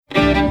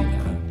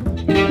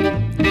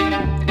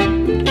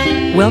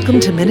Welcome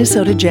to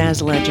Minnesota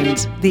Jazz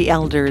Legends, The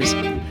Elders.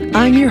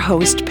 I'm your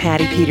host,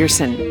 Patty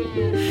Peterson.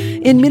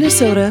 In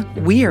Minnesota,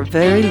 we are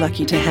very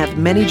lucky to have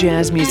many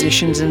jazz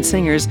musicians and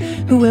singers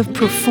who have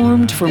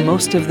performed for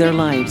most of their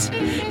lives,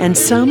 and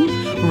some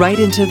right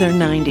into their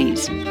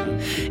 90s.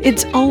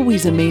 It's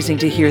always amazing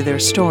to hear their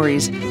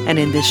stories, and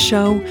in this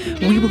show,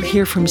 we will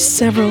hear from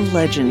several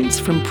legends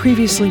from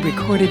previously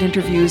recorded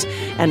interviews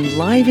and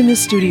live in the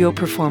studio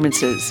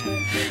performances.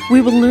 We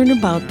will learn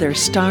about their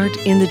start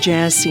in the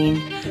jazz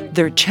scene,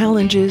 their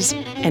challenges,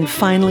 and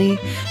finally,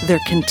 their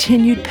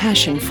continued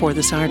passion for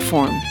this art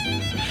form.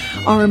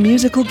 Our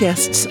musical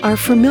guests are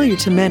familiar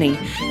to many,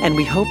 and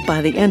we hope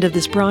by the end of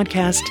this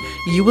broadcast,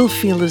 you will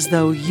feel as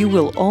though you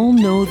will all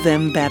know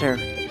them better.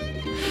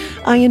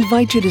 I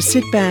invite you to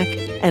sit back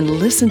and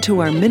listen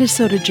to our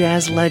Minnesota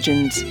jazz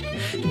legends,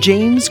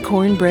 James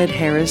Cornbread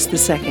Harris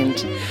II,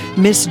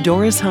 Miss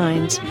Doris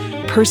Hines,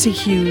 Percy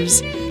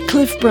Hughes,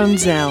 Cliff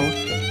Brunzell,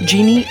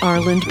 Jeannie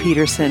Arland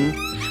Peterson,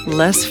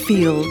 Les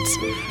Fields,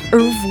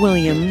 Irv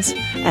Williams,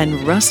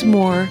 and Russ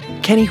Moore,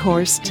 Kenny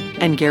Horst,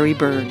 and Gary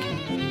Berg.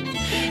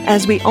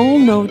 As we all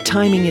know,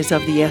 timing is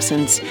of the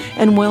essence,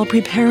 and while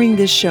preparing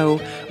this show,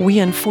 we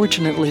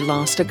unfortunately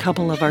lost a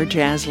couple of our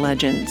jazz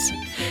legends.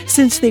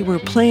 Since they were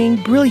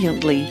playing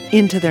brilliantly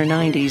into their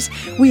 90s,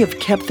 we have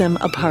kept them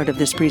a part of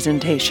this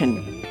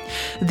presentation.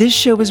 This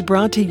show is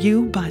brought to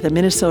you by the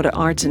Minnesota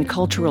Arts and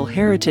Cultural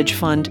Heritage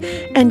Fund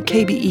and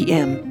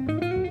KBEM.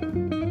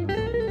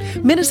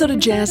 Minnesota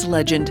jazz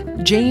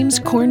legend James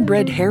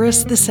Cornbread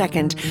Harris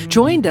II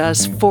joined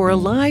us for a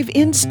live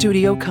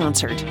in-studio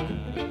concert.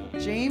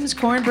 James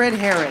Cornbread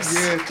Harris.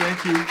 Yeah,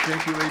 thank you.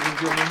 Thank you, ladies and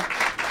gentlemen.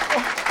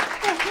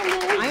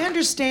 I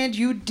understand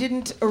you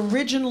didn't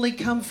originally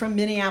come from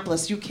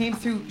Minneapolis. You came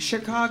through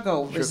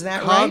Chicago. Is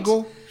that right?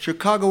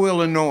 Chicago,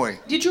 Illinois.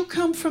 Did you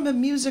come from a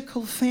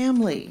musical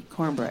family,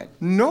 Cornbread?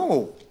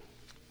 No,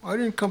 I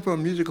didn't come from a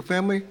musical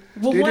family.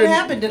 Well, what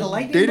happened? Did a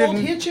lightning bolt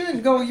hit you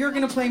and go, you're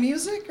going to play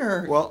music?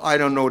 Or? Well, I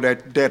don't know.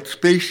 That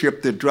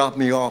spaceship that dropped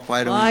me off,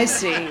 I don't know. I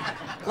see.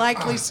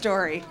 Likely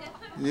story.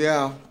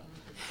 Yeah.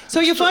 So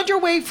you found your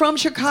way from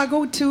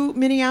Chicago to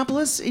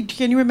Minneapolis.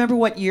 Can you remember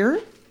what year?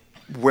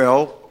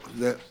 Well,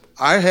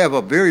 I have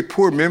a very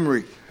poor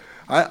memory.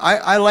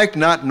 I like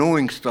not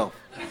knowing stuff.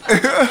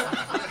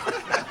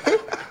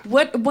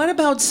 What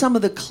about some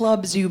of the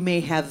clubs you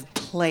may have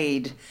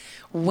played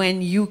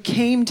when you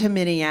came to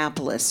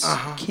Minneapolis?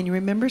 Can you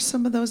remember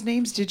some of those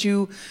names? Did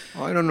you?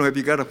 I don't know. Have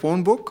you got a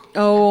phone book?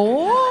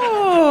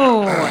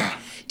 Oh.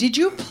 Did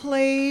you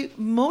play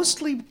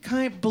mostly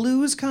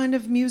blues kind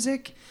of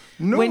music?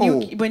 No.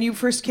 When you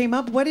first came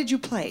up, what did you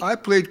play? I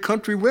played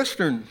country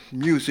western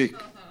music.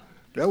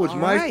 That was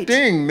my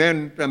thing,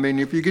 man. I mean,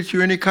 if you get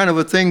you any kind of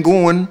a thing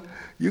going,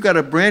 you got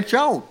to branch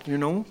out, you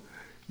know.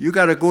 You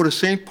got to go to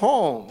St.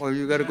 Paul, or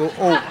you got to go,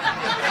 oh,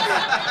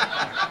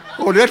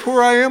 that's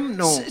where I am?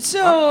 No.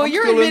 So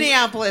you're in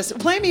Minneapolis.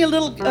 Play me a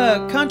little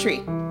country.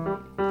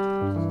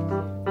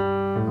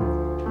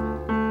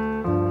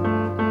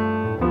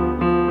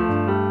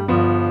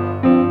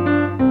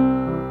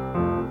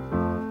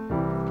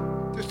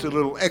 Just a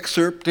little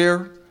excerpt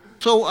there.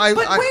 But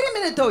wait a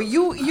minute, though.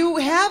 You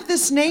have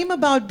this name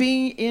about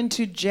being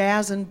into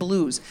jazz and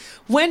blues.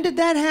 When did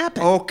that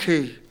happen?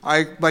 Okay.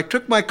 I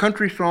took my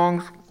country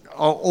songs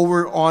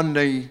over on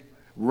the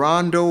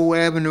Rondo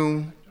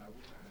Avenue,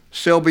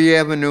 Selby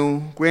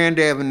Avenue, Grand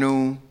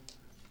Avenue,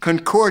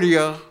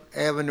 Concordia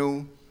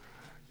Avenue,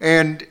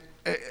 and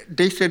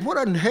they said, what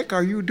in the heck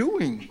are you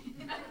doing?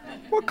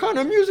 What kind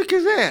of music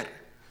is that?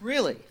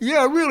 Really?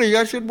 Yeah, really.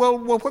 I said, well,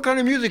 what kind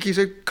of music? He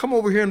said, come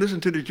over here and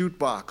listen to the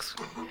jukebox.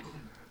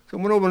 So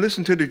I went over and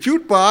listened to the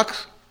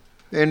jukebox,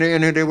 and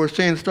they were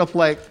saying stuff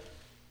like,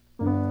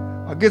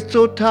 I get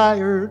so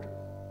tired,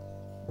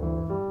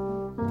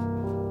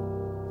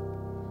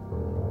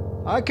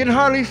 I can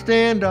hardly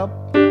stand up.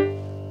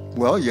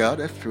 Well, yeah,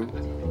 that's true.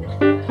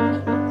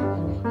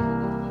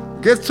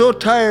 Get so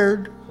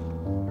tired,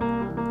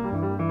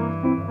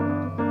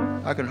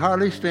 I can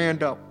hardly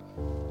stand up.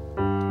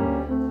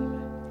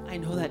 I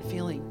know that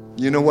feeling.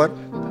 You know what?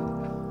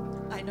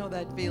 I know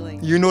that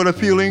feeling. You know the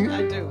feeling?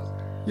 I do.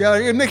 Yeah,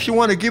 it makes you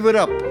want to give it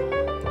up.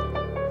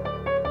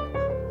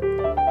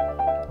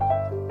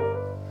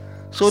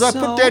 So I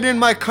put that in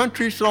my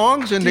country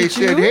songs, and they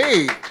said,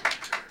 hey,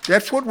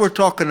 that's what we're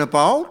talking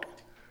about.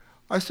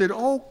 I said,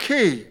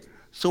 okay.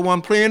 So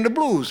I'm playing the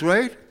blues,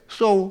 right?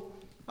 So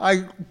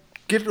I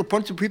get a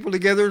bunch of people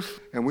together,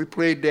 and we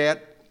played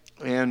that.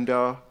 And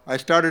I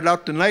started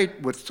out the night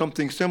with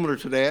something similar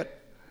to that.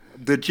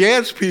 The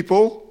jazz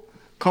people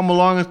come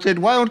along and said,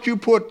 why don't you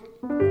put...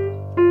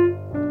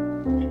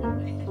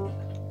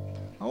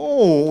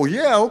 Oh,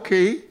 yeah,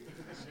 okay.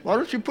 Why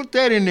don't you put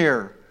that in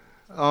there?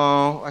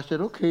 I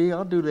said, okay,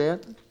 I'll do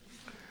that. I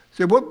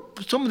said,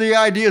 what some of the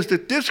ideas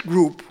that this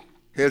group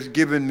has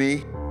given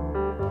me,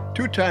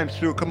 2 times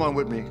through, come on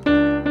with me.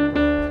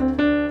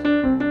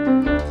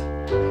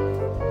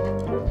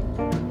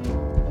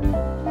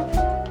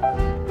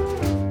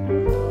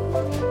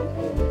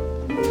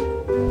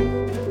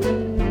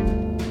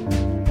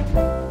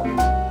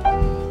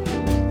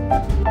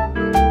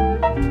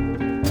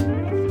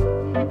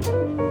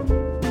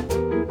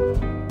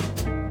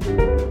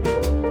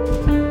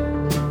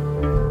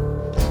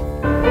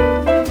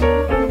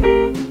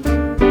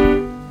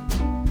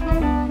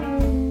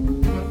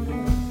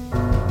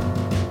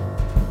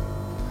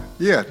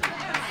 Yeah.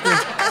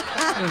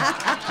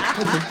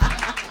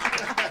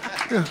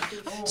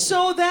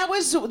 So that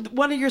was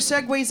one of your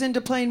segues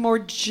into playing more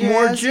jazz.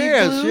 More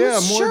jazz, blues? yeah,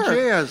 more Sure.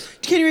 jazz.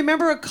 Can you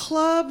remember a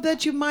club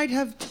that you might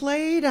have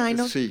played? I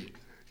know. Let's see.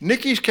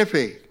 Nikki's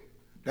Cafe.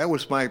 That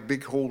was my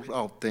big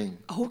holdout thing.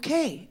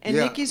 Okay. And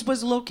Yeah. Nikki's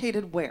was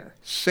located where?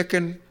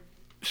 2nd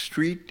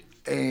Street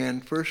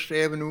and 1st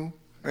Avenue.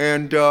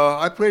 And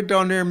I played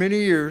down there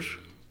many years.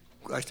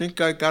 I think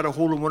I got a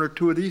hold of one or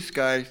two of these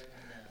guys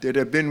that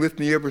have been with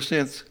me ever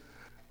since.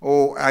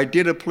 Oh, I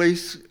did a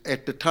place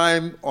at the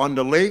time on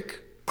the lake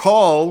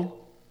called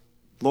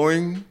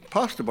Loring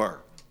Pasta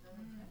Bar.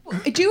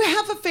 Do you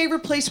have a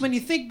favorite place when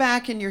you think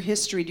back in your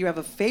history? Do you have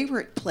a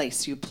favorite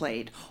place you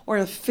played or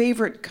a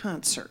favorite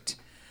concert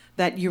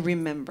that you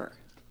remember?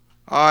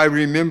 I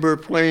remember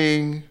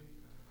playing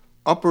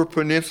Upper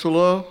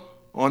Peninsula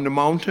on the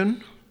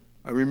mountain.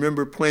 I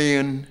remember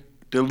playing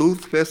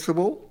Duluth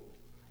Festival.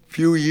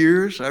 Few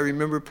years. I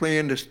remember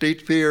playing the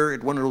State Fair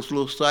at one of those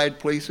little side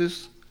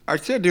places. I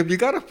said, have you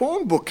got a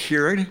phone book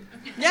here?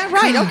 Yeah,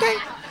 right, okay.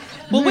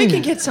 Well, we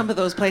can get some of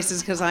those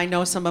places because I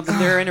know some of them.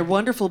 They're in a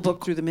wonderful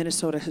book through the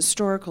Minnesota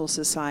Historical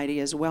Society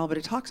as well, but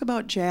it talks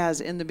about jazz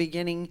in the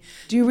beginning.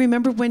 Do you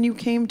remember when you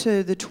came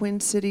to the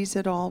Twin Cities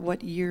at all?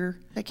 What year?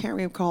 I can't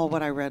recall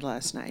what I read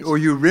last night. Oh,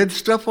 you read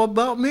stuff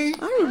about me?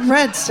 I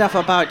read stuff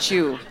about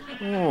you.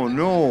 Oh,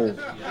 no.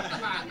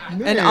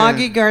 Man. And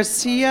Augie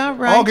Garcia,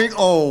 right? Augie,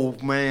 oh,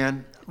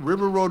 man.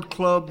 River Road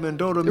Club,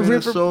 Mendota,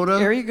 Minnesota.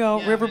 There you go,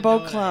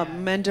 Riverboat Club,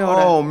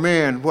 Mendota. Oh,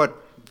 man, what,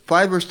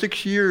 5 or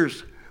 6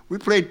 years? We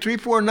played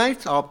 3-4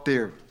 nights out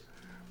there.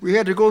 We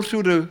had to go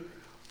through the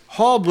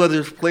Hall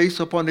Brothers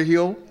place up on the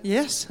hill.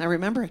 Yes, I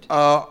remember it.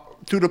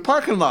 To the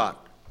parking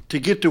lot to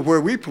get to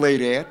where we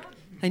played at.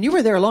 And you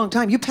were there a long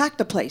time. You packed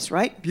the place,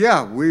 right?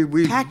 Yeah,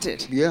 we packed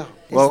it. Yeah. Is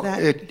Well,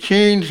 that- it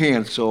changed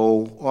hands,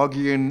 so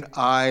Augie and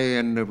I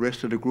and the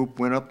rest of the group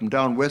went up and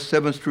down West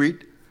 7th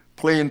Street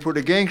playing for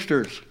the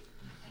gangsters,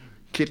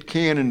 Kit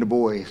Can and the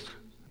boys.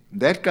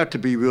 That got to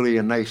be really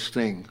a nice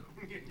thing.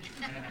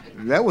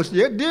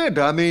 It did.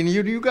 I mean,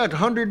 you got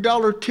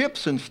 $100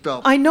 tips and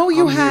stuff. I know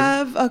you on there.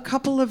 have a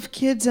couple of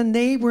kids, and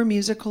they were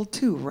musical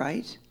too,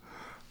 right?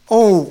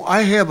 Oh,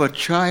 I have a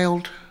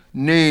child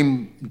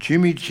named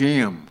Jimmy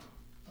Jam.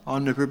 I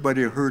don't know if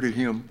everybody heard of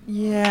him.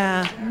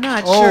 Yeah,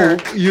 not Oh,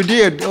 sure. you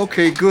did?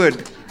 Okay,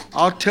 good.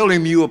 I'll tell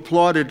him you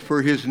applauded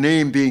for his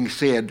name being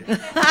said. And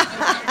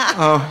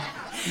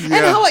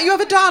how you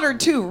have a daughter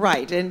too,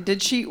 right? And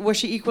was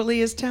she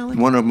equally as talented?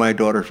 One of my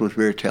daughters was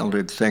very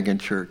talented, sang in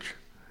church.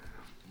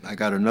 I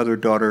got another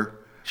daughter.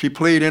 She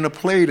played in a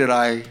play that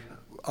I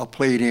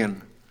played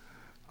in.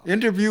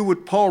 Interview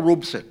with Paul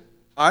Robeson.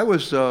 I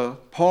was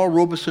Paul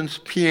Robeson's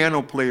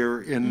piano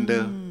player in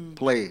the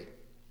play.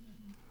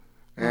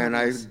 And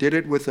I did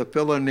it with a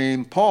fella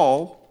named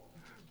Paul,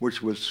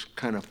 which was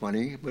kind of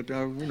funny, but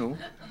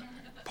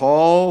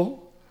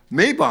Paul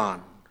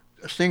Mabon,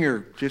 a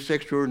singer, just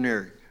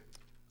extraordinary.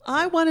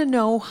 I want to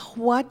know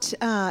what,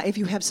 if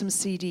you have some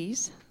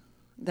CDs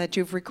that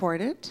you've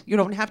recorded. You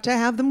don't have to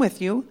have them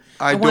with you.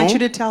 I want you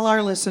to don't? tell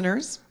our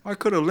listeners. I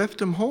could have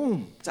left him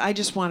home. I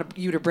just want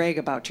you to brag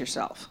about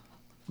yourself.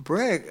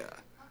 Brag.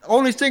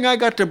 Only thing I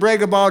got to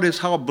brag about is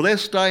how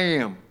blessed I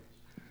am.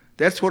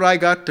 That's what I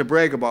got to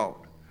brag about.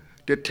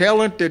 The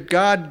talent that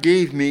God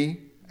gave me,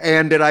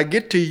 and that I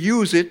get to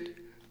use it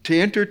to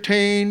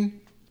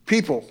entertain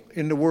people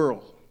in the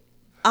world.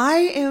 I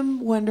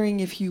am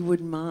wondering if you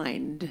would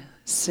mind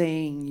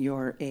saying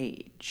your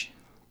age.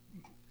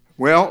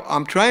 Well,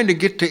 I'm trying to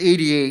get to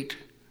 88.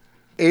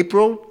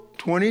 April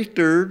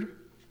 23rd,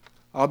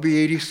 I'll be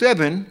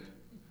 87.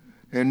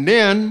 And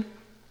then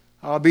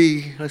I'll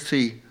be,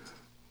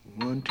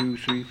 1, 2,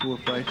 3, 4,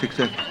 5, 6,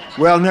 7.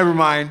 Well, never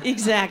mind.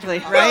 Exactly,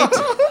 right?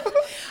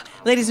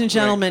 Ladies and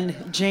gentlemen,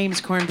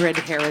 James Cornbread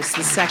Harris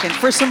II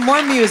for some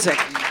more music.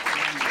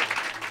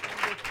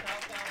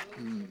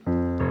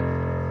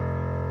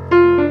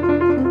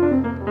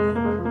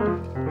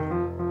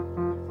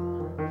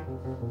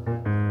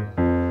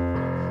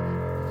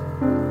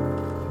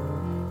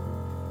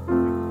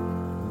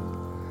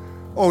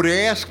 Oh,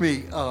 they asked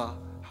me,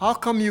 how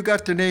come you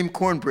got the name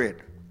Cornbread?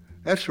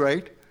 That's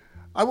right.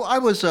 I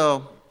was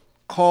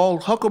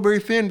called Huckleberry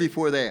Finn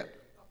before that.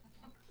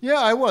 Yeah,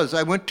 I was.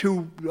 I went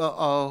to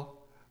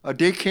a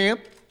day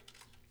camp,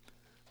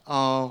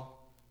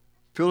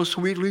 Phyllis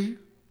Wheatley,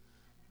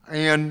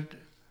 and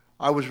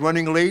I was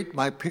running late.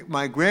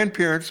 My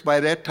grandparents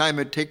by that time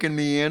had taken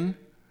me in,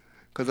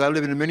 because I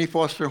lived in many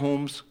foster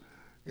homes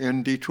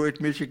in Detroit,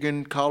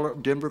 Michigan,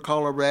 Denver,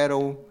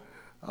 Colorado,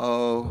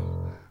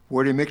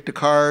 where they make the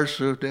cars,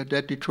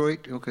 that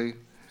Detroit, okay.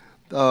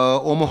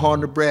 Omaha,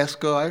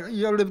 Nebraska. I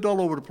lived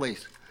all over the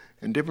place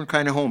in different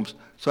kind of homes.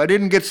 So I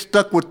didn't get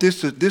stuck with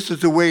this is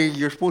the way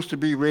you're supposed to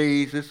be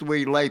raised, this is the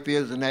way life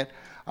is and that.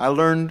 I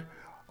learned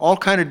all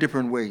kind of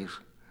different ways,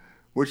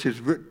 which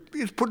is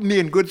putting me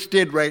in good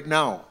stead right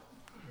now,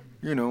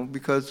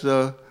 because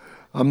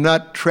I'm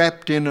not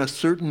trapped in a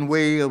certain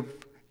way of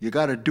you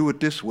got to do it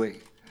this way,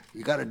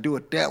 you got to do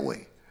it that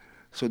way.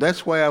 So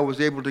that's why I was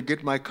able to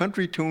get my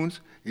country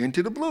tunes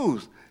into the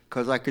blues,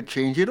 because I could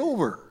change it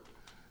over.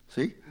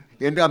 See?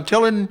 And I'm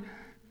telling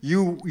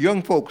you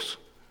young folks,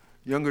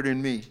 younger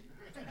than me,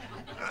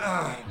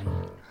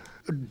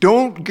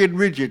 don't get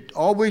rigid.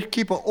 Always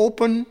keep an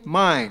open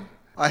mind.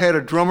 I had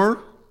a drummer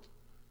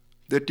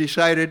that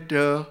decided,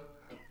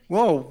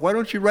 well, why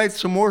don't you write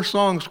some more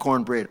songs,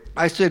 Cornbread?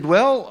 I said,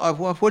 well,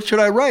 what should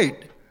I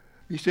write?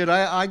 He said,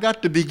 I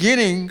got the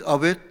beginning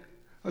of it.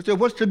 I said,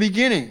 what's the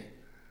beginning?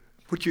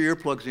 Put your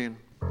earplugs in.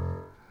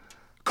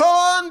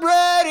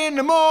 Cornbread in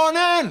the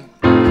morning.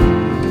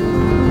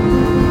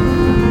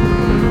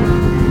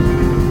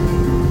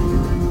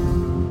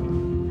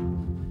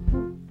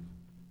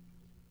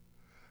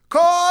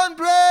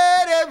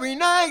 Cornbread every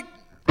night.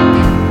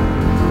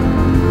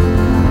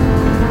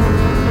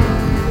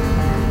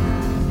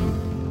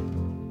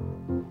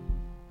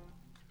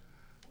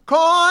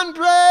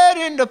 Cornbread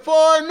in the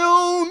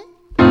forenoon.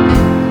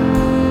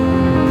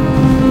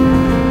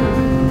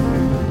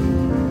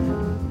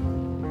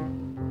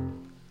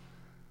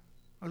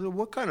 I said,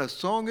 what kind of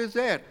song is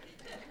that?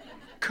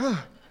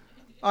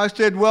 I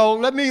said, well,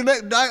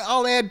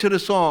 I'll add to the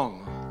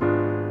song.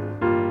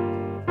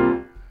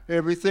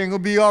 Everything will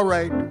be all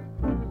right.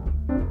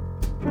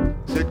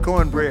 Said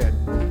cornbread.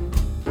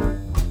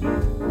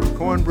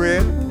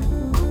 Cornbread.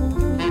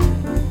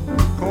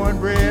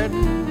 Cornbread.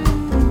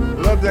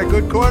 Love that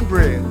good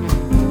cornbread.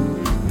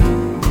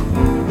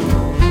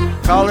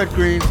 Collard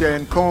greens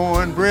and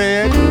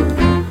cornbread.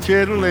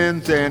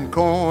 Chitlins and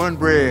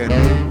cornbread.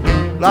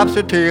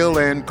 Lobster tail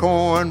and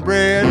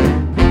cornbread.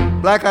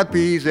 Black-eyed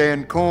peas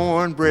and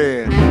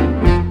cornbread.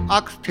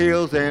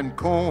 Oxtails and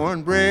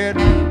cornbread.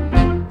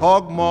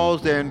 Hog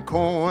maws and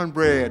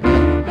cornbread,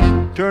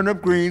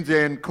 turnip greens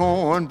and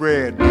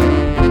cornbread,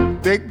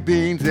 baked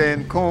beans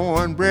and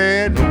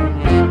cornbread,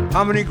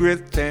 hominy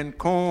grits and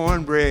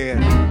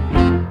cornbread,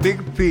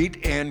 big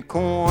feet and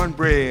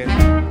cornbread,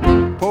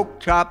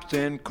 pork chops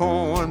and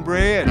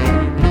cornbread,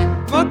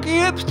 monkey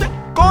hips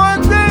and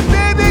cornbread,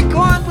 baby,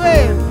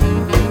 cornbread,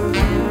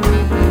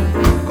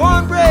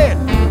 cornbread,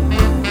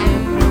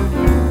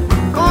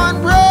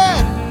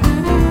 cornbread.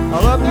 I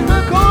love the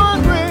good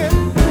cornbread.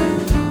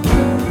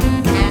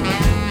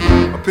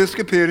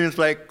 Episcopalians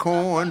like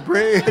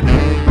cornbread.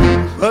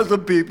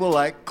 Muslim people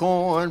like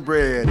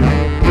cornbread.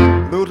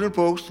 Lutheran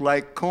folks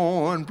like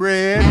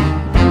cornbread.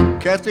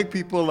 Catholic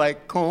people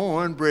like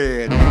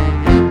cornbread.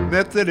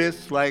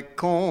 Methodists like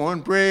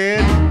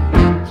cornbread.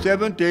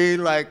 Seventh Day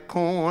like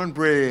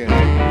cornbread.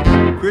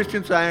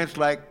 Christian Science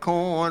like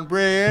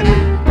cornbread.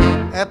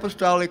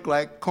 Apostolic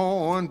like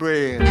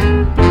cornbread.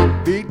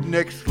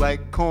 Beatniks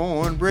like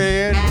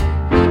cornbread.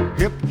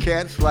 Hip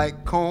cats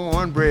like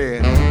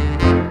cornbread.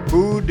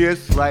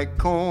 Buddhists like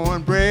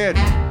cornbread.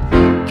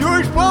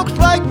 Jewish folks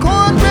like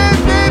cornbread,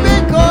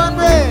 baby,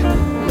 cornbread.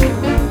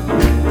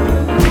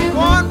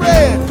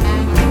 Cornbread.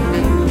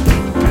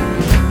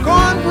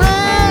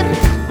 Cornbread.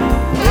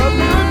 Love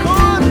the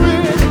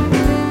cornbread.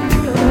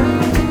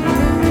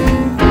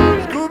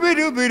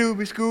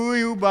 Scooby-Dooby-Dooby,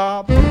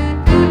 scoo-you-bob.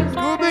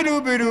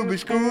 Scooby-Dooby-Dooby,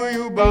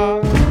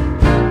 scoo-you-bob.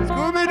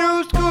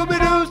 Scooby-Doo,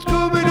 Scooby-Doo,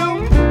 Scooby-Doo.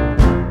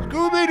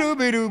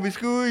 Scooby-Dooby-Dooby,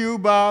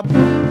 scoo-you-bob.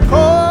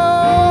 Cornbread.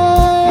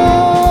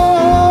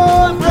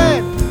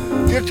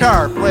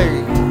 Guitar,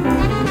 play.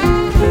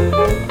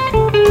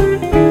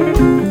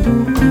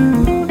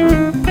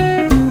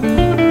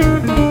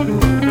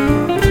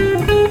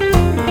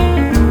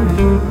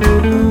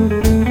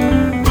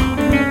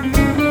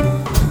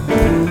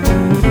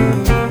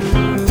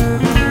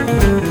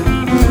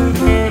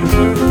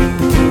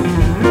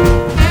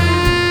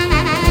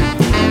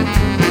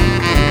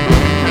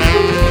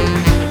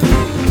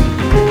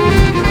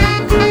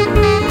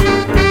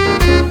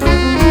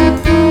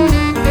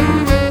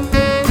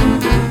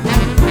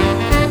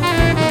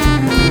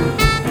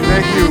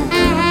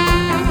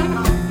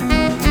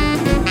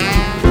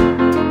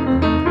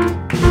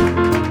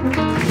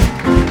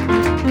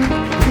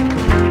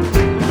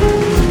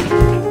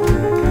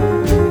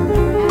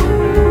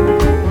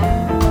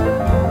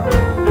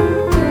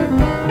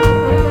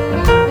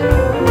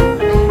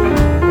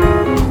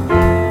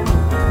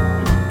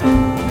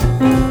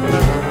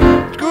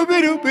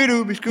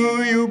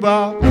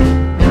 Scooby-Dooby-Dooby-Scoo-you-bob.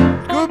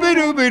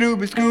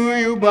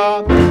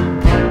 Scooby-Dooby-Dooby-Scoo-you-bob.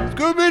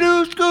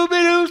 Scooby-Doo,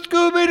 Scooby-Doo,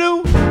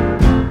 Scooby-Doo.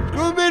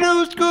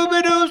 Scooby-Doo,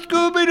 Scooby-Doo,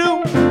 Scooby-Doo.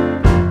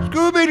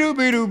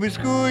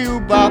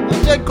 Scooby-Dooby-Dooby-Scoo-you-bob. I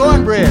said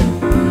cornbread.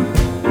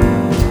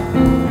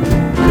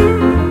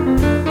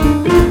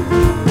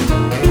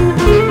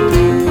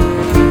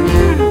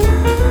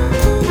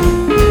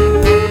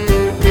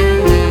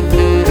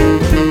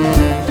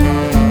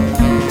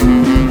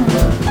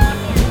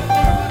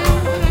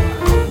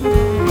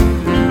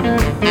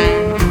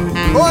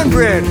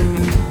 Cornbread!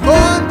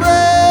 Cornbread!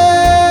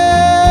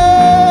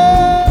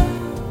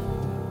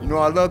 You know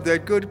I love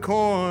that good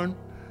corn.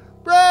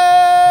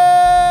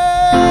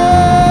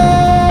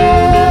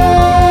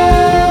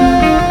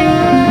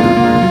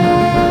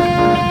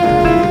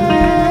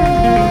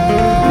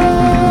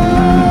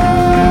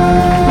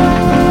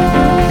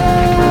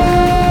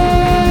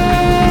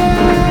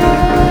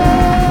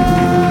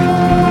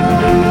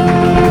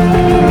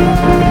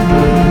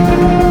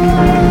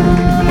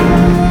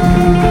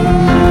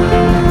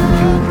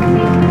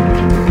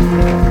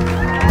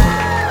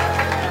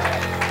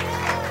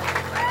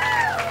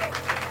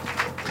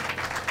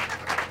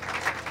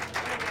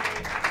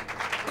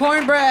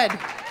 Cornbread.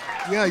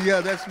 Yeah,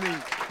 that's me.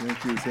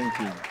 Thank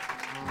you.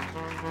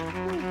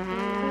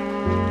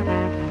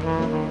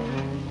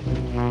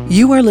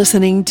 You are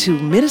listening to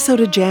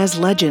Minnesota Jazz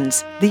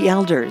Legends, The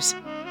Elders.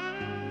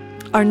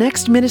 Our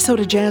next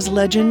Minnesota jazz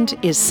legend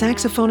is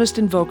saxophonist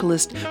and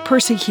vocalist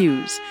Percy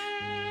Hughes.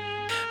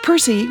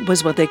 Percy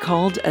was what they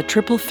called a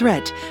triple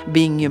threat,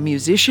 being a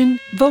musician,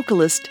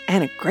 vocalist,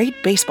 and a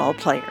great baseball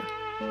player.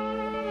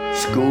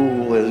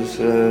 School was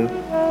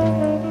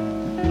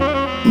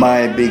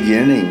my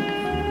beginning,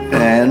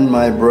 and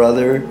my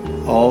brother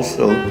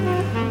also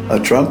a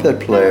trumpet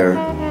player,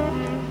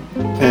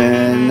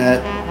 and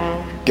that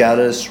got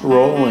us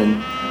rolling.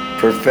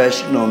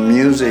 Professional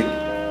music,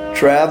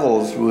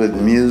 travels with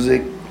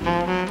music,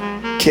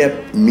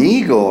 kept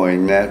me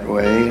going that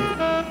way.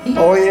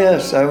 Oh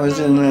yes, I was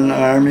in an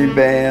army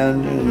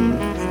band, and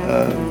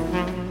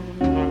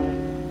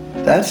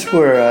that's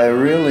where I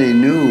really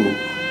knew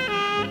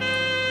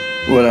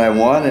what I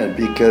wanted,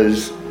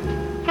 because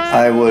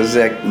I was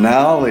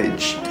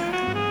acknowledged,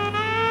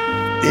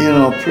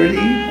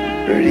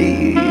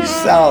 pretty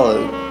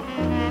solid.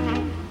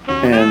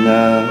 And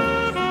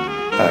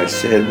I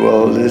said,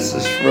 well, this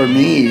is for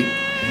me.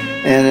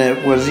 And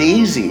it was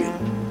easy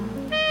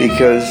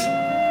because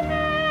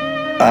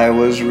I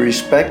was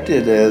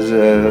respected as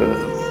a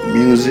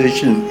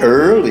musician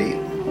early.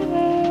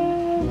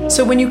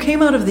 So when you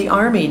came out of the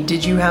Army,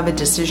 did you have a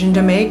decision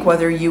to make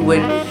whether you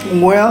would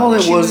Well,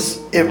 it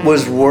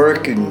was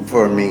working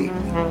for me,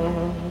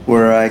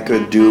 where I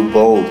could do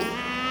both.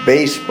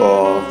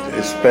 Baseball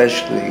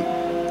especially,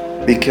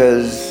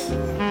 because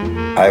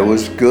I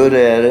was good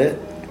at it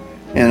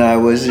and I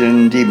was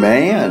in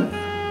demand.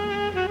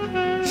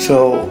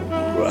 So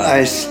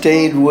I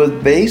stayed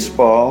with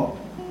baseball,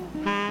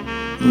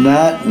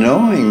 not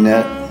knowing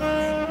that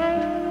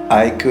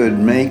I could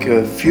make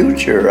a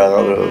future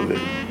out of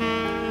it,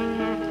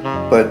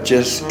 but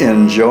just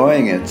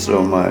enjoying it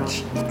so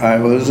much. I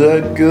was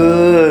a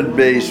good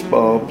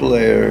baseball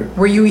player.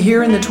 Were you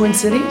here in the Twin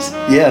Cities?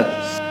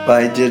 Yes,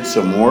 I did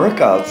some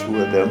workouts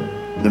with them.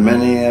 The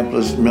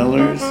Minneapolis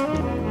Millers,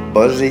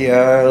 Buzzy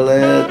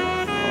Arlett,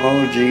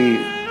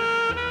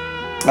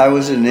 I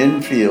was an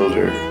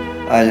infielder.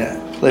 I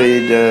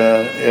played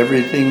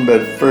everything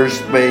but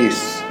first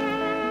base,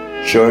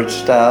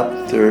 shortstop,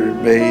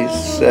 third base,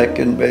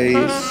 second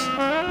base,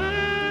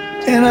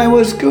 and I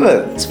was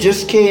good. It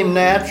just came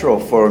natural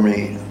for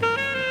me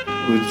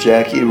with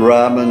Jackie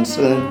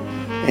Robinson,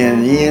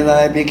 and he and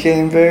I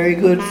became very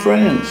good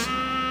friends.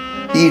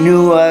 He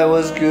knew I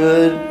was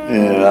good,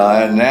 and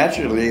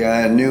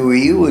I knew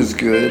he was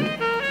good,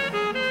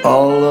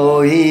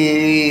 although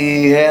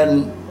he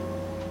hadn't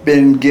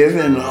been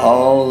given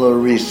all the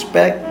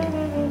respect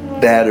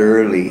that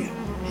early.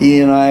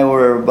 He and I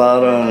were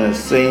about on the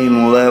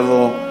same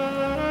level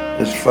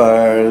as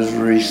far as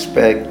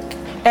respect.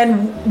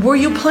 And were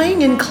you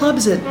playing in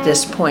clubs at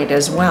this point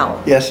as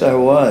well? Yes, I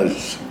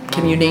was.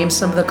 Can you name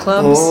some of the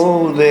clubs?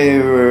 Oh, they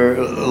were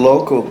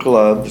local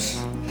clubs.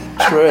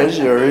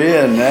 Treasure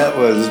Inn, that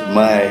was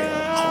my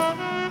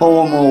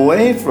home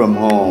away from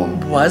home.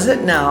 Was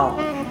it now?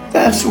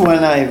 That's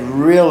when I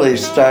really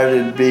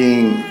started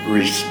being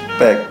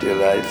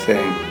respected, I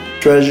think.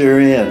 Treasure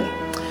Inn.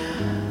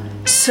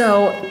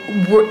 So,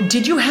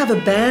 did you have a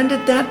band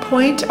at that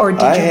point, or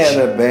did I had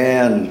a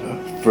band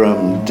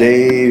from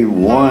day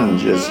one,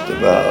 just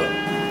about.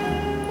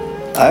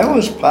 I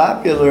was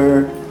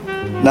popular,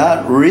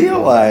 not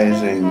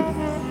realizing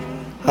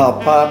how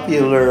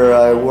popular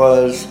I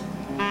was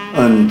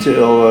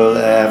until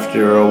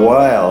after a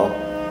while.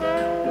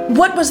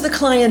 What was the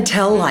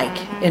clientele like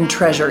in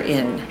Treasure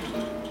Inn?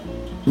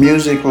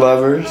 Music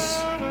lovers.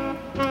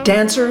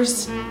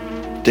 Dancers?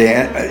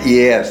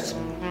 Yes,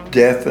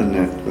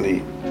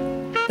 definitely.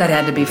 That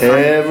had to be fun.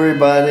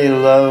 Everybody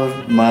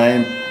loved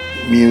my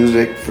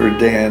music for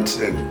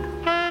dancing.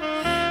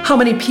 How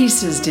many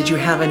pieces did you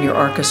have in your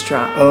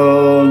orchestra?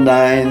 Oh,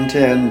 9,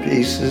 10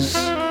 pieces.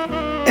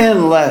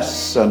 And less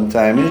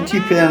sometimes. It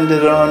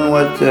depended on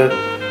what the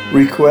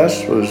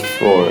request was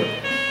for.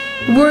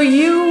 Were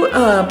you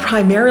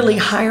primarily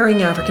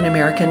hiring African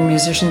American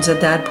musicians at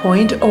that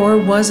point, or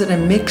was it a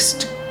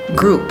mixed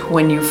group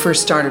when you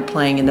first started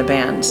playing in the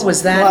bands?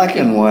 Was that Black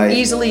and white.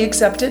 Easily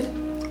accepted?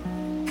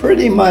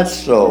 Pretty much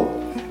so,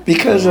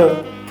 because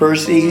of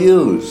Percy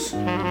Hughes.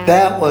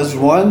 That was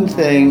one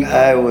thing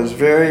I was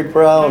very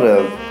proud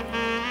of,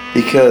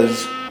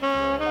 because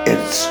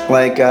it's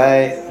like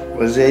I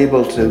was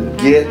able to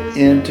get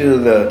into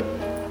the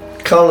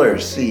color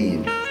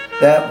scene.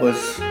 That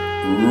was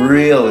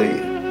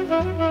really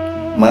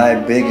my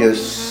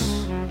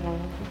biggest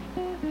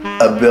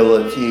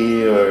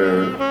ability,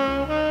 or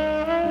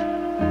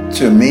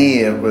to me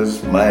it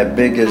was my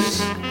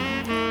biggest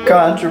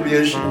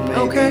contribution,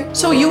 maybe. Okay.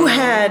 So you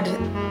had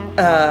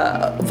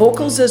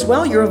vocals as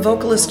well? You're a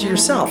vocalist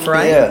yourself,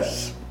 right?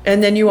 Yes.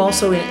 And then you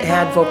also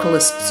had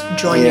vocalists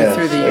join you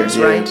through the years,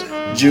 right?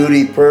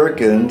 Judy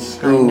Perkins,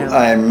 who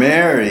I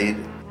married,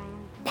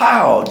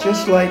 pow,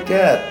 just like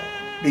that,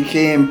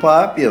 became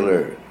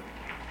popular.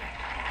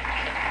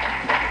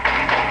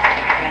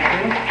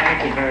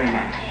 Thank you very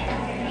much.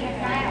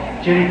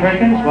 Judy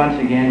Perkins, once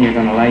again, you're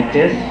going to like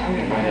this.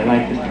 You're going to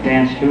like this to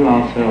dance to.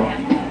 Also,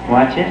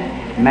 watch it.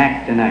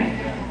 Mac Tonight.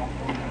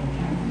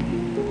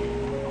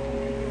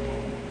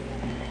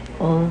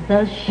 Oh,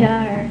 the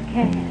shark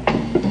has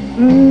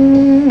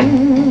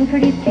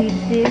pretty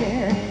teeth,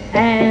 dear,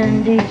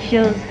 and he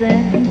shows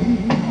them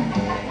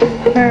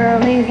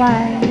pearly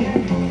white.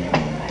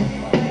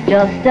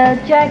 Just a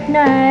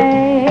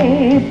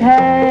jackknife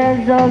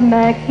has old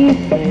Mackie's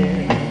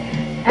hair,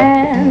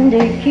 and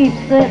he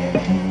keeps it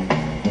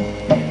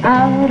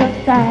out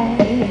of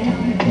sight.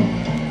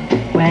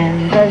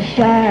 When the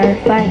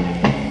shark bites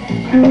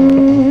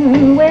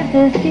with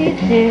his teeth,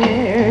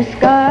 dear,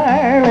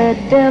 scarlet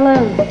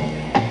billows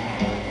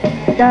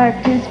start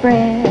to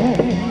spread.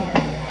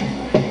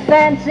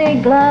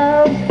 Fancy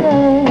gloves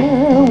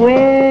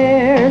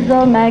wears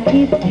old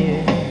Mackie,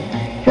 dear,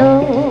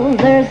 so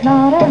there's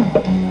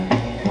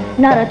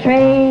not a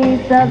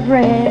trace of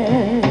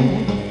red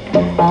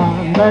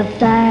on the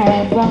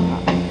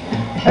sidewalk.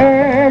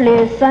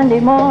 Early Sunday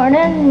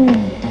morning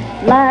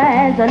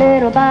lies a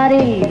little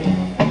body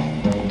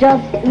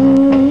just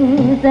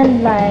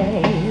oozing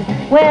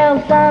life. Well,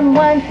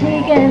 someone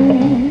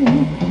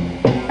sneaking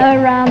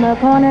around the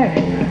corner.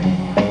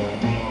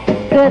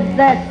 Could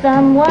that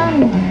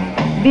someone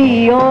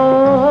be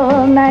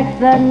old Max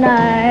the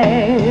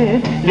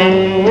Knife?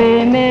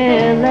 Louis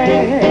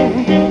Miller,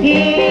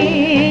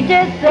 he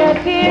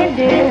disappeared,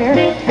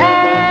 dear,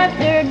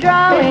 after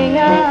drawing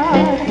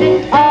out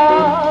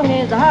all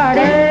his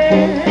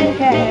hard-earned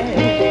cash.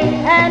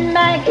 And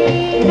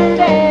Mackie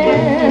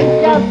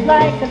said, just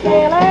like a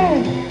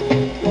sailor,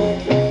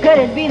 could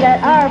it be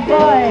that our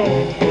boy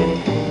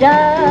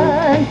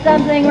done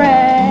something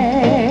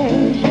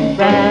rash?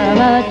 From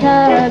a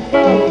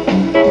tugboat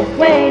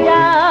way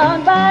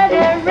down by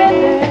the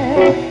river,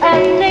 a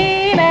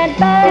seaman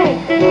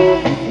back,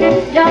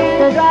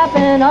 just a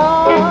dropping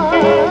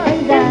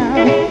on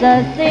down.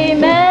 The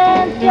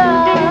seaman's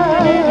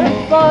just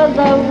for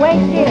the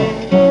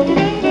weight,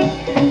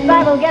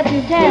 that'll get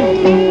you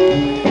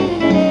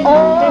 10.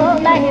 Oh,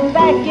 Maggie's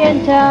back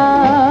in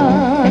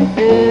town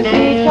to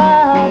be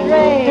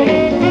Padre.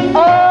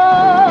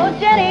 Oh,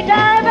 Jenny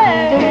Diver,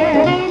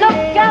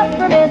 look out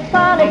for Miss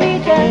Polly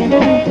Beechen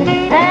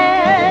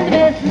and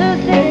Miss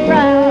Lucy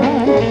Brown.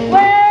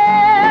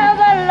 Well,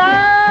 the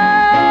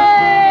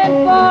line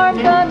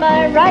forms on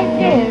my right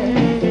ear.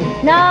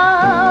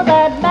 Now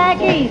that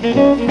Maggie's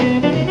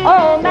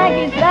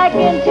back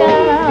in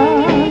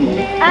town,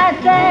 I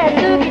said,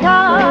 Lucy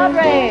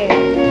Padre,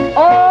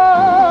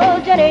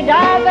 oh, Jenny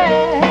Diver,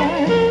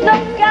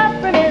 look out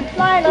for Miss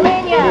Lila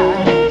Lania,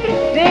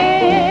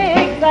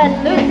 big fat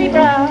Lucy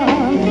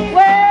Brown.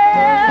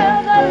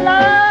 Well, the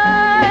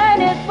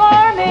line is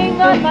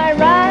forming on my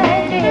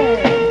right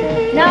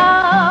ear.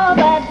 Now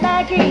that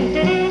Mackie,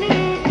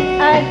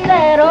 I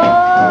said,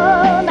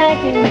 oh,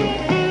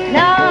 Mackie,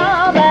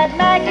 now that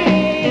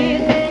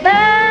Mackie's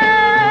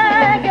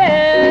back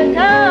in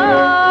town.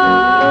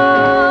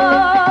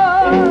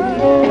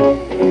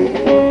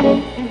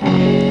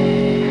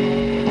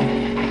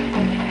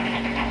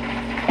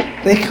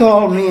 They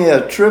called me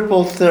a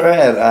triple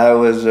threat. I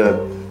was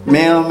a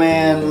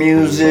mailman,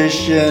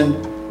 musician.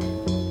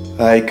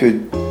 I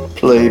could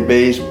play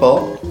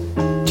baseball,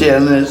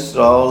 tennis,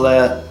 all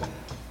that.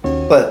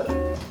 But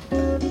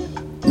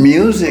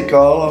music,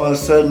 all of a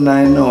sudden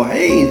I know,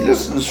 hey,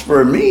 this is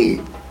for me.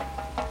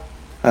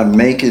 I'm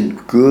making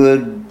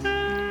good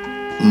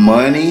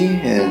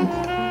money and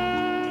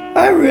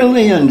I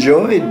really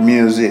enjoyed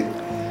music.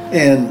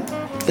 And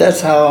that's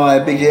how I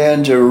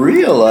began to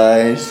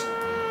realize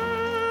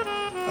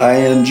I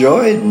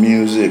enjoyed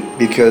music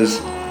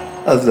because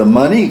of the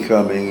money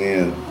coming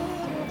in.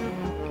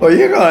 Well,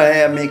 you're gonna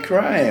have me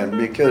crying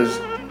because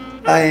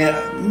I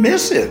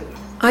miss it.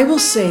 I will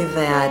say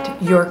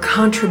that your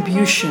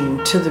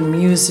contribution to the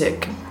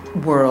music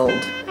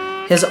world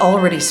has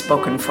already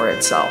spoken for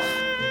itself.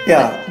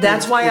 Yeah.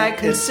 That's why I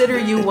consider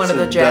you one of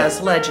the jazz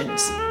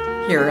legends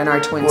here in our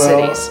Twin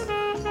Cities.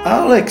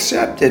 I'll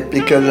accept it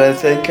because I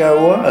think I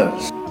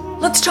was.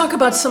 Let's talk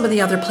about some of the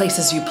other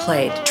places you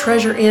played.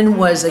 Treasure Inn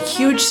was a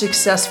huge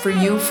success for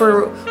you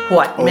for,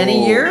 what,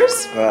 many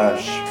years?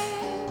 Gosh.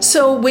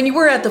 So when you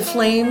were at the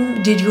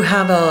Flame, did you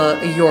have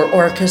your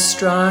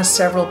orchestra,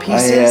 several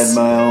pieces? I had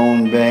my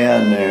own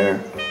band there.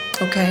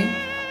 Okay.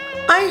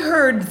 I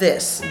heard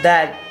this,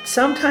 that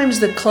sometimes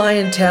the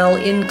clientele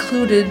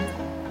included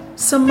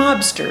some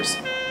mobsters.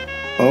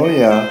 Oh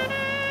yeah,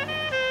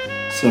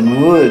 some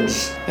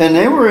hoods. And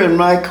they were in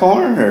my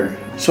corner,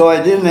 so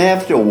I didn't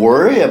have to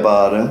worry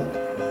about them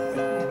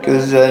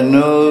because I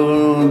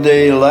know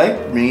they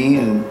liked me,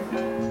 and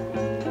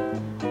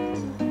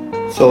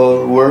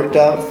so it worked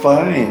out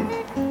fine.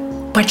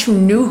 But you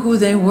knew who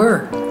they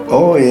were.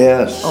 Oh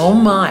yes. Oh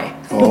my.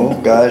 Oh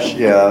gosh,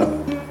 yeah.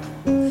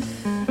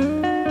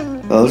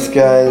 Those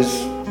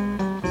guys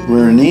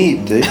were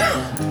neat.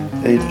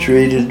 They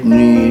treated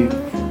me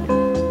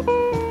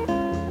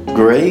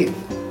great.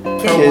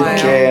 Kid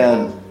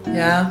Chan.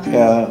 Yeah.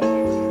 Yeah.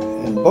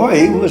 And boy,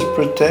 he was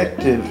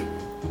protective,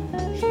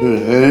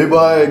 If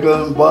anybody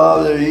gonna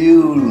bother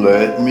you,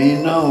 let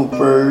me know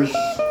first.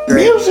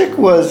 Music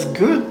was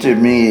good to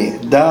me.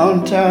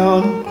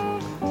 Downtown,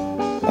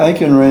 I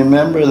can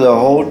remember the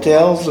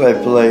hotels I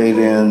played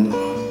in.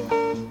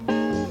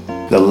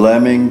 The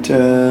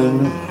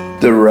Leamington,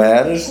 the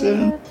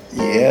Radisson,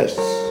 yes.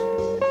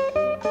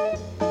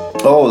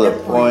 Oh, the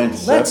Point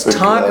Supper Let's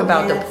talk Club.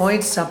 about the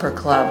Point Supper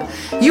Club.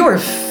 You were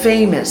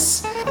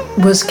famous.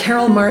 Was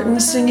Carol Martin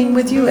singing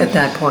with you at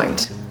that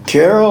point?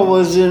 Carol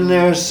was in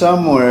there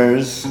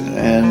somewheres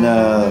and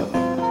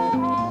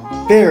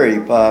very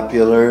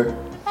popular,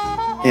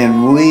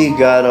 and we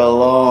got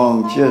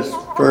along just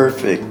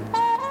perfect.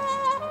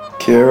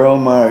 Carol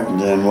Martin,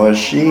 and was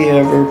she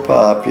ever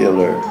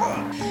popular?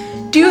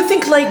 Do you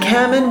think Lake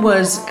Hammond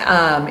was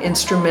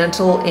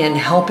instrumental in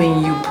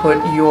helping you put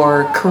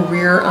your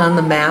career on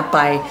the map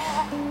by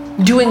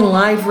doing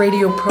live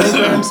radio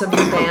programs of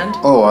your band?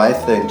 Oh, I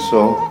think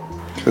so,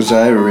 because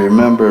I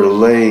remember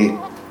Lay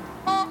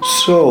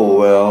so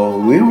well.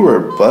 We were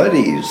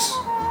buddies.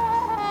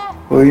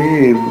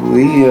 We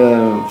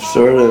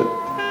sort of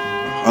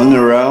hung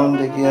around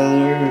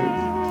together.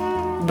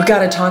 We got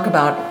to talk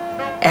about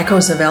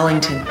Echoes of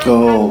Ellington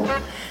Oh,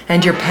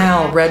 and your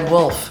pal Red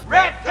Wolf.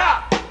 Red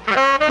Top!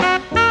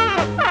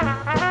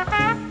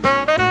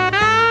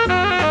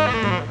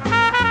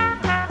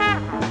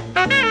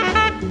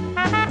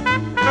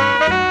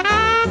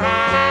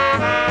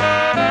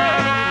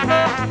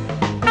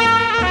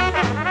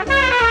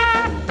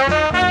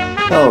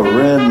 oh,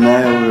 Red and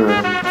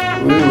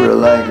I we were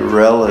like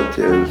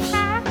relatives.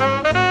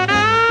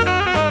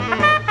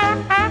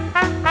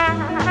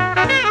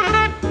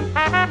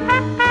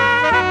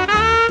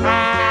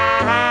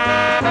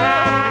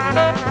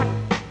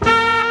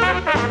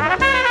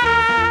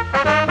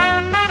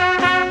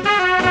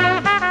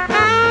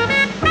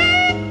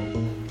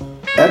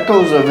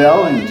 Echoes of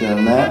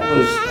Ellington,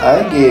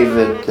 I gave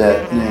it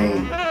that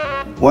name.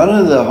 One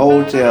of the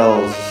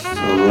hotels,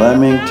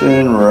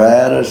 Leamington,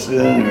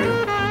 Radisson,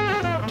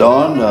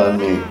 dawned on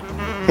me,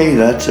 hey,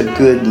 that's a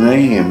good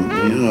name,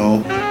 you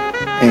know.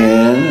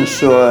 And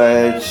so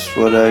that's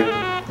what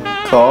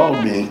I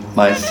called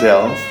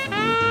myself.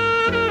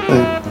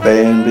 The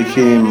band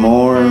became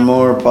more and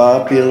more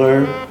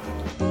popular.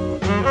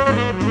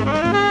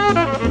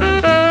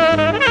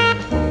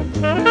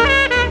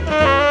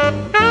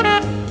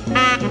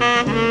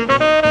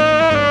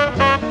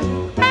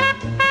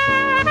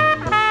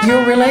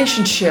 Your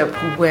relationship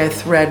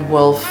with Red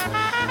Wolf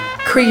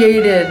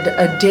created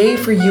a day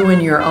for you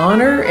in your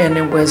honor, and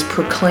it was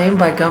proclaimed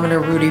by Governor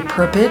Rudy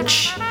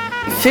Perpich.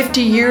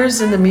 50 years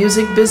in the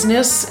music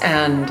business,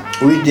 and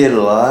We did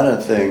a lot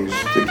of things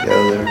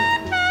together.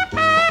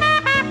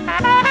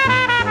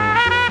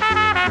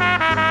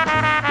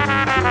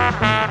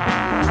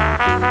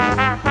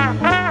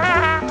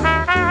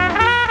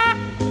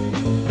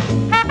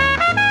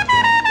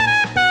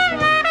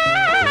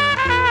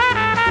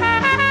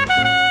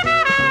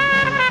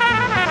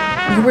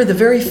 you were the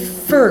very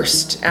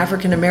first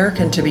African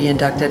American to be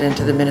inducted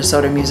into the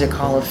Minnesota Music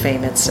Hall of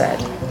Fame, it said.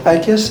 I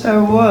guess I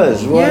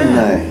was, wasn't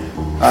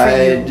Yeah. I?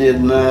 I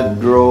did not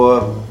grow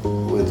up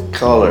with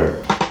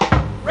color.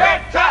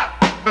 Red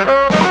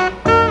Top!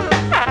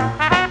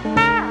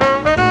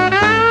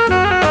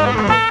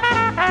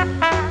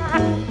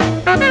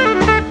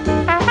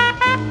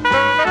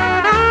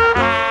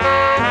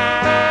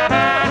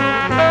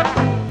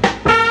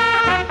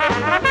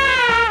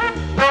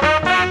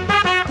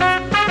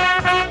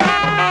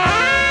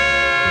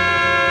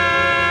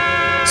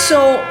 So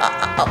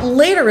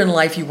later in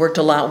life, you worked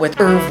a lot with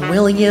Irv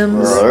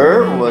Williams.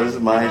 Irv was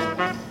my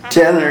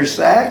tenor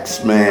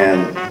sax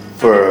man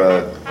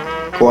for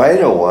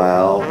quite a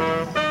while,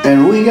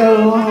 and we got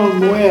along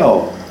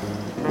well.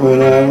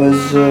 When I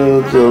was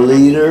the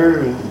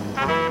leader,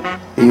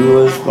 he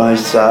was my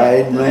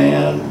side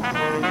man,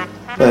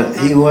 but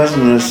he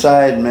wasn't a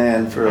side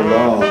man for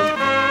long.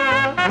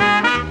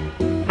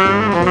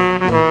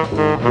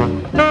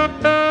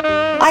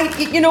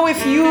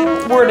 If you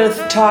were to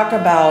talk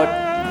about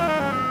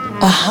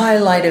a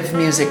highlight of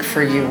music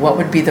for you, what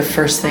would be the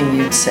first thing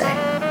you'd say?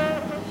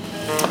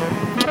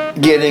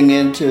 Getting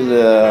into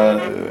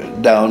the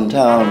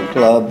downtown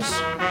clubs.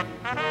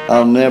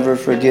 I'll never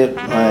forget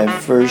my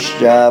first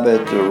job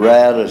at the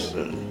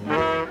Radisson.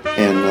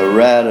 And the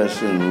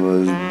Radisson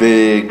was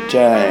big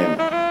time.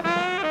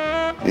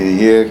 And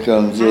here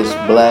comes this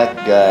black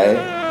guy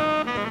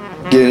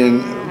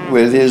getting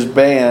with his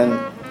band,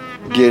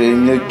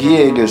 getting a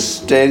gig, a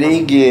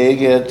steady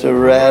gig at the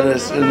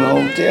Radisson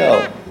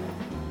Hotel.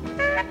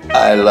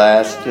 I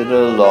lasted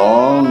a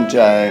long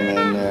time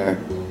in there.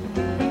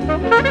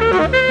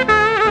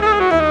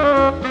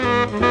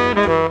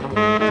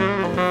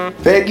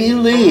 Peggy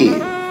Lee,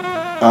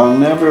 I'll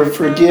never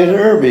forget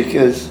her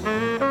because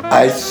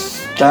I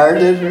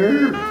started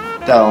her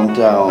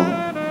downtown.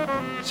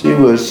 She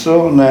was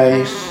so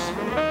nice.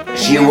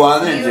 She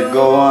wanted to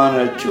go on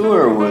a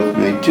tour with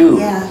me too.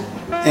 Yeah.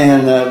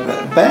 And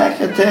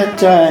back at that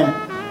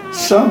time,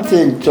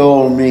 something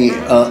told me,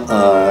 it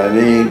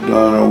ain't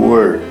gonna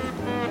work.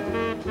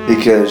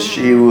 because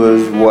she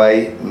was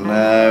white and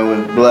I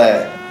was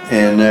black.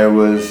 And there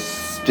was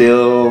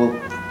still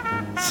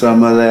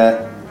some of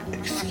that,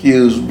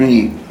 excuse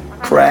me,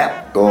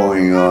 crap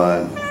going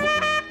on.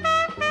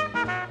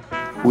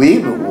 We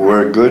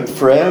were good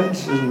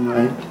friends,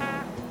 and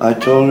I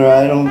told her,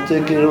 I don't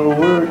think it'll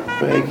work,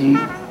 Peggy.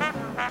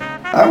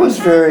 I was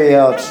very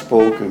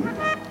outspoken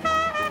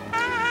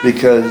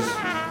because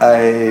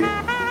I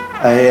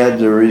had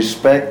the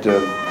respect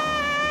of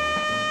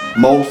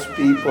most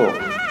people.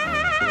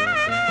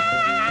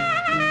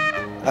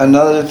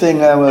 Another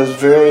thing I was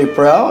very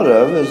proud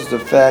of is the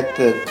fact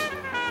that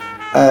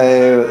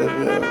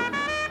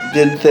I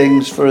did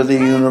things for the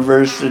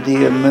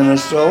University of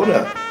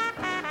Minnesota.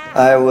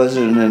 I was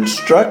an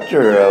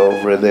instructor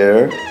over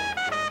there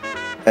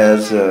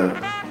as a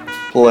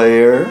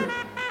player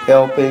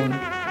helping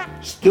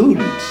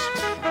students.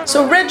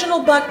 So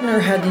Reginald Buckner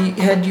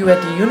had you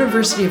at the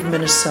University of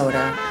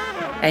Minnesota,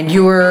 and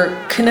you were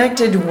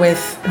connected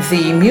with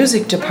the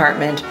music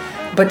department,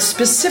 but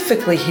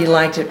specifically he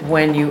liked it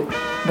when you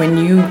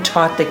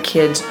taught the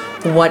kids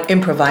what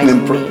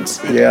improvising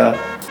means. Yeah.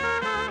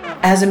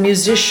 As a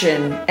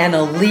musician and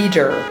a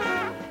leader,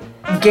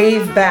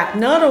 gave back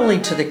not only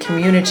to the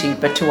community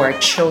but to our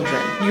children.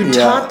 You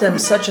taught them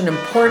such an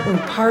important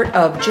part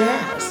of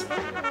jazz.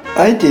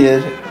 I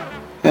did,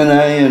 and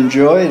I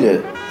enjoyed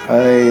it.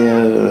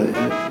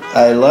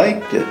 I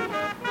liked it.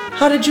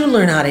 How did you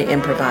learn how to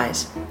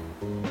improvise?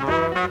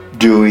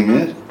 Doing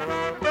it.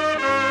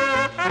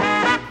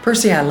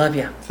 Percy, I love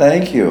you.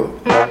 Thank you.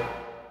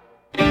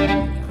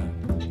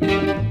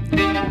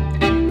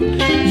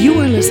 You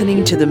are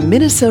listening to the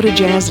Minnesota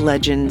Jazz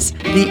Legends,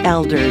 the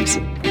Elders.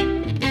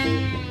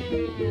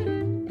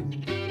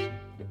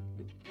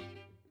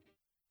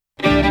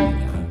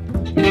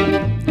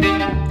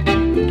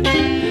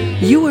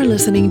 You are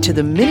listening to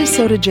the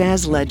Minnesota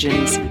Jazz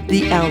Legends,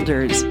 the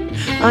Elders.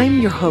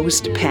 I'm your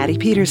host, Patty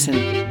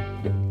Peterson.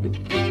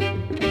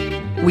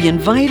 We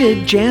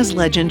invited jazz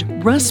legend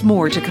Russ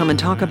Moore to come and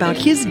talk about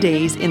his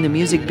days in the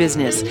music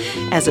business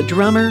as a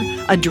drummer,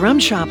 a drum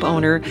shop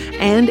owner,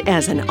 and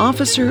as an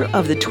officer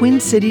of the Twin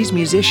Cities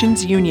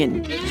Musicians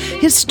Union.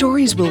 His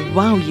stories will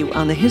wow you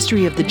on the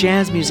history of the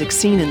jazz music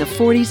scene in the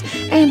 40s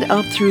and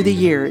up through the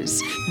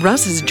years.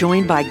 Russ is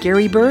joined by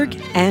Gary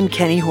Berg and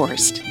Kenny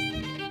Horst.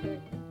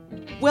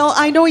 Well,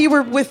 I know you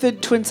were with the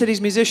Twin Cities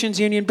Musicians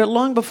Union, but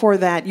long before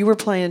that, you were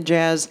playing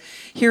jazz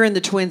here in the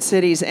Twin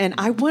Cities, and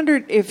I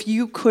wondered if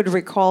you could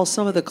recall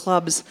some of the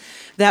clubs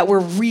that were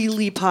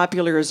really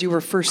popular as you were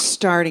first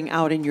starting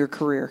out in your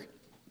career.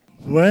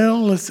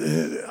 Well,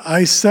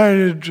 I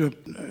started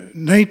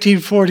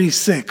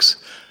 1946.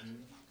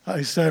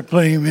 I started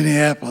playing in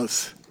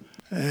Minneapolis,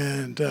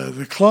 and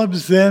the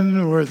clubs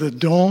then were the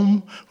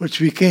Dome, which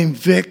became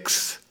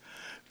Vic's,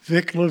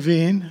 Vic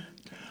Levine,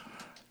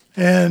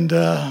 and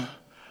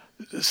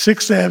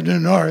 6th Avenue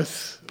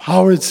North,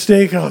 Howard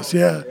Steakhouse,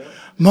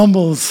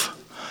 Mumbles.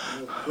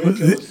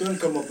 The sun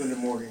come up in the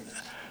morning.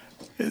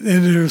 And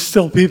there were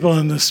still people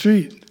on the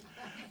street,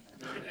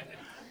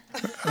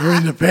 or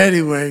in the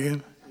paddy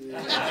wagon.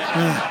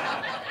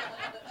 Yeah.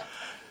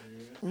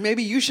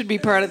 Maybe you should be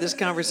part of this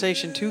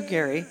conversation too,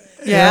 Gary.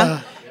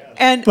 Yeah.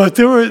 And but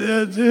there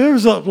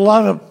was a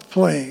lot of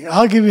playing.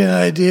 I'll give you an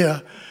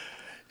idea.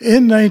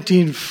 In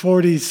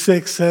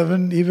 1946,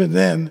 7, even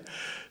then,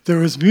 there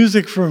was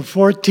music from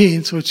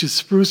 14th, which is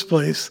Spruce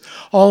Place,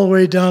 all the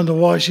way down to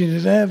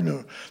Washington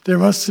Avenue. There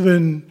must have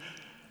been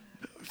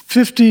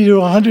 50 to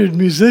 100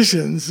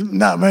 musicians, maybe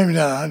not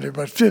 100,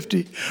 but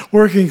 50,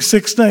 working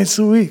 6 nights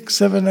a week,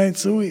 7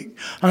 nights a week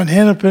on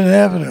Hennepin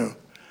Avenue.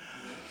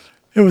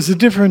 It was a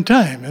different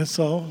time, that's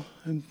all.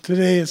 And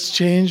today it's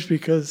changed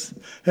because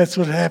that's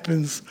what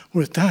happens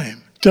with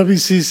time.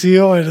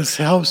 WCCO had a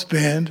house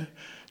band.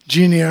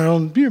 Jeannie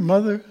Arnold, your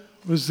mother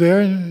was there,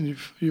 and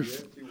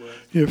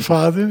your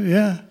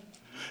father,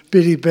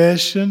 Biddy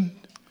Bastion,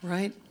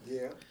 right?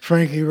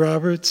 Frankie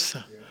Roberts.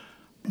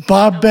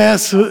 Bob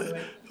Bass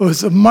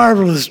was a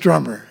marvelous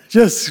drummer,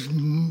 just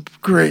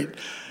great.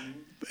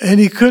 And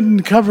he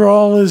couldn't cover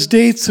all his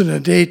dates in the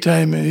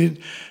daytime, and he'd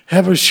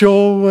have a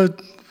show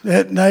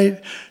at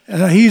night,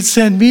 and he'd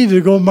send me to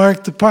go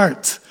mark the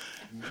parts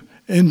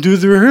and do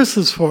the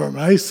rehearsals for him.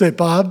 I used to say,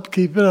 Bob,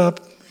 keep it up.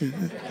 You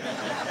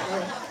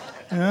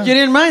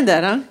didn't mind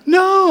that, huh?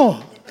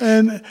 No.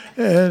 And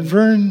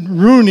Vern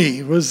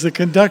Rooney was the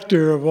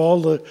conductor of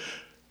all the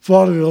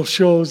vaudeville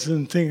shows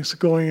and things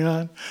going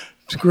on. He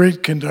was a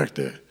great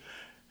conductor.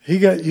 He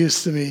got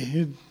used to me.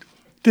 He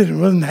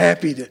wasn't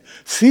happy to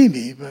see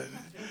me, but...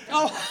 In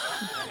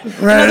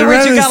other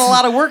words, you got a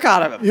lot of work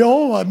out of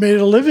him. I made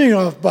a living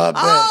off Bob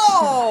Bass.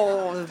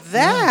 Oh,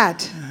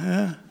 that.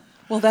 Yeah.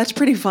 Well, that's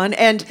pretty fun.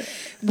 And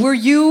were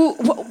you,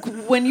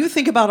 when you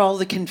think about all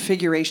the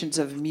configurations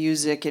of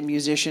music and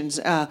musicians,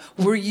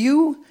 were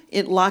you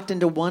locked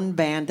into one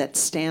band that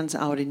stands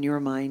out in your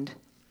mind?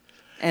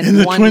 And in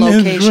the one location?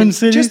 In the Twin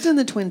Cities? Just in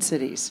the Twin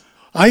Cities.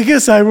 I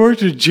guess I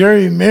worked with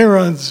Jerry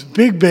Mayron's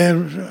big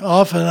band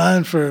off and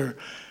on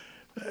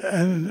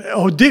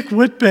Dick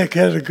Whitbeck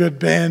had a good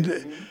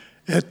band,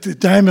 at the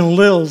Diamond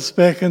Lils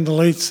back in the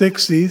late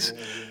 60s.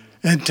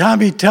 And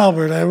Tommy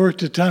Talbert, I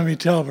worked at Tommy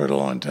Talbert a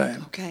long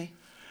time. Okay.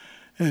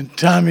 And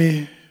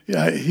Tommy,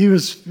 he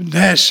was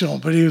national,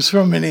 but he was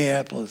from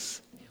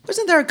Minneapolis.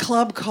 Wasn't there a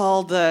club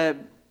called the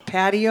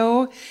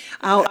Patio?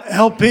 El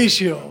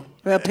Patio.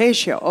 El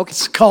Patio, okay.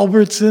 It's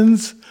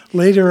Culbertson's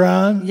later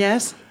on.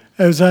 Yes?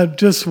 It was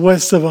just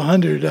west of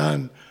 100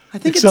 on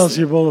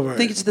Excelsior Boulevard. I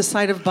think it's the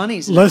site of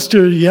Bunny's.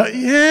 Lester Young,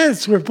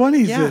 it's where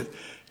Bunny's is.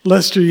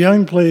 Lester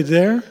Young played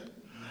there.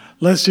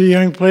 Lester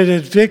Young played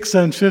at Vic's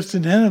on 5th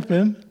and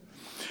Hennepin.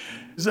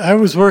 I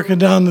was working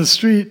down the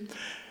street,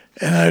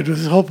 and I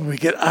was hoping we'd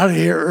get out of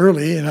here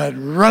early, and I'd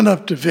run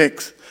up to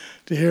Vic's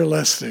to hear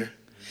Lester.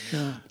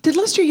 Yeah. Did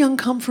Lester Young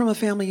come from a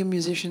family of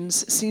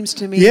musicians? Seems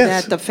to me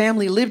Yes. that the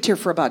family lived here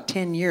for about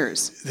 10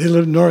 years. They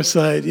lived north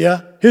side,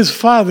 yeah. His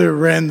father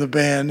ran the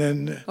band,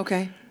 and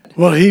Okay.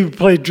 well, he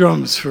played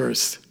drums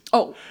first,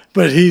 Oh,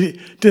 but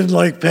he didn't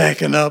like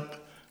packing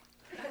up.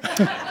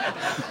 did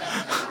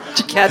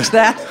you catch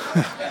that?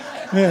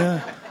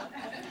 Yeah.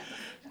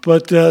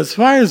 But as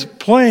far as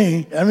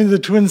playing, I mean, the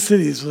Twin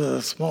Cities was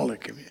a smaller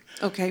community.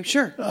 Okay,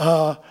 sure.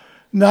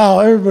 Now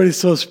everybody's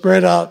so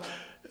spread out.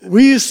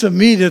 We used to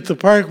meet at the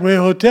Parkway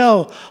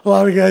Hotel, a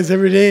lot of guys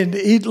every day, and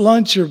eat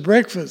lunch or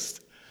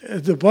breakfast.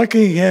 The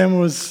Buckingham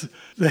was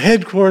the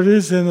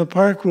headquarters in the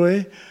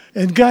Parkway,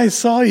 and guys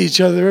saw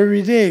each other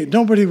every day.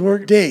 Nobody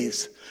worked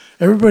days.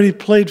 Everybody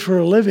played for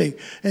a living,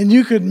 and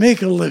you could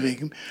make a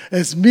living,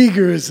 as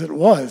meager as it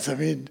was. I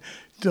mean,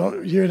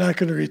 you're not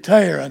going to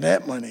retire on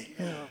that money.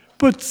 Yeah.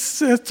 But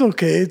that's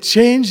okay. It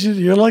changed.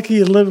 You're lucky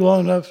you lived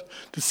long enough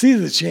to see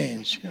the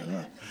change. You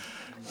know?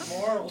 The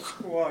Moral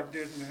Squad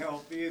didn't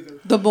help either.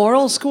 The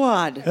Moral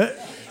Squad.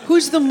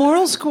 Who's the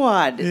Moral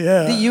Squad?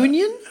 Yeah. The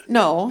Union?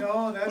 No.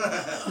 No,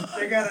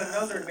 they got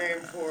another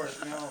name for it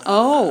now.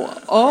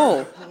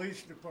 Oh. The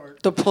police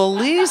department. The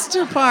police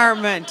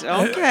department.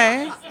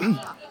 Okay.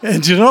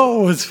 And you know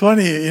what's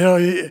funny? You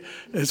know,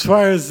 as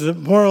far as the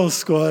Moral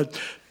Squad,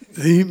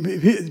 the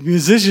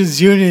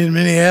Musicians Union in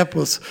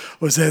Minneapolis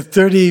was at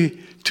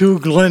 32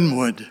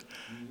 Glenwood.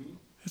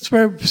 It's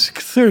right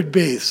third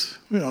base,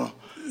 you know.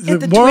 The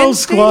the Moral Twin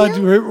Squad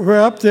Stadium? were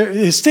up there.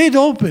 It stayed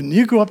open.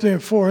 You go up there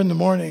at 4 in the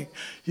morning,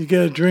 you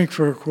get a drink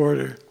for a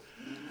quarter.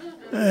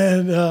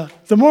 And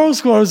the Moral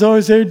Squad was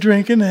always there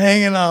drinking and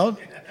hanging out.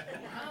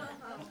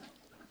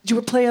 Did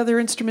you play other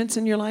instruments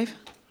in your life?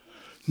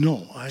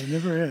 No, I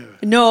never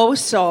have. No,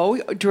 so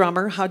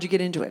drummer, how'd you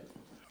get into it?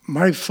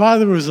 My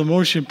father was a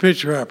motion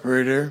picture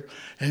operator,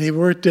 and he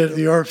worked at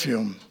the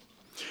Orpheum.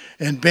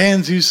 And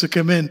bands used to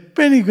come in.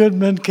 Benny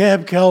Goodman,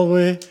 Cab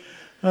Calloway,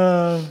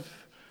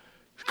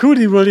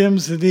 Cootie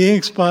Williams and the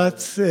Ink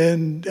Spots,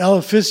 and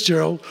Ella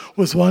Fitzgerald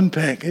was one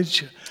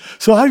package.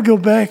 So I'd go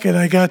back and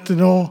I got to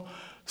know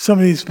some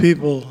of these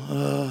people.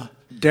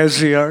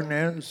 Desi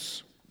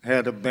Arnaz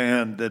had a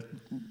band that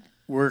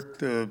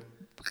worked,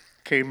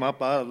 came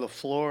up out of the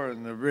floor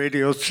in the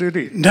Radio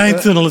City.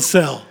 Ninth and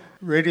LaSalle.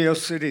 Radio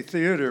City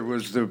Theater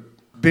was the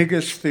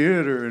biggest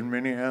theater in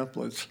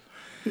Minneapolis.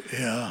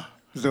 Yeah.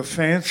 The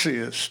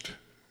fanciest.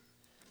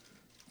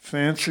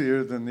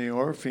 Fancier than the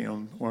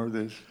Orpheum or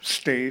the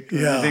State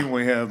or anything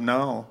we have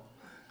now.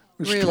 It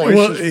was Really?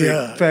 twice as big.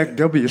 Yeah. In fact,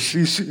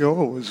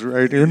 WCCO was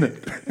right in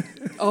it.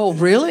 Oh,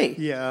 really?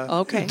 Yeah.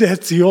 Okay.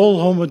 That's the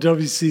old home of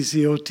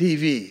WCCO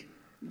TV.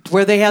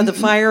 Where they had the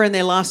fire and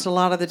they lost a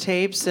lot of the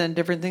tapes and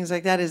different things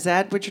like that. Is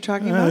that what you're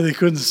talking about? They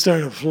couldn't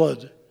start a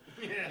flood.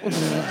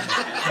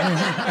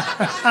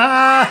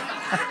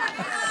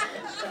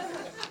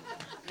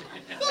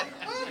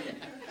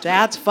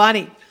 That's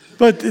funny.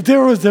 But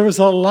there was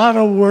a lot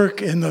of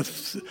work in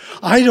the,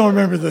 I don't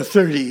remember the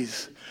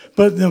 30s,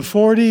 but in the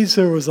 40s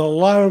there was a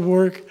lot of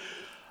work.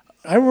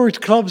 I worked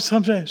clubs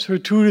sometimes for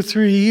 2 to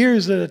 3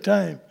 years at a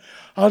time,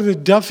 out of the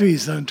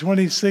Duffys on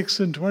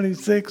 26 and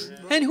 26.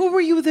 And who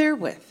were you there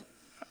with?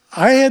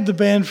 I had the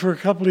band for a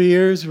couple of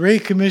years. Ray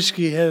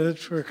Comiskey had it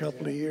for a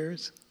couple of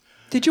years.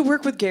 Did you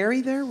work with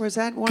Gary there? Was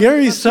that one?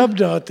 Gary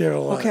subbed out there a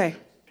lot. Okay.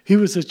 He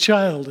was a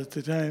child at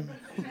the time.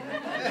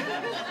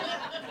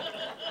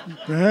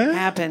 Huh?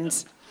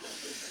 Happens.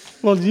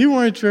 Well, you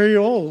weren't very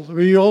old.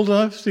 Were you old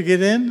enough to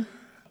get in?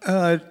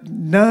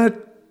 Not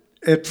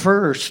at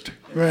first.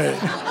 Right.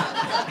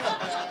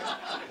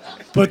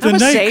 But the I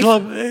was safe.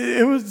 nightclub,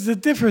 it was a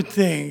different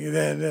thing.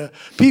 Then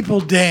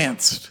people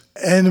danced.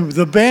 And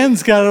the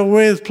bands got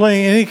away with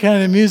playing any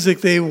kind of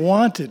music they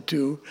wanted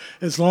to,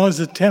 as long as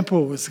the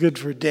tempo was good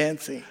for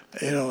dancing.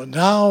 You know,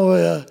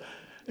 now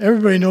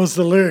everybody knows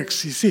the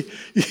lyrics. You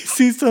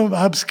see some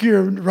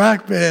obscure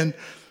rock band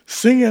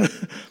singing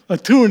a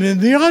tune,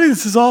 and the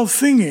audience is all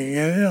singing,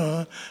 and you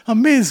know,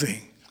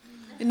 amazing.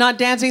 Not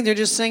dancing, they're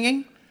just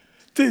singing?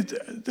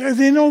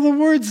 They know the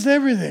words to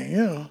everything, you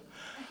know.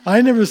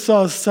 I never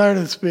saw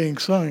Stardust being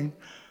sung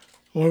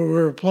when we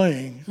were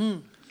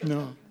playing.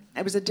 No.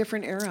 It was a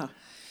different era.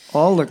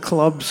 All the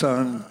clubs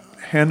on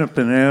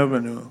Hennepin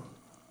Avenue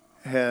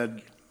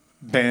had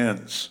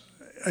bands.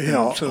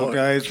 Yeah. So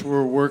guys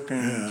were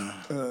working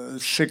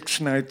 6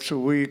 nights a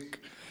week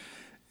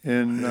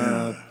in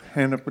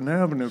Hennepin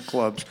Avenue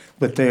clubs,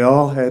 but they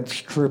all had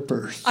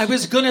strippers. I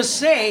was going to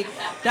say,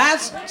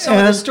 that's some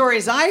of the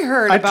stories I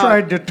heard about. I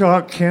tried to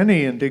talk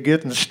Kenny into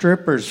getting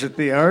strippers at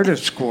the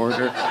Artists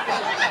Quarter.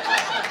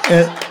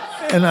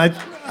 and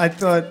I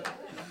thought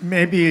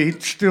maybe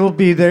he'd still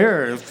be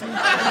there.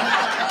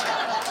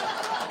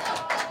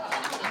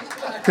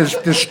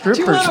 Because the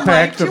strippers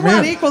packed them in. Do you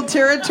want equal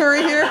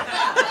territory here?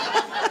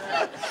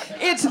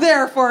 It's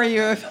there for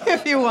you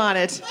if you want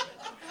it.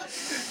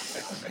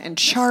 And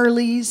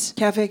Charlie's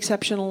Cafe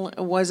Exceptional,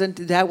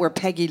 wasn't that where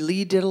Peggy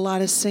Lee did a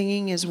lot of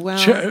singing as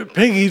well?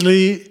 Peggy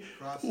Lee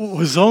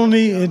was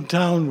only in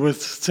town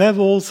with Sev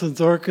Olson's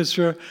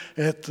orchestra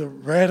at the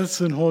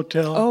Radisson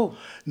Hotel.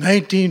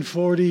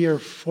 1940 or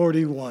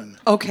 41.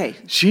 Okay.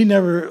 She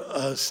never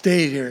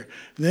stayed here.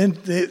 Then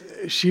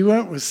she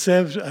went with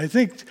Sev, I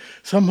think,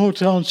 some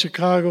hotel in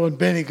Chicago, and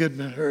Benny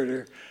Goodman heard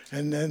her.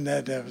 And then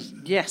that was...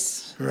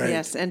 Yes. Right.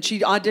 Yes. And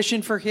she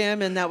auditioned for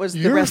him, and that was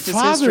the rest is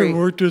history. Your father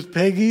worked with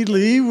Peggy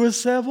Lee with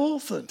Sev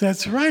Olson.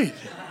 That's right.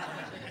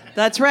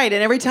 That's right.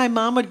 And every time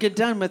Mom would get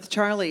done with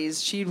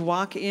Charlie's, she'd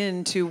walk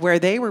into where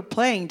they were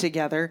playing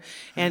together,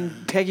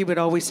 and Peggy would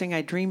always sing,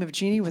 "I Dream of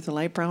Jeannie" with the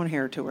light brown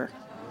hair to her.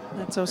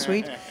 That's so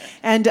sweet.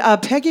 And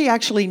Peggy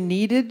actually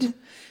needed...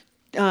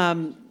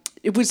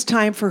 it was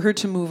time for her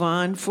to move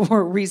on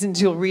for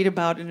reasons you'll read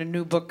about in a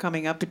new book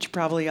coming up, but you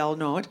probably all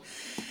know it.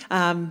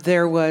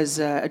 There was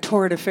a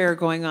torrid affair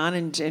going on,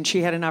 and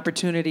she had an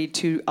opportunity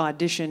to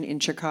audition in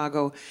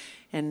Chicago.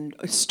 And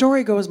the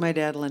story goes, my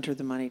dad lent her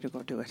the money to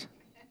go do it.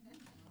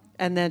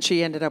 And then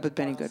she ended up with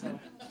Benny Goodman.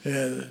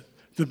 Yeah,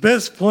 the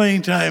best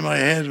playing time I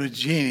had with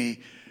Jeannie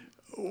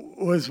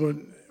was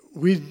when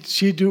we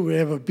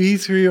have a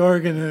B3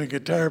 organ and a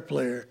guitar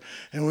player,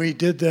 and we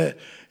did that.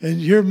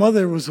 And your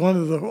mother was one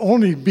of the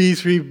only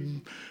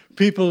B3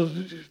 people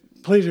who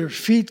played her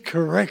feet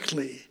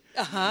correctly.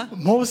 Uh-huh.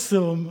 Most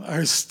of them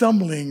are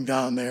stumbling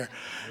down there,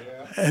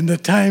 and the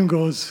time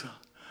goes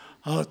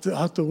out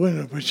the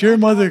window. But your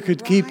mother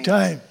could keep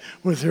time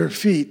with her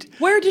feet.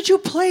 Where did you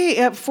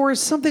play for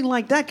something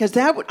like that? Because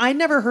I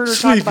never heard her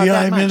talk about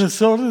that much. Sleepy Eye,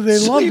 Minnesota. They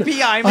loved it.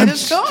 Sleepy Eye,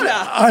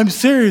 Minnesota. I'm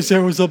serious.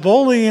 There was a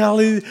bowling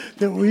alley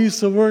that we used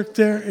to work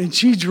there, and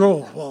she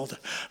drove all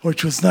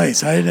which was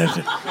nice. I didn't have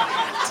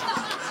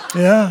to.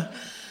 Yeah,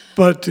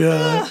 but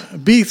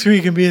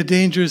B3 can be a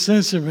dangerous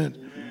instrument.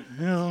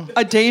 You know.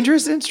 A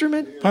dangerous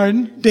instrument?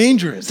 Pardon?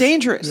 Dangerous.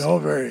 Dangerous. Oh,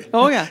 very.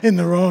 Oh, yeah. In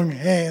the wrong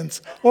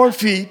hands or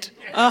feet.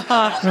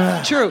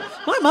 Uh-huh. True.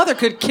 My mother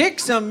could kick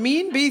some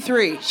mean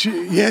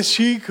B3. Yes,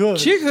 she could.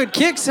 She could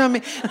kick some.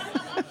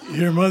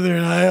 Your mother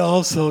and I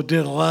also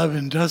did a lot of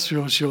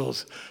industrial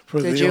shows for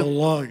the old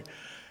log.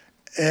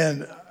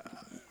 And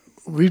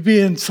we'd be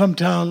in some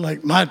town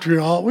like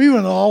Montreal. We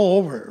went all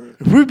over.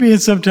 If we'd be in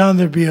some town,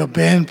 there'd be a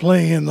band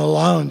playing in the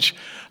lounge.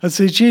 I'd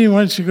say, "Jeannie, why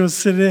don't you go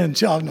sit in?"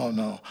 Oh,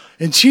 no.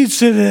 And she'd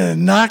sit in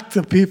and knock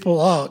the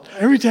people out.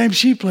 Every time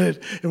she played,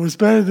 it was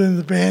better than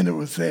the band that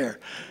was there.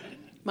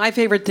 My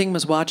favorite thing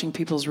was watching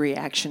people's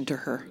reaction to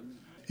her.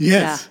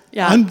 Yes.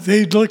 Yeah.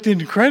 They looked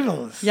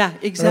incredulous. Yeah,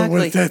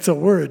 exactly. That's a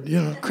word,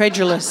 you know.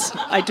 Credulous.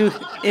 I do.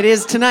 It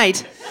is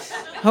tonight.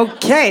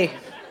 Okay.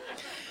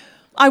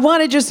 I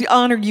want to just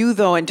honor you,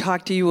 though, and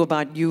talk to you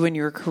about you and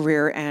your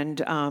career.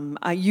 And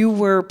you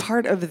were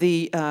part of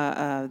the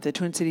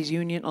Twin Cities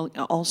Union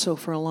also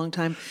for a long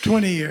time.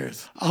 20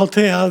 years. I'll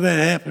tell you how that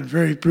happened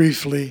very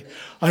briefly.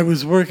 I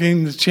was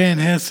working the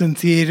Chanhassen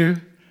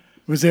Theater.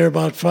 Was there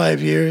about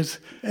 5 years.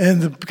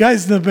 And the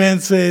guys in the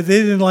band say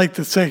they didn't like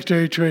the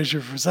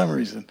secretary-treasurer for some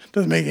reason.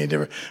 Doesn't make any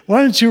difference.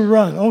 "Why don't you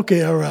run?"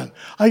 "Okay, I'll run."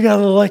 I got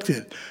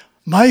elected.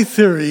 My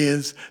theory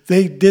is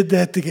they did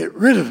that to get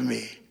rid of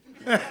me.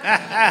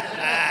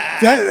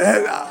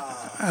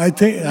 I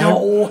think...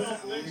 No.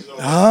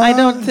 I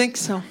don't think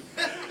so.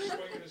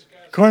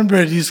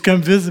 Cornbread used to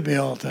come visit me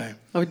all the time.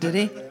 Oh, did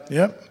he?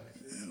 Yep.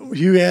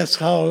 You asked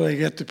how I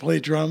got to play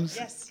drums?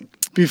 Yes.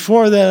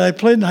 Before that, I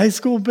played in a high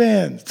school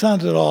band. It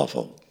sounded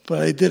awful, but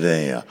I did it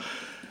anyhow.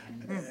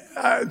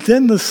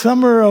 Then the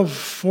summer of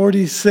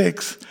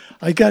 46,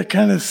 I got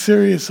kind of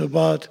serious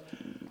about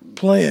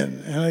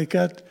playing, and I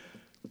could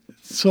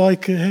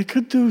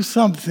do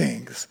some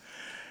things.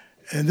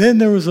 And then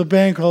there was a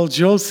band called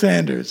Joe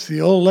Sanders,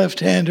 the old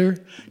left-hander,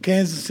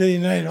 Kansas City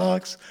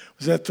Nighthawks,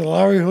 was at the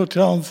Lowry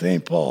Hotel in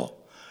St. Paul.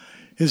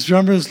 His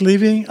drummer's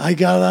leaving, I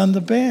got on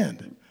the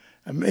band.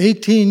 I'm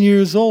 18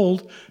 years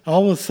old.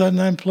 All of a sudden,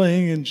 I'm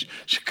playing in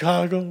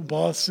Chicago,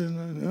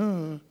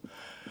 Boston.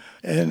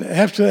 And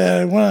after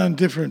that, I went on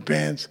different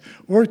bands.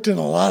 Worked in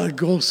a lot of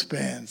ghost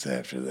bands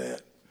after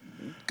that.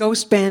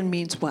 Ghost band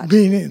means what?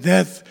 Meaning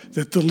that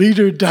the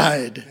leader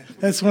died.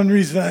 That's one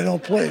reason I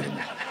don't play them.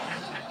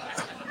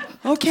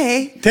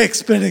 Okay.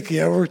 Tex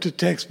Beneke. I worked with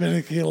Tex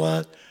Beneke a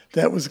lot.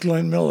 That was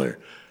Glenn Miller.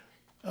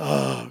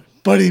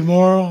 Buddy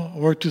Morrow,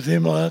 worked with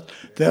him a lot.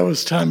 That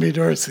was Tommy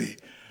Dorsey.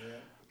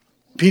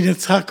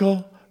 Peanuts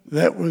Huckle,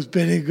 that was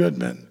Benny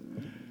Goodman.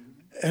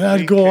 And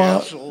I'd go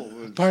out.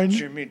 Pardon?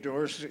 Jimmy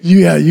Dorsey.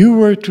 Yeah, you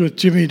worked with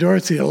Jimmy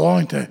Dorsey a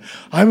long time.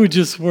 I would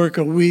just work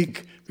a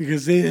week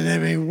because they didn't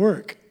have any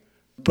work.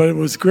 But it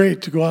was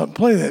great to go out and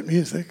play that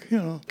music, you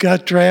know.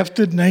 Got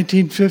drafted in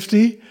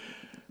 1950.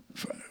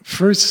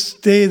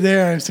 First day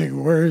there, I was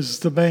thinking, where's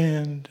the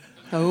band?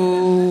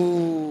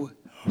 Oh.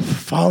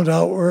 Found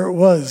out where it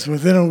was.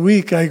 Within a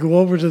week, I go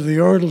over to the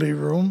orderly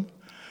room,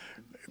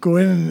 go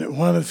in and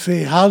want to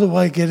say, how do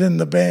I get in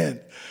the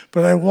band?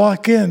 But I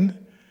walk in,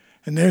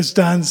 and there's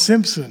Don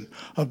Simpson,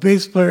 a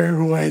bass player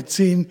who I had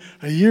seen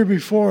a year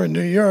before in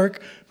New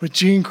York with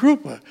Gene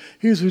Krupa.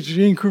 He was with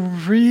Gene Krupa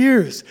for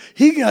years.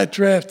 He got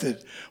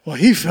drafted. Well,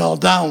 he fell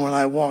down when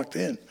I walked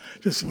in.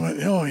 Just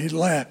went, he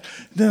laughed.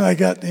 Then I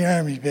got in the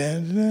Army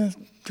band, and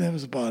that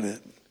was about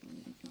it.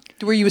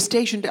 Were you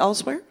stationed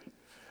elsewhere?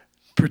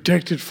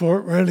 Protected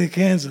Fort Riley,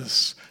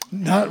 Kansas.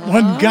 Not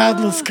one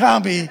godless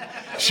commie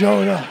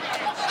showed up.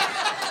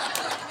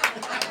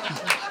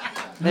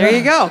 There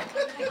you go.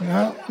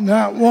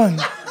 Not one.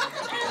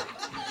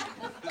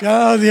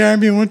 Got out of the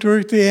Army and went to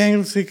work at the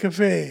Anglesey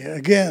Cafe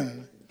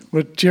again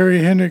with Jerry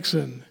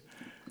Hendrickson.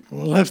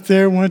 Left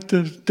there, went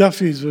to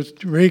Duffy's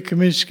with Ray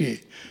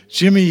Kaminsky.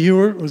 Jimmy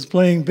Hewitt was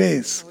playing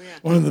bass,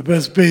 one of the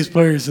best bass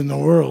players in the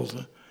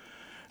world.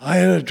 I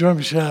had a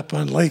drum shop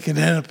on Lake and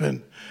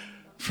Hennepin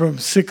from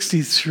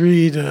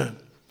 63 to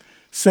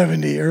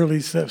 70,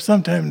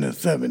 sometime in the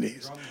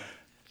 70s.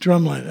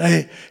 Drumline.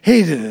 I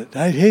hated it.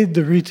 I hated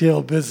the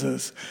retail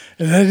business.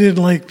 And I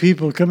didn't like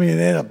people coming in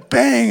and had a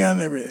bang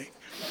on everything.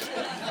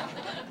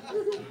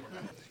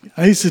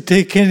 I used to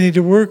take Kenny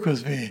to work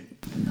with me.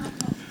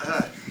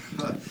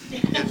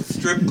 At the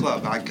strip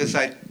club, because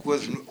I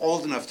wasn't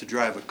old enough to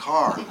drive a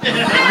car.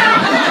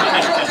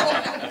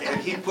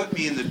 And he put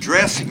me in the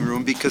dressing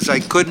room because I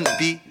couldn't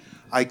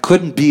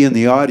be in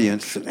the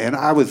audience. And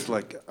I was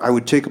like, I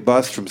would take a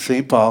bus from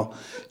St. Paul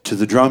to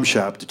the drum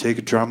shop to take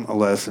a drum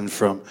lesson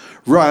from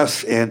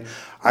Russ, and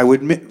I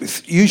would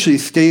usually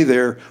stay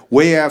there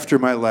way after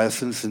my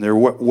lessons, and there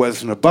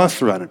wasn't a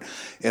bus running.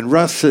 And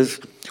Russ says,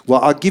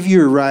 well, I'll give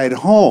you a ride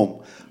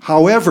home.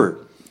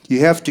 However, you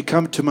have to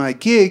come to my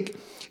gig.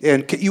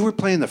 And you were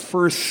playing the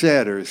first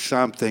set or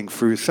something,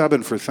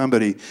 subbing for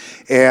somebody,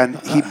 and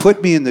he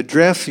put me in the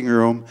dressing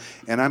room,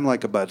 and I'm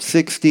like about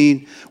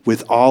 16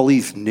 with all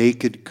these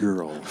naked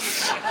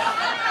girls.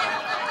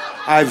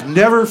 I've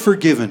never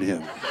forgiven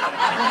him.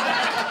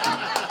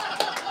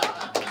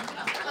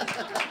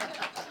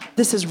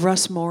 This is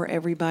Russ Moore,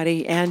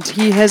 everybody, and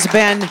he has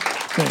been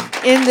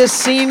in this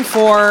scene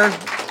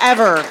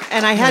forever,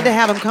 and I had to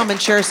have him come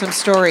and share some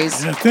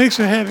stories. Yeah, thanks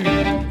for having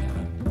me.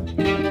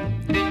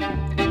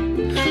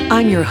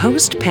 I'm your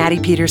host,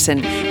 Patty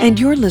Peterson, and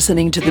you're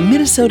listening to the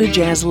Minnesota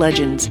Jazz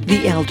Legends,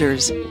 the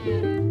Elders.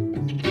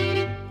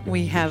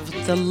 We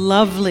have the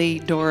lovely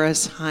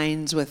Doris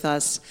Hines with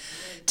us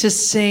to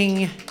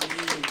sing,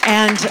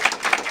 and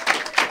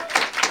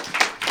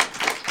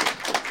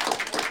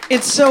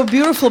it's so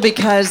beautiful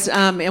because,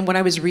 and when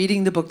I was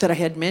reading the book that I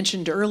had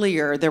mentioned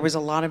earlier, there was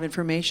a lot of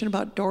information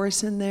about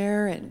Doris in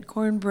there, and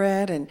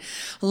Cornbread, and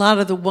a lot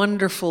of the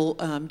wonderful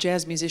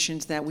jazz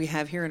musicians that we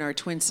have here in our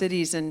Twin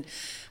Cities. And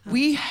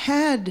we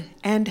had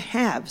and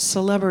have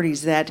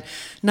celebrities that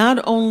not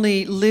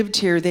only lived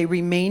here, they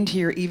remained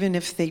here even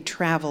if they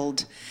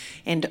traveled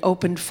and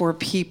opened for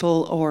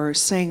people or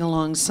sang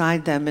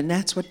alongside them, and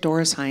that's what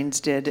Doris Hines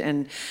did.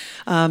 And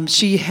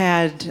she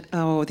had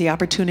the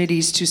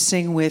opportunities to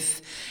sing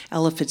with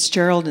Ella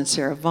Fitzgerald and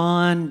Sarah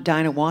Vaughan,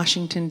 Dinah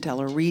Washington,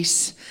 Della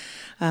Reese.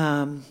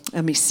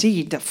 Let me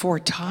see, the Four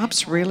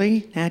Tops,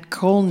 really? Nat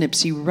Cole,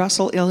 Nipsey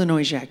Russell,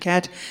 Illinois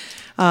Jacquet.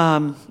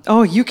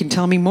 You can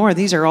tell me more.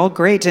 These are all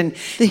great. And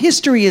the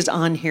history is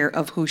on here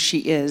of who she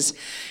is.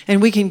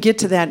 And we can get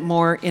to that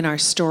more in our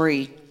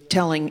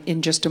storytelling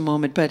in just a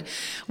moment. But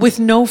with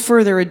no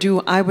further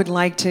ado, I would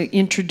like to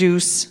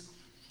introduce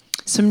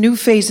some new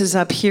faces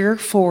up here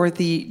for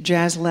the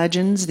Jazz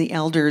Legends, the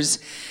Elders.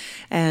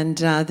 And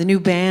the new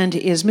band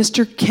is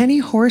Mr. Kenny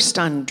Horst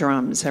on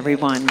drums,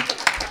 everyone.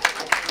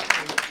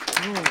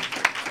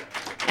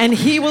 And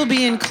he will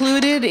be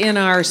included in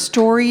our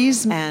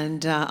stories.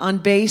 And on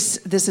bass,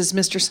 this is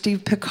Mr.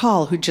 Steve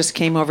Pickall, who just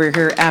came over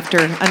here after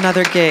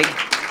another gig.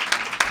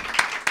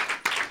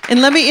 And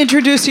let me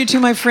introduce you to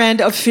my friend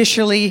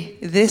officially.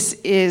 This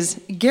is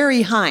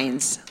Gary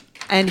Hines,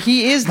 and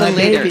he is the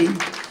leader.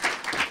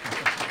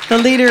 The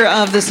leader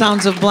of the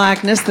Sounds of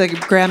Blackness, the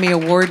Grammy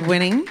Award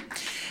winning.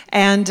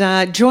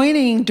 And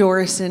joining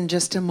Doris in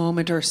just a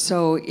moment or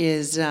so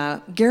is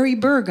Gary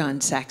Berg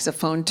on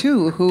saxophone,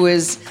 too, who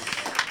is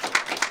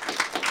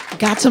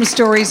got some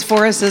stories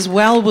for us as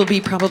well. We'll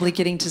be probably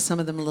getting to some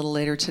of them a little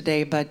later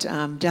today, but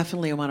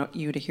definitely I want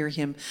you to hear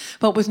him.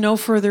 But with no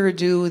further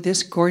ado,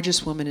 this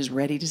gorgeous woman is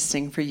ready to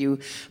sing for you.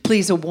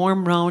 Please, a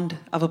warm round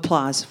of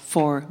applause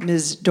for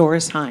Ms.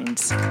 Doris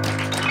Hines.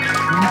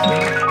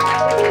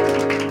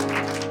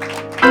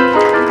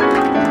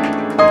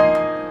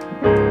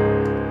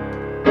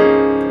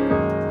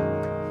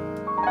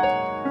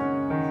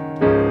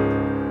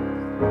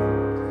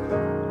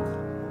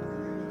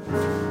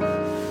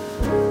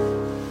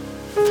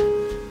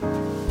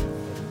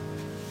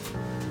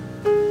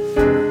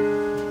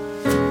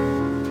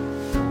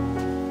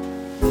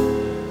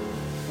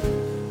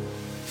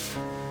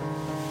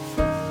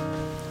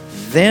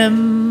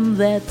 Them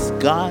that's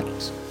got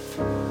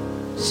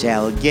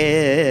shall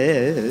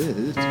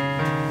get,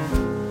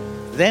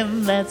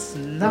 them that's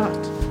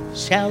not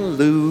shall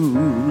lose.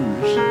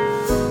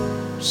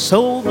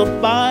 So the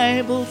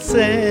Bible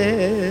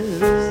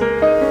says,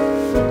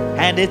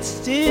 and it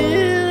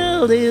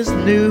still is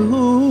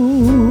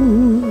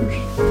news.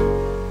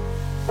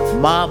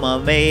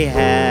 Mama may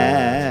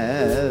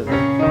have,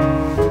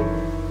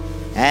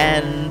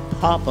 and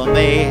Papa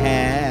may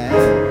have,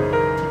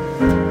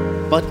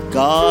 but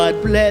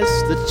God bless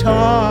the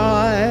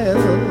child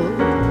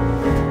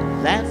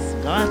that's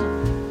got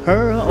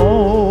her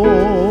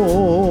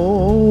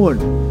own,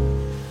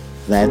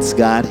 that's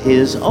got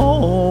his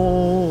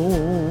own.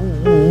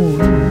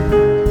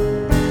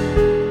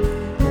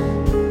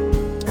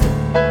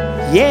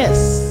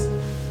 Yes,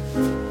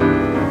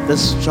 the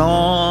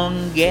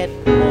strong get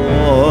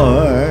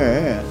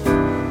more,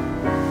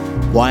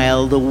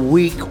 while the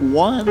weak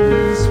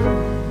ones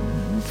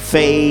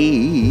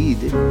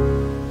fade.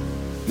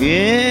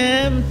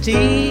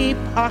 Empty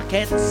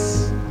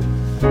pockets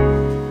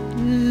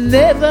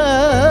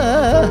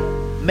never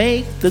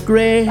make the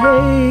grade.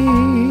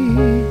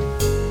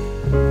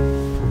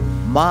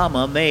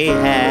 Mama may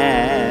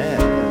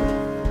have,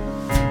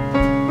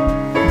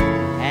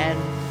 and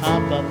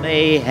Papa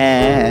may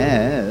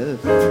have,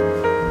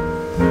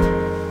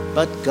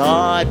 but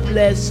God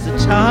bless the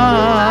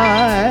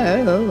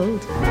child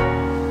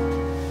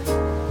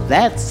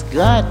that's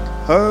got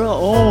her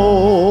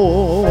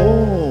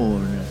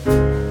own,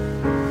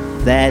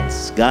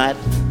 that's got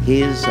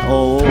his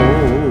own.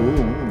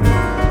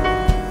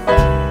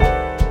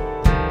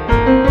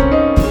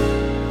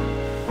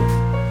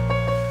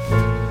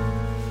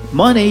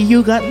 Money,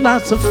 you got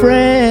lots of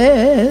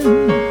friends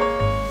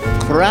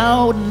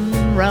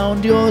crowding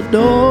round your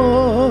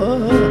door.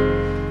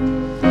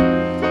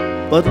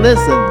 But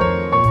listen,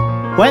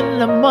 when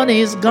the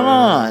money's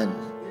gone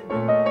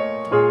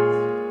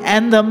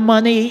and the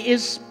money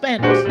is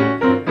spent,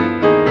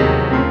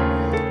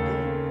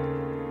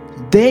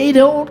 they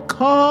don't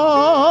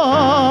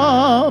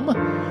come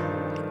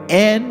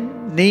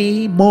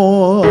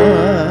anymore.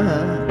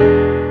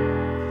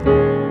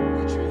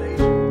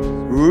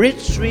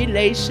 Rich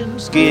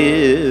relations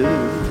give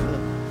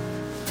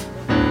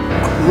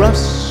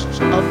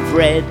crust of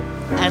bread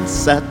and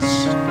such,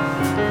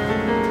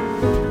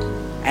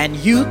 and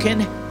you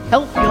can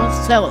help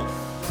yourself.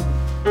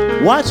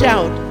 Watch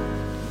out,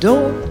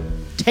 don't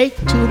take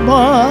too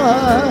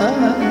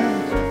much.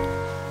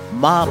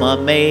 Mama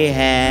may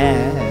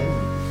have,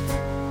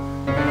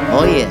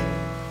 oh yeah,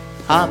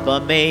 Papa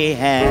may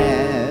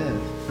have,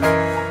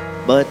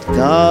 but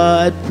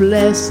God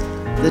bless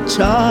the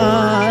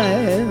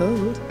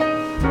child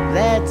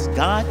that's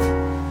got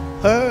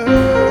her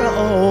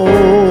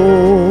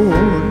own.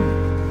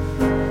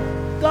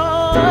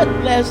 God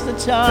bless the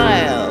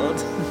child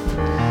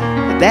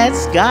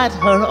that's got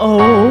her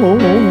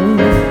own.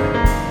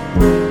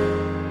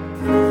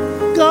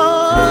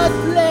 God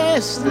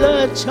bless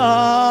the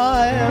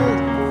child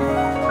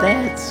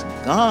that's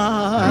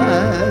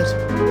got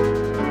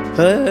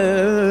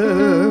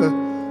her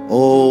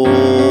own.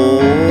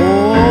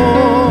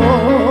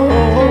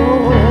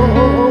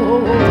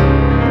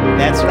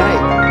 That's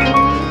right.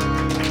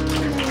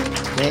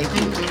 Thank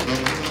you.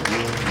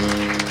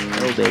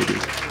 Oh, baby.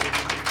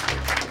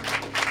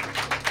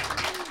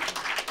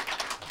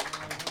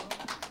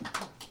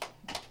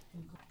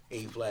 A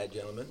flat,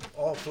 gentlemen.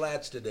 All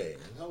flats today.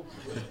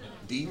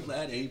 D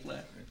flat, A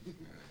flat.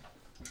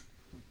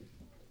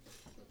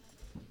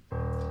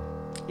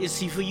 It's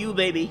C for you,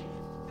 baby.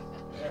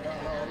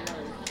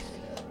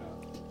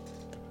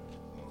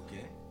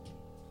 Okay.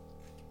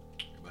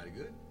 Everybody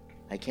good?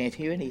 I can't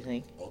hear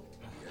anything. Oh,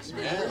 yes,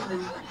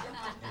 ma'am.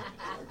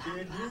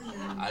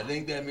 I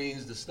think that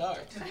means the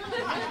start.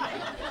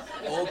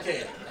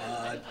 Okay.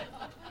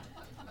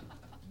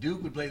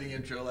 Duke would play the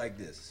intro like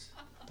this.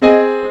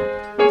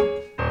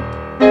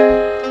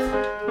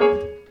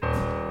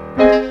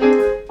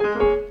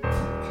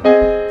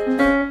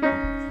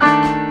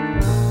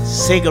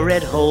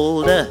 Cigarette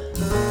holder,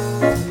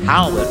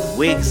 how it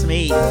wakes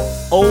me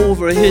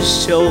over his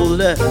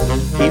shoulder.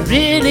 He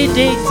really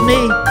digs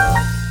me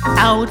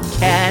out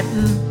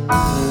catting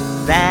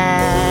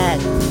that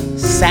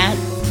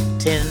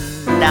satin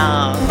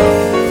down.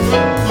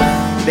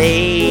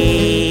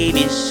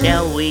 Baby,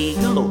 shall we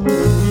go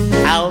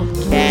out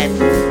catting?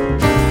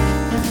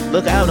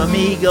 Look out,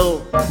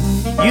 amigo,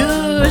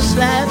 you're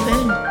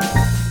slapping,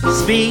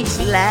 speaks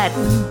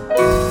Latin,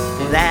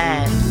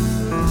 that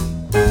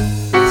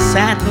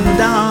satin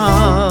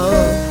dog.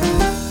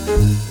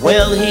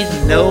 Well, he's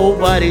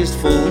nobody's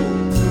fool,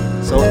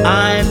 so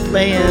I'm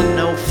playing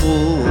no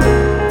fool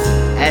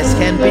as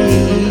can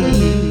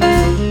be,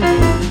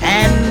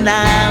 and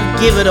I'll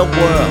give it a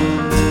whirl,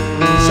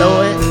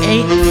 so it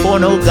ain't for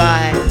no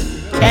guy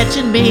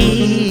catching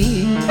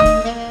me.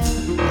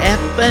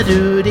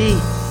 Eppa-doody,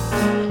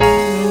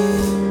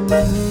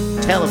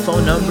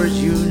 telephone numbers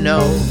you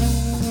know,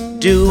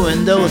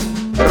 doing those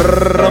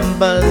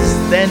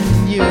rumbas, then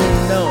you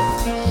know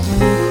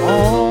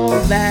all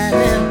that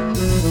in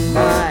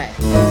my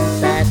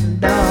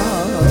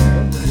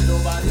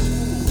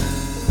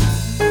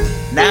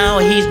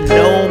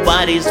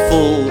nobody's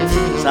fool,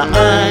 so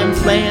I'm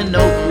playing no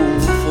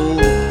fool.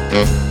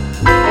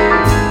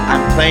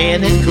 I'm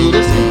playing it cool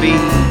as can be.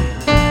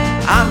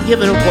 I'll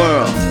give it a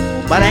whirl,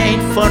 but I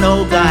ain't for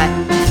no guy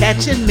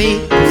catching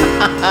me.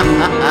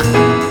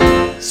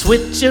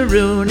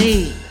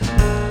 Switcheroony,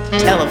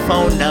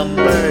 telephone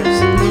numbers.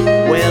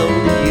 Well,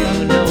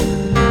 you know,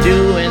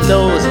 doing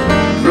those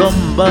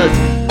rumbas.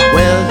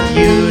 Well,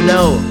 you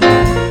know,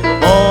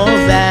 all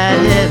that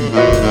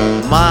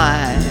in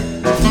my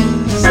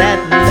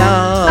satin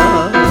dog.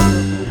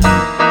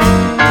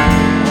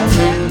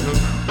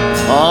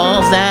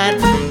 All that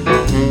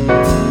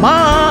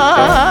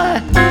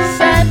my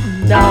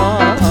satin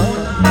dog.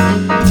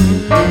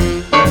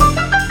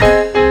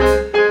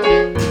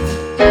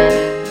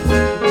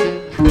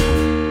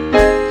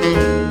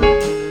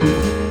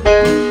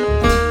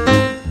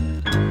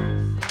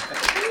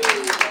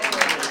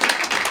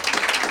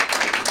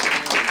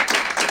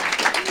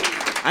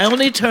 I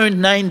only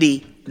turned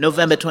 90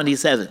 November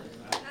 27th.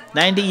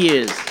 90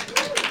 years.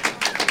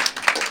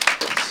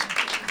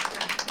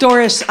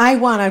 Doris, I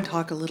want to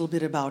talk a little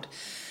bit about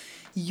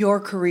your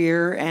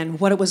career and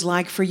what it was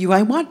like for you.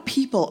 I want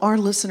people, our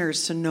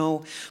listeners, to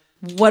know,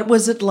 what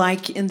was it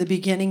like in the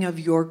beginning of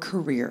your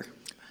career?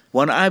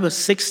 When I was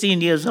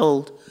 16 years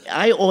old,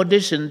 I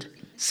auditioned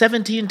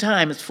 17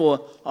 times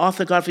for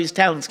Arthur Godfrey's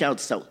Talent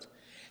Scouts.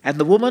 And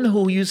the woman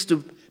who used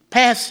to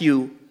pass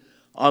you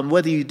on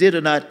whether you did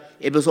or not,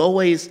 it was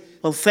always,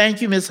 well,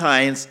 thank you, Miss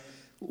Hines.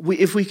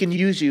 If we can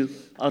use you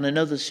on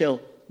another show,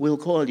 we'll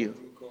call you.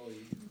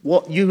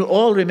 You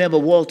all remember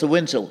Walter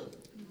Winchell.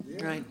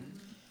 Right.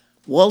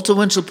 Walter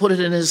Winchell put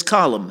it in his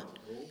column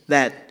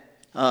that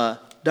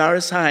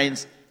Doris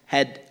Hines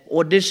had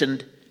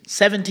auditioned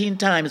 17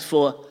 times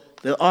for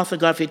the Arthur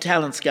Godfrey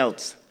Talent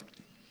Scouts.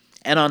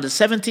 And on the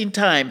 17th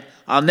time,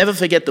 I'll never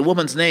forget the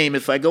woman's name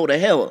if I go to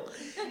hell.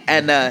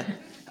 And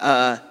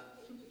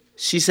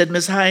she said,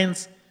 Miss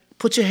Hines,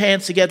 put your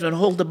hands together and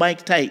hold the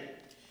mic tight.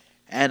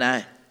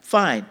 And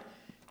fine.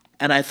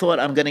 And I thought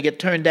I'm going to get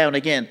turned down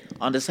again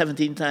on the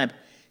 17th time.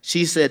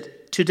 She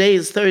said, today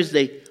is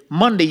Thursday.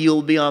 Monday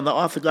you'll be on the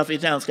Arthur Godfrey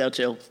Talent Scout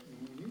show.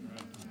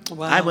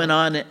 Wow. I went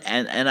on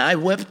and I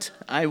wept.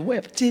 I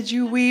wept. Did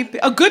you weep?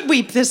 A good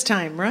weep this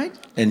time, right?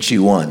 And she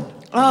won.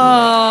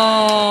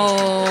 Oh.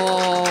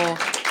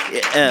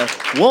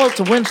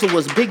 Walter Winchell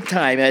was big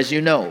time, as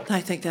you know. I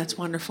think that's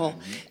wonderful.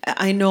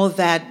 I know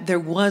that there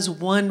was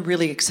one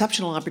really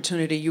exceptional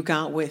opportunity you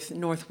got with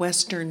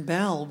Northwestern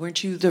Bell.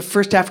 Weren't you the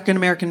first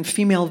African-American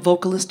female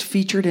vocalist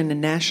featured in a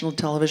national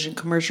television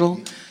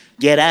commercial?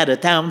 Get out of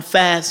town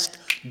fast.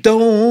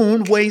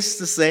 Don't waste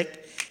a sec.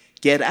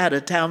 Get out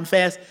of town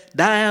fast.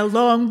 Dial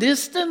long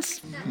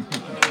distance.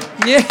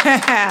 Yeah.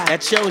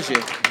 That shows you.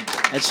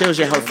 That shows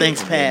you how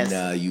things pass.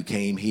 And you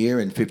came here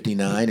in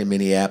 '59 in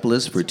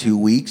Minneapolis for 2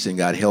 weeks and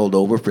got held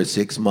over for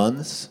 6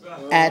 months.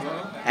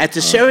 At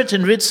the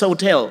Sheraton Ritz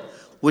Hotel,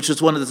 which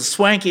was one of the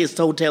swankiest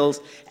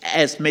hotels,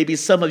 as maybe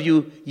some of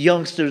you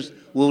youngsters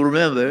will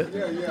remember.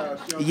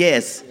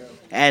 Yes.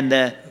 And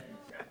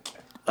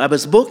I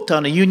was booked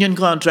on a union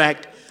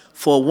contract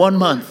for 1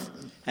 month,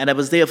 and I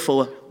was there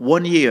for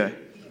 1 year.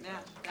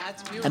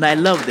 And I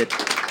loved it.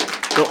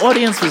 The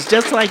audience was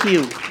just like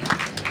you.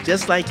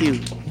 Just like you.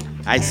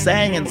 I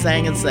sang and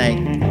sang and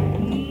sang.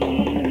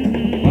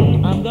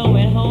 I'm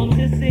going home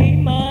to see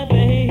my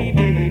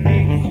baby,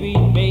 big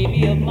sweet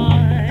baby of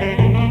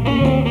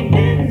mine.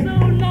 It's so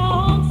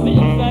long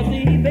since I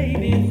see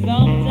baby,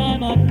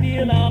 sometime I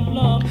feel I'm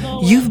lost.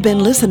 You've been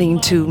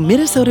listening to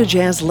Minnesota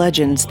Jazz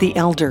Legends, The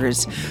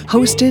Elders,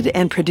 hosted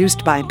and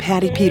produced by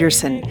Patty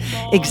Peterson,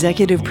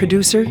 executive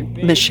producer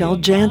Michelle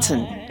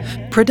Jansen.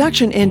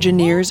 Production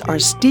engineers are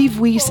Steve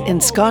Weiss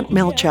and Scott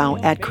Melchow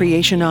at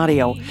Creation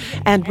Audio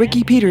and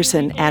Ricky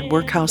Peterson at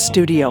Workhouse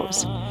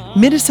Studios.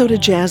 Minnesota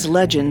Jazz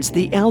Legends,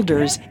 The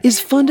Elders,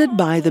 is funded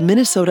by the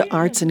Minnesota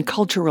Arts and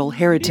Cultural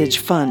Heritage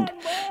Fund.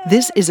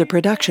 This is a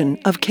production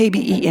of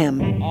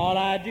KBEM. All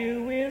I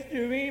do is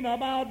dream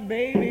about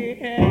baby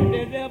and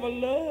his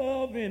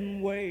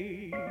ever-loving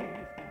ways.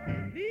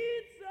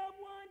 Need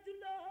someone to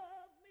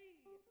love me.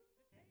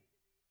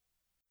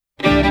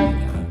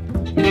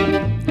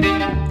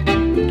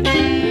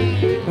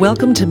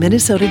 Welcome to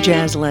Minnesota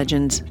Jazz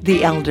Legends,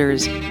 The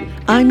Elders.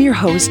 I'm your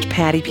host,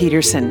 Patty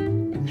Peterson.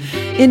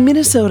 In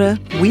Minnesota,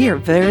 we are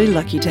very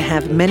lucky to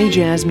have many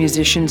jazz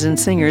musicians and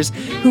singers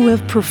who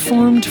have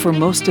performed for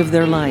most of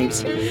their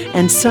lives,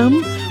 and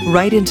some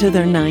right into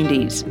their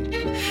 90s.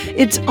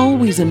 It's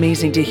always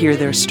amazing to hear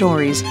their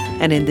stories,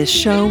 and in this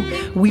show,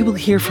 we will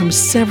hear from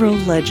several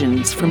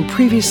legends from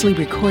previously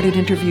recorded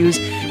interviews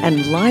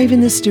and live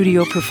in the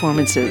studio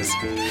performances.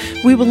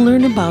 We will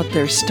learn about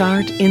their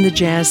start in the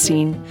jazz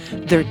scene,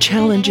 their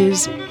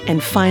challenges,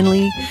 and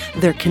finally,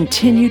 their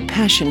continued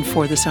passion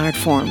for this art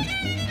form.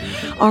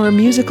 Our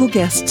musical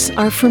guests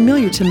are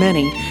familiar to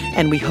many,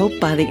 and we hope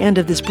by the end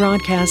of this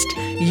broadcast,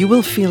 you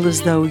will feel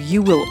as though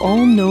you will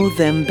all know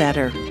them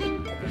better.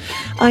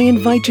 I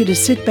invite you to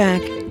sit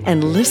back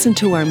and listen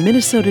to our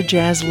Minnesota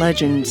Jazz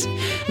Legends.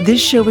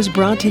 This show is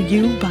brought to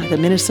you by the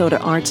Minnesota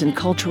Arts and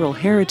Cultural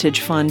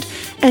Heritage Fund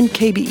and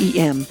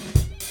KBEM.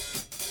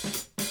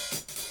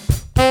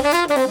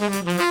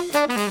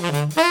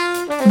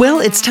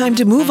 Well, it's time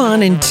to move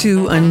on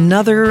into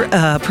another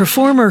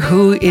performer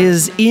who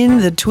is in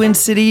the Twin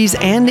Cities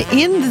and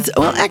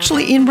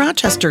actually in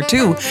Rochester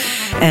too.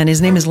 And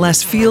his name is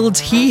Les Fields.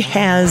 He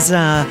has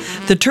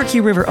the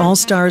Turkey River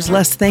All-Stars.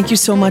 Les, thank you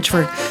so much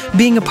for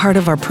being a part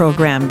of our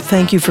program.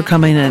 Thank you for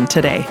coming in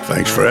today.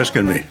 Thanks for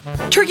asking me.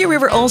 Turkey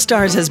River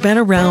All-Stars has been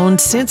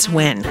around since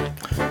when?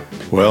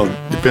 Well,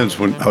 depends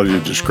how you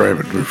describe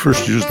it. We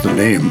first used the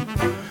name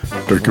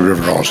Turkey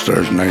River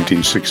All-Stars in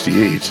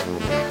 1968.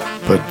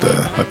 But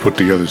I put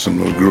together some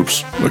little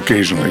groups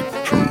occasionally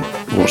from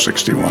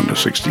 61 to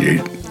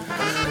 68.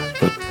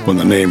 But when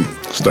the name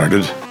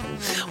started...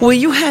 Well,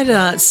 you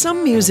had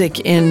some music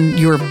in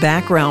your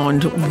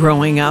background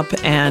growing up,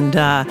 and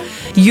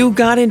you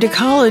got into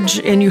college,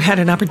 and you had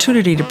an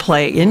opportunity to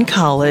play in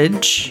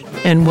college.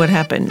 And what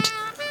happened?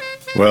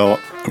 Well,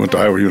 I went to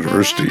Iowa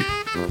University,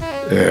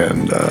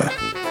 and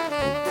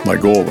my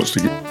goal was to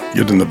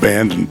get in the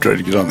band and try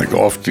to get on the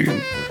golf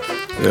team.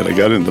 And I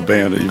got in the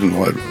band, even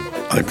though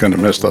I kind of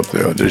messed up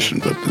the audition,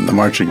 but in the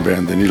marching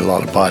band, they need a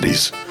lot of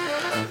bodies.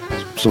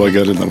 So I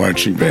got in the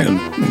marching band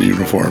in the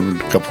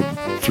uniform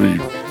and 3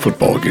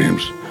 football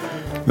games.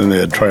 Then they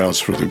had tryouts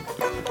for the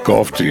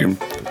golf team,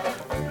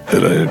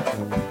 and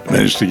I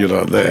managed to get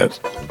on that.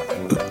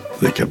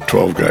 They kept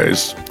 12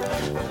 guys,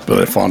 but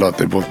I found out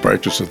they both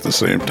practiced at the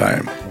same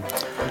time.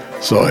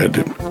 So I had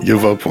to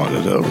give up on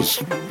it. That was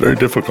very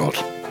difficult.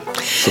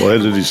 So I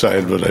had to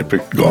decide, but I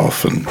picked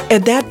golf. And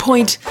at that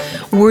point,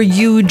 were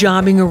you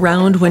jobbing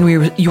around when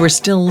you were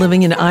still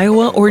living in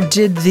Iowa, or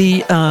did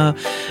the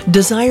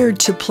desire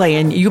to play,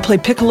 and you play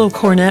piccolo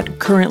cornet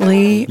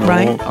currently,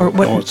 right? Or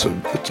what? No, it's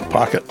a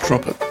pocket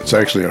trumpet. It's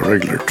actually a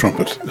regular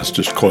trumpet. It's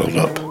just coiled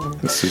up.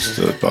 It's just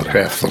about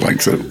half the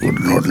length that it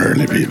would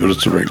ordinarily be, but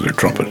it's a regular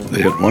trumpet.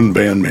 They had one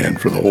band man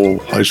for the whole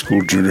high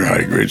school, junior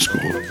high, grade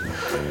school.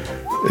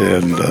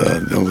 And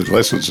the only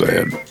lessons I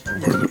had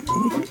were the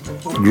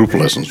group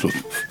lessons with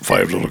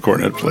 5 little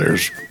cornet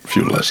players, a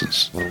few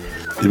lessons.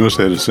 He must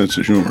have had a sense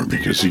of humor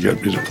because he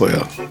got me to play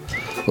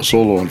a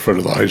solo in front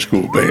of the high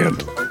school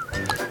band.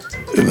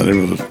 And the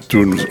name of the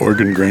tune was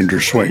Organ Grinder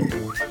Swing.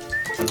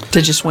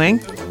 Did you swing?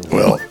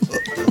 Well,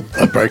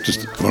 I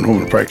went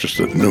home and practiced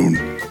at noon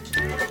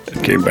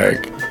and came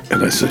back.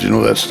 And I said,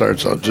 that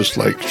starts out just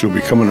like She'll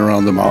Be Coming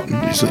Around the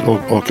Mountain. He said, oh,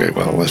 okay,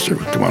 well, Lester,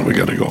 come on, we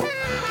got to go.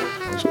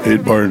 So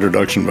 8-bar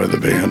introduction by the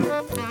band,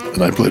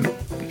 and I played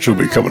She'll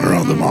Be Coming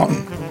Around the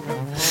Mountain.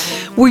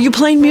 Were you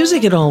playing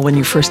music at all when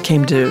you first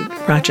came to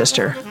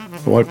Rochester?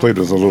 Well, I played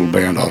with a little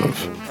band out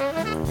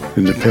of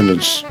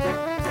Independence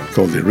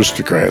called the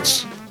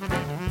Aristocrats.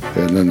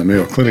 And then the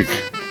Mayo Clinic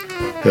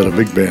had a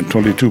big band,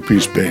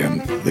 22-piece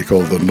band. They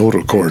called the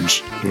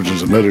Notochords, which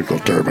is a medical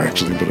term,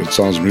 actually, but it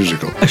sounds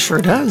musical. It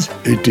sure does.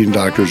 18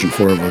 doctors and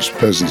 4 of us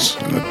peasants.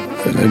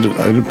 And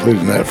I didn't play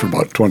in that for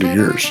about 20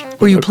 years.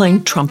 Were you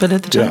playing trumpet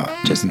at the time?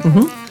 Yeah. Just,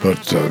 But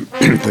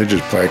they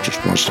just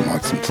practiced once a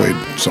month and played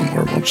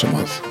somewhere once a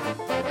month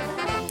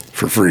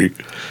for free.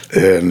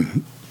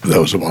 And that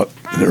was about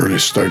the early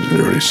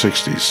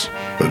 60s.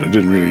 But I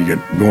didn't really get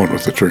going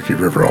with the Turkey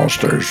River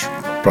All-Stars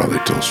probably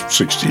till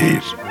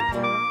 68.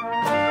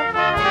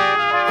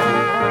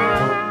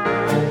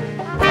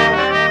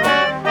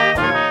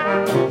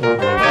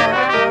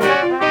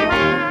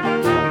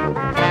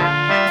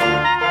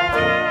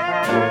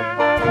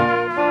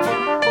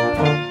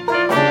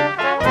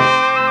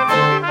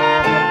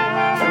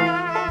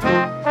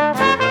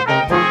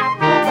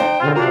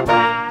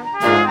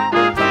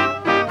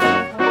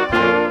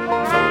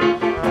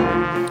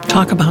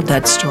 Talk about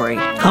that story,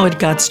 how it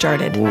got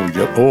started.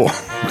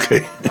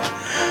 Okay.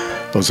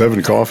 I was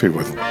having coffee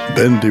with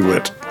Ben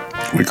DeWitt.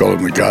 We call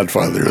him the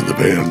godfather of the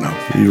band now.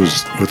 He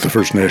was with the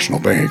First National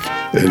Bank,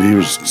 and he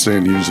was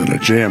saying he was in a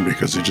jam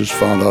because he just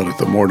found out at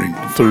the morning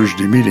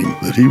Thursday meeting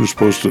that he was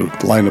supposed to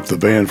line up the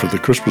band for the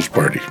Christmas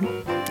party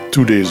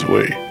 2 days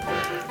away.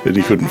 And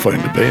he couldn't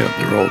find the band.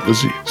 They were all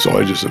busy. So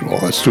I just said,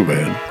 well, that's too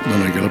bad. And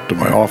then I get up to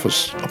my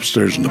office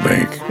upstairs in the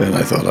bank, and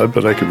I thought, I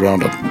bet I could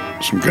round up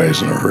some guys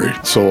in a hurry.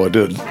 So I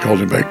did. Called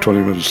him back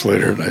 20 minutes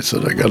later, and I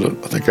said, I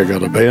think I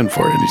got a band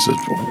for you. And he said,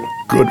 well,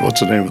 good,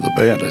 what's the name of the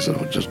band? I said,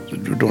 well,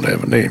 we don't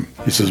have a name.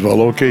 He says,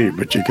 well, okay,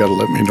 but you got to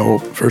let me know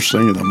first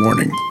thing in the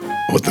morning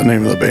what the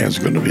name of the band's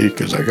going to be,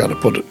 because I got to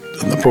put it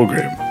in the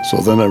program. So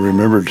then I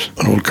remembered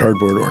an old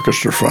cardboard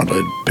orchestra front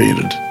I'd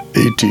painted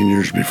 18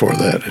 years before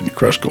that in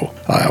Cresco,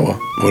 Iowa,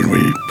 when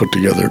we put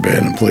together a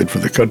band and played for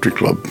the country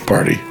club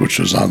party, which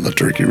was on the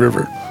Turkey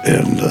River.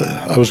 And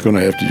I was going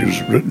to have to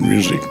use written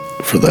music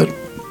for that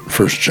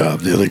first job.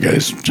 The other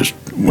guys just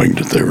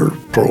winged it. They were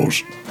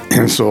pros.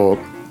 And so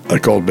I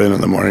called Ben in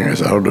the morning. I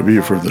said, how would it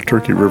be for the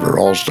Turkey River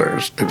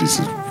All-Stars? And he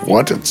said,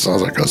 what? It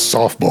sounds like a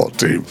softball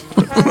team.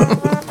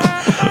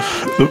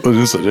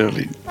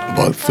 Incidentally,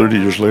 about 30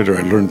 years later,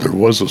 I learned there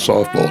was a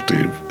softball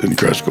team in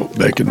Cresco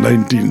back in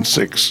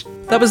 1906.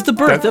 That was the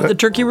birth of the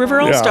Turkey River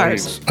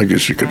All-Stars. Yeah, I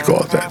guess you could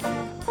call it that.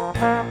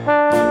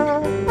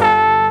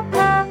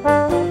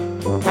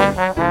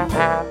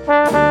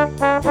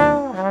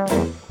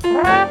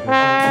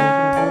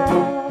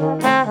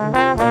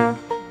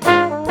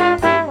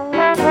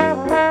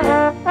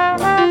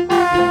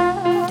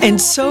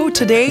 so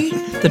today,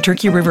 the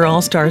Turkey River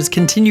All-Stars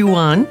continue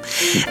on,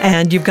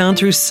 and you've gone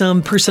through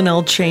some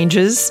personnel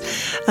changes.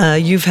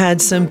 You've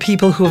had some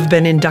people who have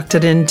been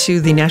inducted into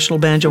the National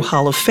Banjo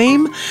Hall of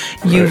Fame.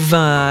 You've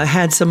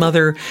had some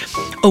other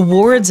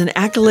awards and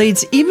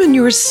accolades, even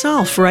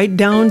yourself, right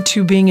down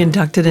to being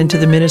inducted into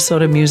the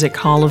Minnesota Music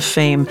Hall of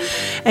Fame.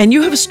 And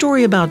you have a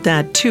story about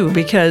that, too,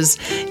 because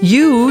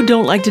you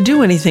don't like to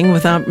do anything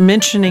without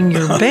mentioning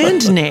your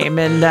band name,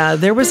 and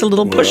there was a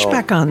little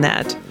pushback on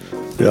that.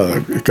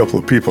 Yeah, a couple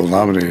of people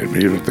nominated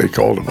me, but they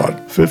called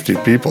about 50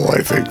 people,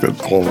 I think,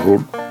 that all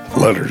wrote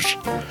letters.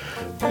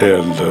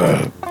 And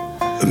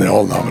they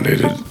all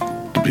nominated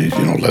to be,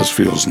 Les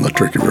Fields and the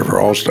Turkey River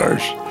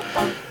All-Stars.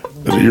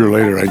 And a year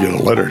later, I get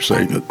a letter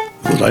saying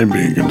that I'm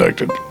being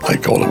inducted. I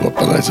called him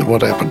up and I said,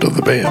 what happened to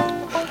the band?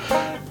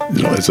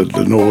 I said,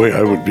 there's no way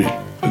I would be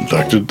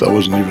inducted. I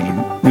wasn't even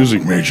a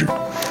music major.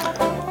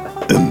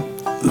 And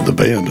the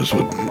band is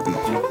what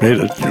made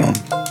it,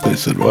 They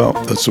said, well,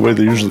 that's the way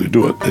they usually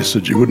do it. They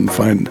said you wouldn't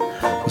find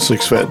the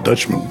Six Fat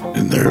Dutchmen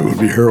in there. It would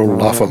be Harold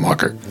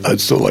Laffemacher. I'd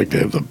still like to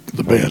have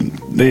the band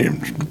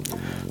named.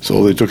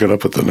 So they took it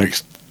up at the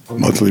next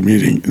monthly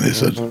meeting, and they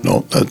said,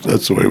 no,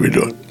 that's the way we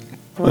do it.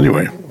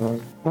 Anyway.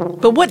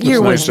 But what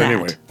year was that?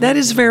 Anyway. That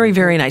is very,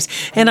 very nice.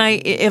 And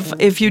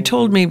if you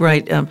told me,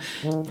 right,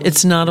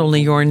 it's not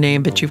only your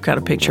name, but you've got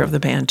a picture of the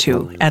band,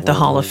 too, at the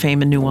Hall of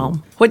Fame in New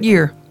Ulm. What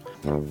year?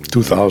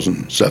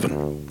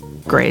 2007.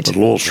 Great. But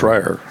Lowell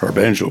Schreier, our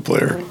banjo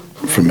player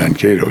from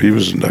Mankato, he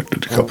was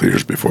inducted a couple of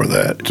years before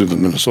that to the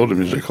Minnesota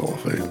Music Hall of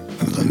Fame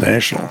and the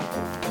National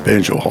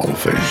Banjo Hall of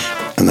Fame.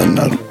 And then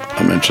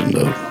I mentioned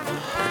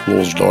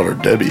Lowell's daughter,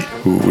 Debbie,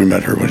 who we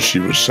met her when she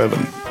was 7.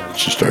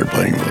 She started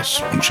playing with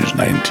us when she was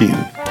 19.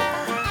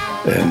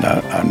 And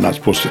I'm not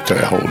supposed to tell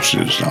you how old she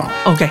is now.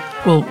 Okay.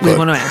 Well, we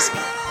want to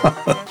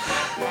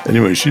ask.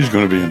 Anyway, she's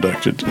going to be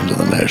inducted into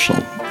the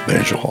National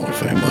Banjo Hall of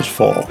Fame this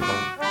fall.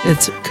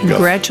 It's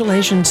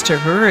congratulations to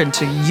her and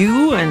to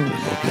you and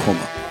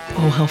Oklahoma.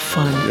 Oh, how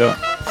fun. Yeah.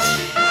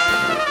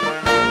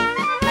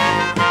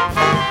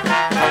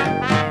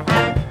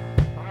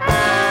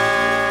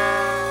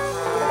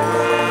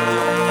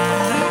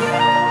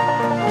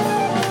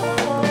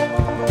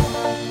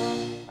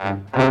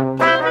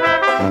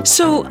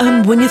 So,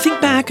 when you think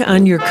back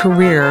on your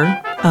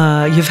career,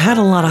 you've had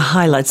a lot of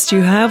highlights. Do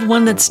you have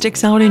one that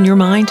sticks out in your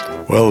mind?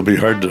 Well, it'd be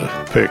hard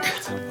to pick.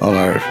 On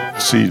our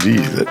CD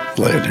that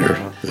laying here,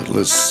 it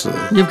lists...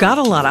 You've got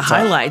a lot of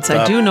highlights.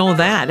 I do know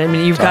that. I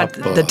mean, you've got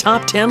the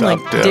top 10 like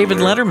David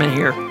Letterman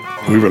here.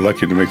 We were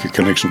lucky to make a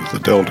connection with the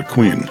Delta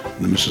Queen,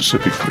 the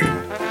Mississippi Queen.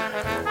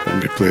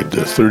 And we played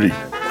 30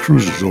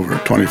 cruises over a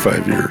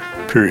 25-year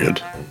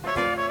period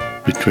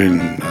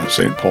between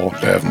St. Paul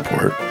and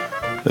Davenport.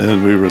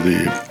 And we were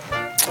the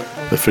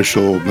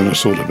official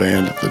Minnesota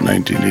band at the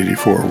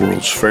 1984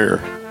 World's Fair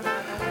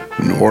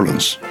in New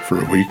Orleans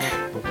for a week.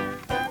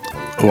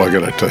 Oh, I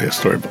got to tell you a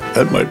story, but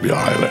that might be a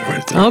highlight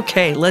right there.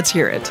 Okay, let's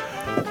hear it.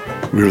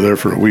 We were there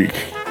for a week.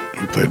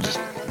 We played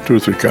 2 or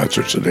 3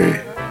 concerts a day,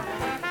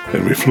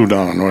 and we flew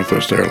down on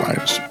Northwest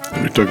Airlines,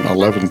 and we took an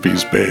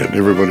 11-piece band.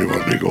 Everybody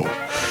wanted to go.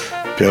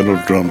 Piano,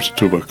 drums,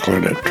 tuba,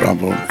 clarinet,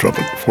 trombone,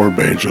 trumpet, 4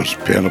 banjos,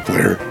 piano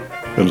player,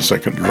 and a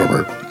second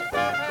drummer.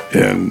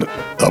 And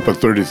up at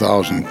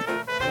 30,000,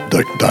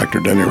 Dr.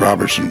 Denny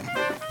Robertson,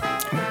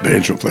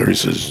 banjo player, he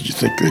says, do you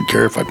think they'd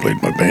care if I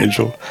played my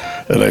banjo?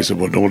 And I said,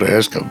 well, don't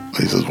ask them.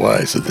 He says, why?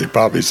 I said, they'd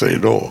probably say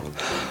no.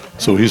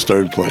 So he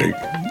started playing.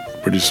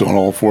 Pretty soon,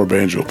 all 4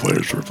 banjo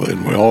players were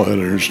playing. We all had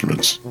our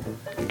instruments,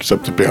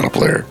 except the piano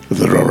player and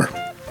the drummer.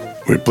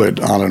 We played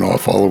on and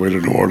off all the way to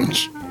New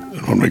Orleans.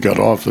 And when we got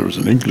off, there was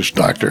an English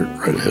doctor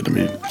right ahead of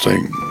me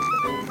saying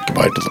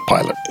goodbye to the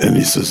pilot. And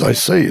he says, I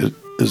say,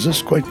 is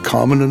this quite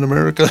common in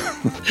America?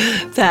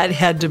 That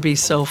had to be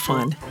so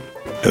fun.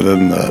 And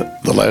then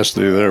the last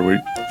day there, we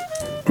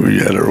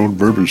had our own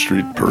Bourbon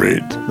Street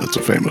Parade. That's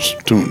a famous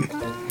tune.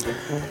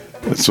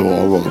 And so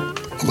all the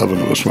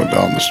 11 of us went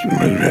down the street.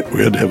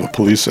 We had to have a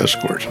police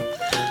escort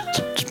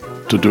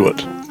to do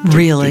it.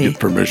 Really? To get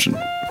permission.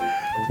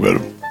 We had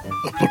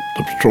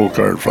a patrol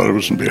car in front of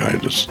us and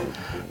behind us.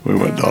 We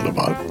went down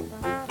about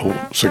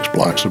 6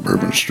 blocks of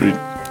Bourbon Street.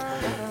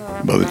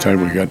 By the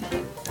time we got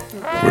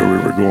where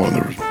we were going,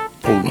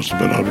 there must have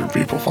been 100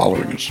 people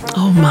following us.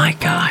 Oh my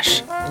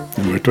gosh.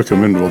 And we took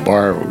him into a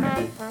bar.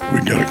 We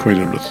got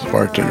acquainted with the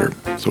bartender,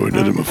 so we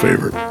did him a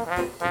favor.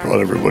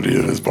 Brought everybody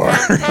in his bar.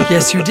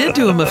 Yes, you did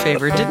do him a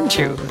favor, didn't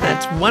you?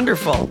 That's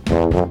wonderful.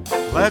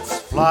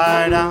 Let's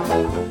fly down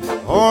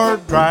or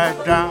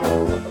drive down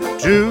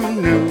to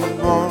New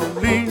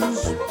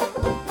Orleans.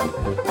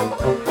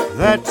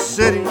 That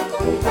city,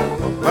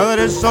 well, it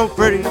is so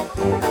pretty.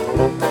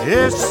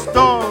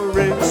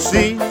 Historic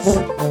scenes.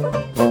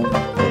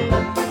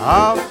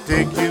 I'll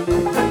take you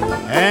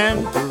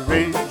and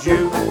parade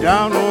you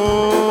down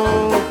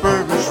old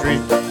Bourbon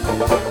Street.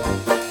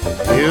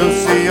 You'll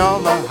see all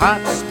the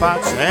hot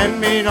spots and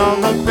meet all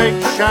the big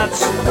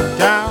shots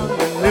down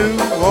in New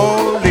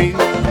Orleans.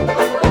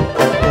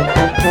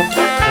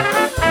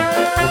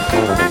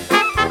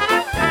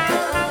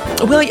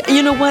 Well,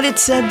 you know what? It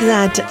said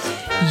that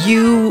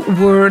You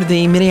were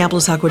the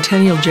Minneapolis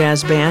Aquatennial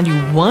Jazz Band.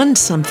 You won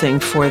something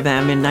for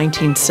them in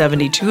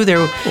 1972.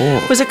 There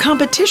was a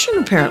competition,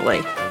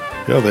 apparently.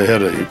 Yeah, they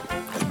had a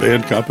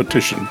band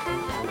competition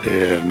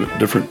in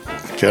different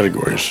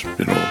categories,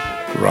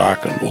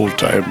 rock and old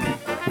time and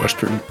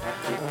western.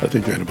 I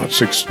think they had about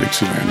 6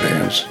 Dixieland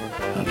bands.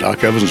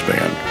 Doc Evans'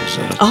 band was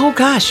in it. Oh,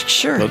 gosh,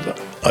 sure.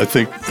 But I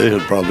think they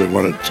had probably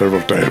won it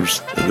several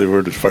times, and they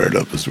weren't as fired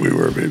up as we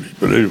were, maybe.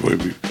 But anyway,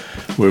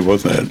 we won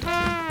that.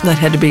 That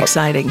had to be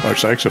exciting. Our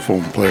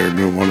saxophone player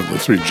knew one of the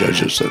 3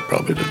 judges. That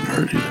probably didn't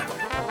hurt either.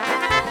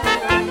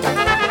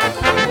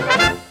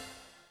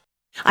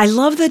 I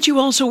love that you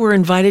also were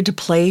invited to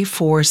play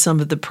for some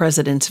of the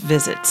president's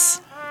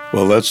visits.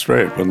 Well, that's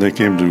right. When they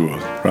came to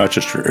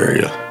Rochester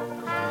area,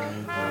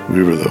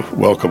 we were the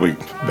welcoming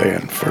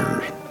band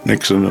for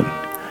Nixon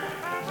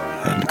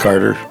and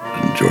Carter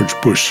and George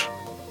Bush,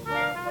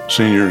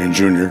 senior and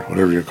junior,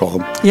 whatever you call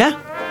them. Yeah.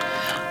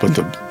 But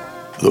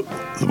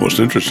the most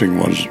interesting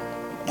one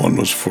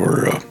was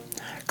for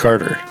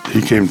Carter.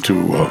 He came to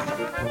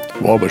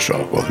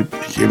Wabasha. Well, he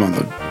came on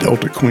the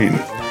Delta Queen.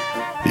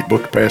 He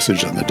booked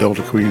passage on the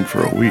Delta Queen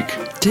for a week.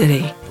 Did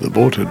he? The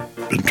boat had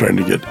been trying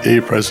to get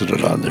a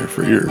president on there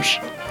for years,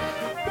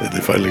 and they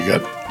finally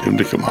got him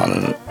to come on,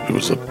 and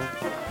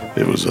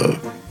it was a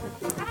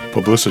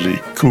publicity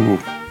coup,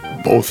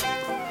 both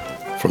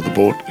for the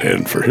boat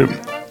and for him.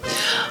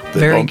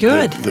 Very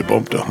good. They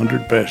bumped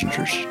 100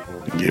 passengers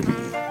and gave them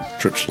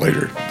trips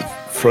later. The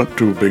front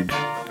 2 big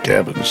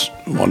cabins,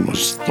 one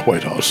was the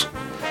White House,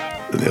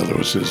 and the other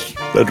was his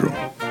bedroom.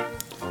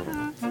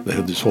 They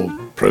had this whole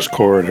press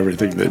corps and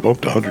everything. They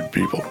bumped 100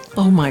 people.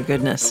 Oh, my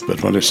goodness.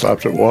 But when they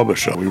stopped at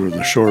Wabasha, we were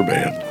the shore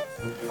band,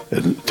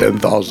 and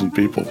 10,000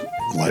 people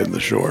lined the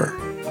shore.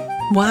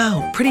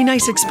 Wow, pretty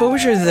nice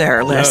exposure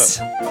there, Les.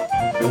 Yeah.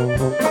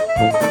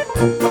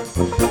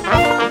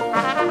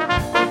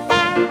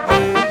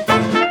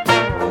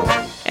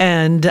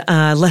 And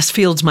Les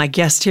Field's my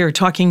guest here,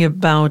 talking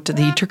about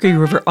the Turkey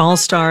River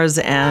All-Stars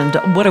and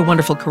what a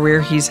wonderful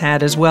career he's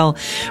had as well.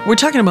 We're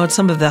talking about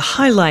some of the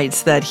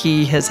highlights that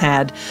he has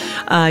had.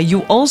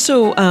 You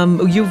also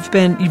you've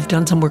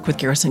done some work with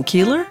Garrison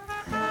Keillor.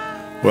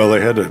 Well,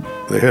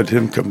 they had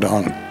him come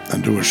down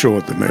and do a show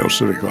at the Mayo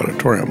Civic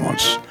Auditorium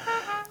once.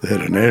 They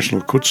had a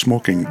National Quit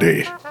Smoking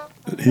Day.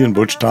 He and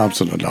Butch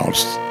Thompson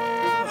announced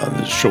on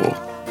his show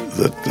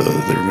that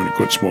they were going to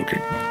quit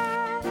smoking.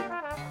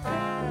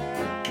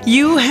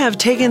 You have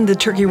taken the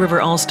Turkey River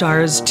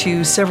All-Stars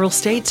to several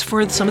states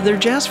for some of their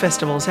jazz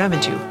festivals,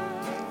 haven't you?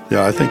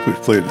 Yeah, I think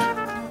we've played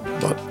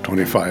about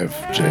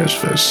 25 jazz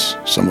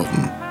fests, some of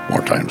them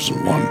more times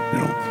than one.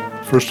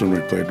 First one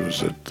we played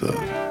was at the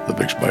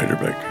Big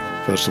Spiderbeck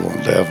Festival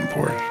in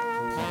Davenport.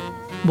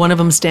 One of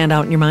them stand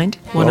out in your mind?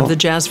 One of the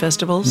jazz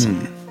festivals?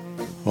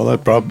 Well,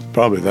 that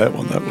probably that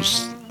one. That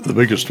was the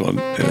biggest one,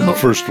 and the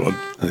first one.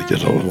 I think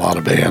there's a lot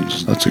of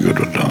bands. That's a good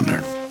one down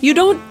there. You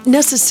don't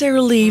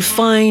necessarily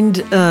find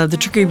the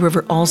Turkey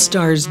River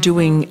All-Stars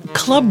doing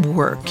club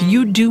work.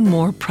 You do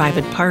more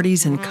private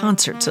parties and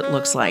concerts, it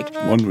looks like.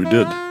 One we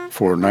did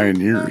for 9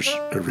 years,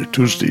 every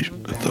Tuesday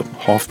at the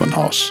Hoffman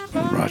House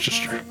in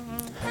Rochester,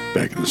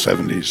 back in the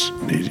 70s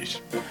and 80s.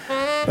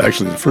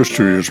 Actually, the first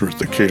 2 years were at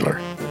the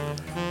Kaler.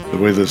 The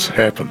way this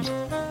happened,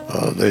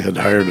 they had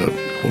hired a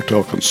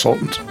hotel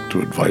consultant to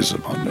advise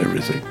them on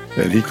everything.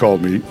 And he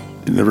called me.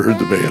 He never heard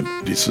the band.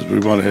 He says, we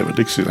want to have a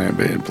Dixieland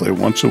band play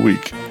once a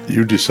week.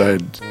 You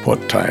decide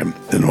what time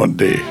and what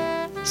day.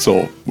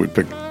 So we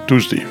picked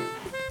Tuesday,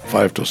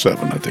 5 till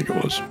 7, I think it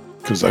was.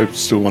 Because I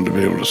still wanted to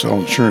be able to sell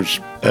insurance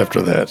after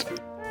that.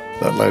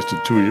 That lasted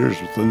 2 years,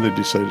 but then they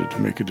decided to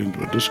make it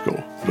into a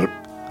disco. But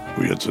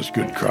we had such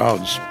good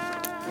crowds.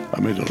 I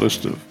made a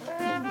list of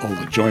all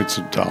the joints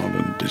in town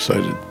and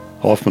decided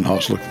Hoffman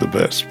House looked the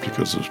best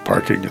because there was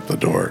parking at the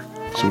door.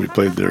 So we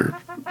played there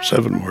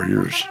 7 more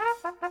years.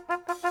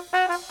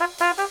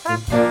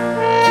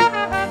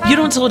 You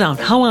don't slow down.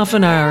 How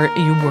often are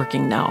you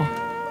working now?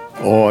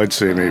 Oh, I'd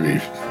say maybe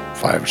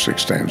 5 or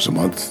 6 times a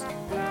month.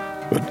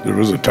 But there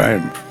was a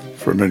time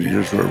for many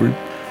years where we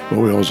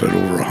always had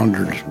over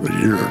 100 a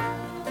year.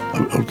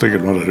 I'm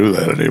thinking I want to do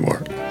that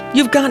anymore.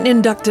 You've gotten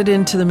inducted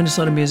into the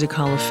Minnesota Music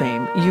Hall of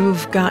Fame.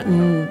 You've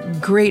gotten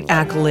great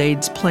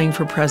accolades playing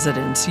for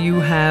presidents. You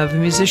have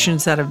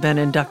musicians that have been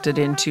inducted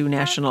into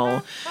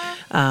National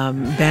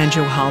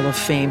Banjo Hall of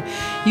Fame.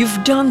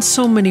 You've done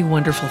so many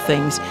wonderful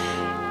things,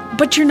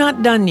 but you're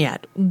not done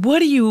yet. What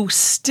do you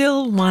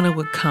still want to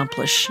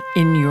accomplish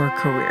in your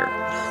career,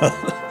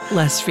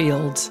 Les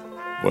Fields?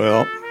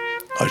 Well,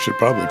 I should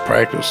probably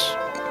practice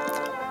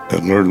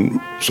and learn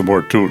some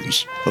more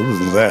tunes. Other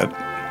than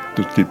that,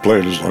 just keep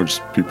playing as long as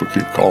people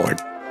keep calling.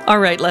 All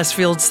right, Les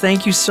Fields,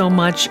 thank you so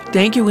much.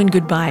 Thank you and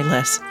goodbye,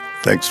 Les.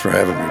 Thanks for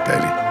having me,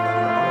 Patty.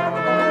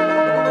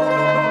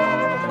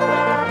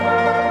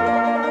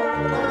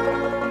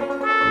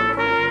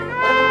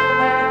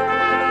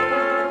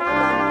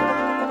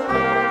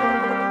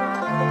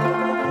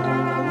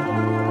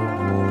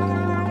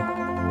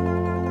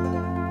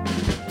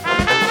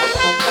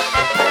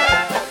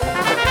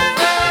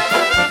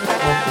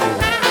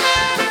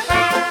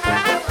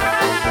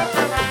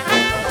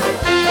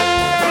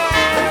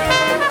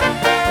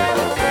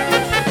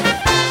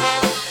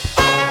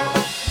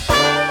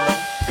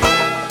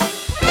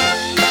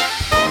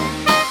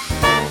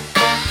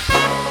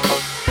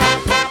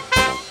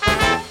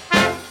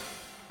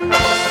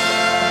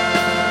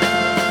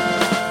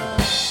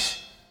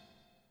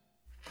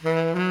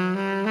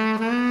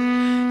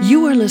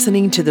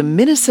 listening to the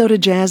Minnesota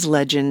jazz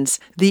legends,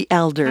 the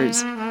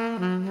Elders.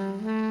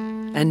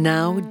 And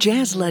now,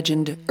 jazz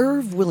legend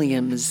Irv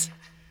Williams.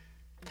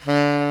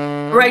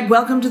 Right,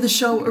 welcome to the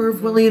show,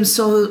 Irv Williams.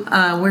 So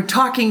we're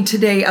talking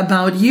today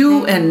about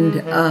you and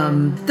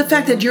the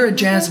fact that you're a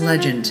jazz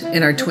legend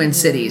in our Twin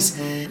Cities.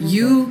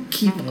 You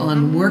keep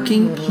on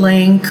working,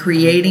 playing,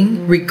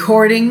 creating,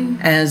 recording.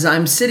 As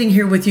I'm sitting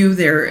here with you,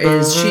 there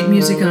is sheet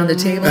music on the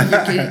table.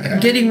 You're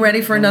getting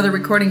ready for another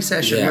recording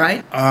session,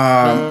 right?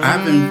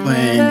 I've been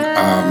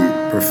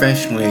playing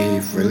professionally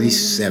for at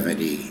least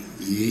 70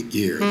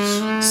 years.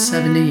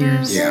 70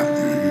 years. Yeah,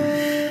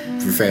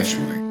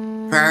 professionally.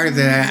 Prior to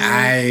that,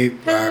 I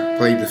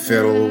played the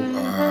fiddle.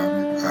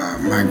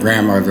 My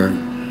grandmother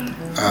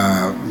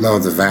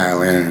loved the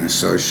violin,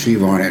 so she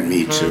wanted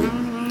me to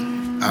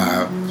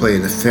play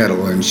the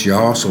fiddle, and she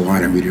also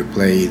wanted me to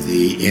play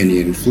the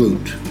Indian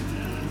flute,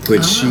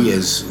 which she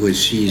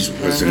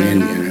was an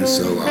Indian, and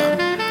so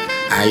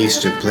I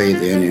used to play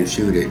the Indian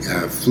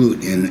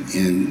flute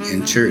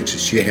in church.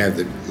 She had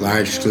the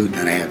large flute,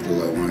 and I had the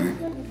low one,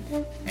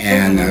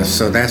 and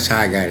so that's how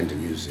I got into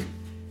music.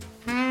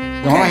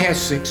 I only have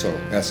 6 of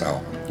them, that's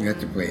all. You have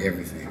to play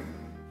everything.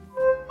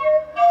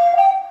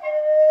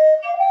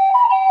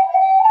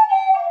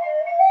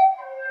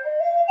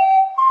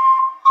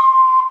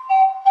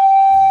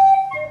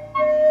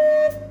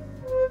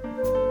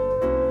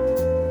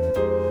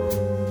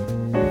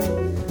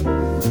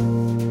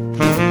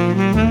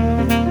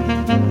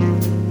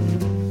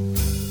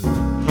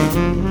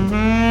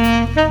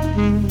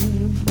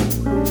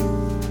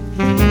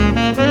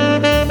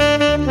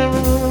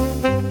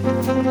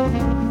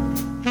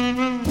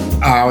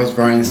 I was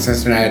born in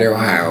Cincinnati,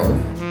 Ohio,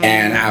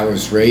 and I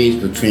was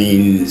raised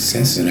between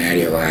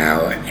Cincinnati,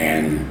 Ohio,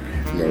 and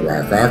Little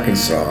Rock,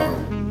 Arkansas.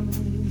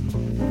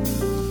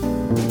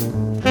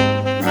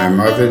 My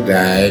mother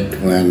died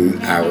when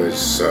I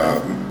was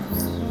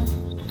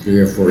 3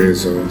 or 4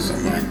 years old,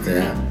 something like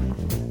that.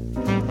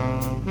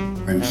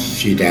 When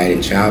she died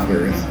in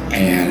childbirth,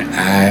 and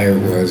I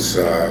was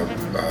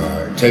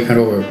taken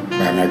over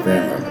by my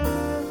grandmother.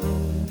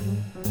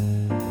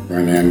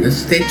 And then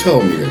they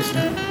told me this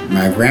now.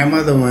 My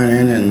grandmother went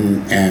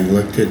in and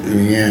looked at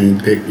me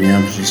and picked me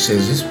up. She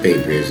says, "This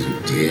baby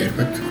isn't dead.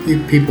 What are you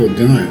people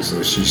doing?"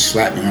 So she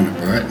slapped me on the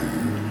butt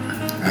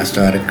and I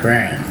started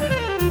crying.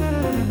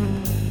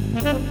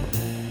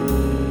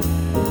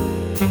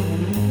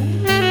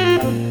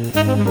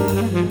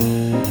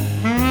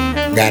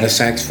 Got a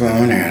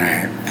saxophone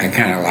and I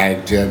kind of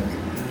liked it.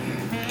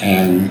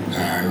 And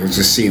it was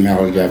a C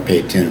melody I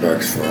paid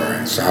 $10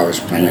 for. So I was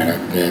playing it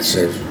there.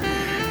 So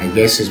I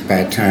guess it's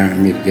about time for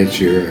me to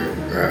get you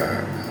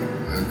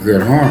a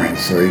good horn,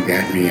 so he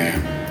got me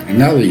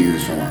another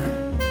used horn.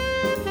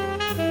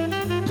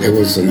 It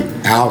was an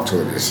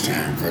alto this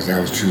time because I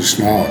was too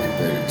small to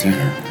play the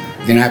tenor.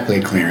 Then I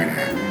played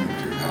clarinet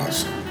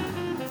also.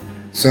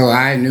 So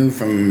I knew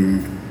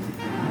from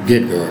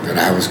get-go that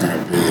I was going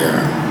to be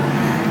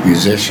a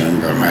musician,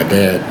 but my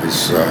dad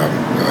was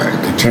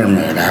determined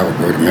that I would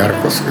go to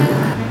medical school.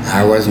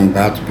 I wasn't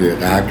about to be a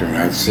doctor, and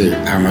I'd see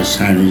how much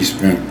time he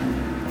spent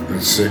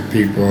with sick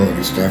people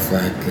and stuff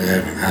like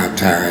that, how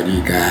tired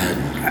he got.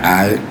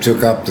 I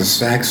took up the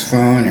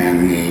saxophone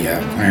and the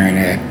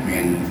clarinet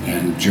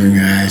in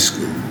junior high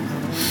school,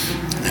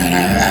 and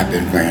I've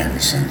been playing ever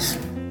since.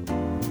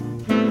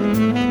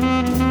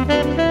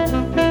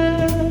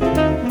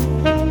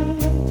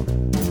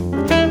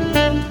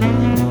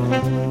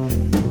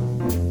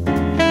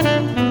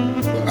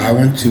 I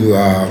went to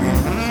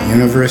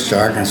University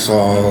of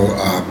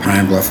Arkansas,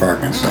 Pine Bluff,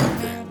 Arkansas.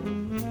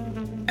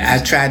 I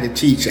tried to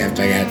teach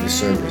after I got the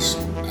service,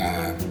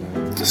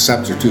 the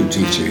substitute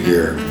teacher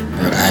here,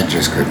 but I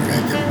just couldn't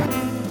make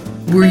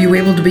it. Were you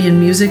able to be in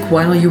music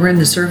while you were in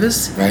the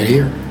service? Right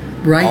here.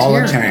 Right all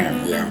here? All the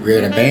time, yeah. We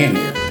had a band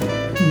here.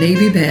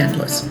 Navy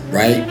Bandless.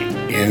 Right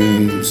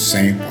in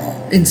St.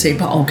 Paul. In St.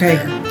 Paul, okay.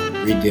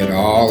 We did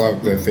all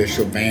of the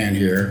official band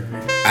here.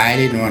 I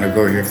didn't want to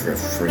go here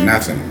for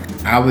nothing.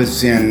 I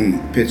was in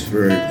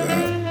Pittsburgh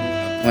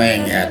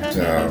playing at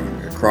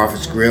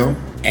Crawford's Grill,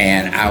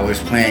 and I was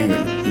playing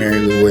with Mary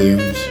Lou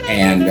Williams,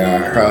 and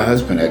her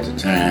husband at the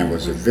time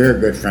was a very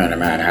good friend of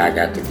mine. I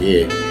got the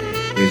gig.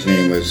 His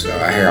name was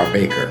Harold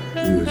Baker,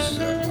 who was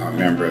a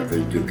member of the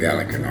Duke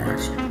Ellington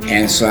Orchestra.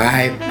 And so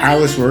I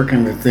was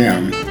working with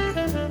them,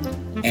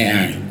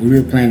 and we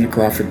were playing the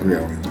Crawford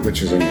Grill,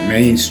 which is on the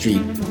main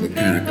street, the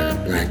kind of the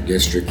black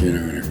district,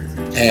 and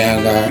everything.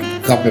 And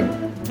a couple of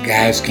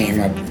guys came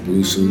up with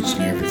blue suits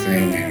and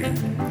everything, and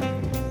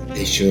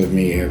they showed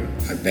me a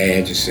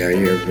badge and said, "Are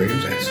you Irv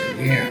Williams?" I said,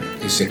 "Yeah."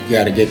 He said, "You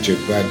got to get your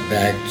butt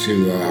back to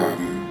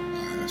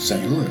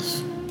St.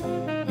 Louis."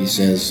 He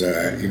says,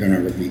 "You're going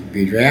to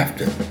be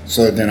drafted."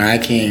 So then I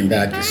came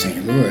back to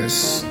St.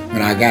 Louis.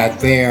 When I got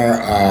there,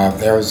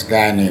 there was a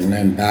guy named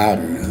Lynn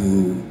Bowden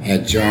who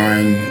had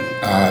joined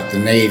the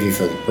Navy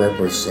for the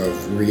purpose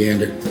of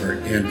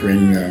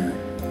re-entering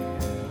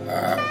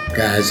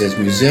guys as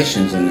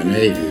musicians in the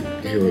Navy.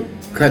 They were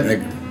cutting the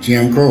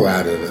Jim Crow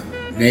out of the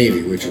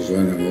Navy, which was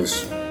one of the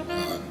most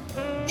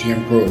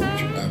Jim Crow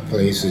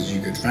places you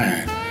could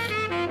find.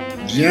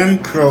 Jim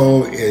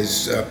Crow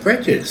is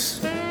prejudice.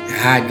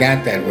 How I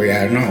got that way,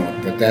 I don't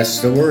know, but that's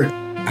the word.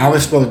 I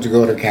was supposed to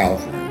go to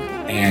California,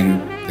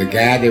 and the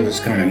guy that was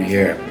coming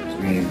here, his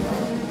name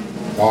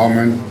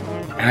Ballman,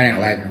 I didn't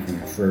like him from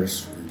the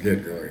first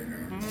get-go, you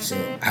know. So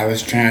I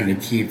was trying to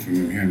keep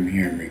from him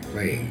hearing me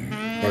play,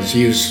 because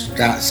he was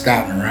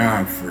scouting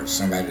around for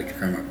somebody to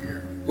come up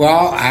here.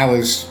 Well,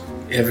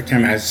 every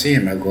time I see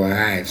him, I go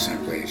hide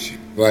someplace.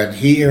 But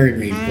he heard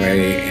me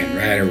play, and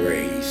right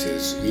away he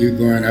says, "You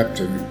going up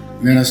to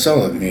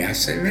Minnesota with me?" I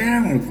said, "Man, I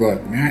don't want to go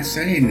up there." I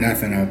said, "Ain't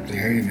nothing up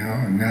there, you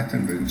know,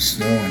 nothing but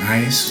snow and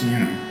ice, you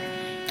know."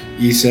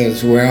 He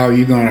says, "Well,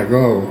 you gonna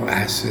go?"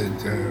 I said,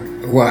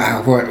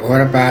 what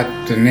about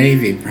the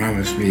Navy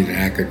promised me that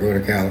I could go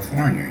to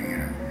California, you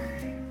know?"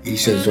 He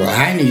says, "Well,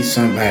 I need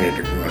somebody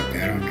to go up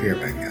there. I don't care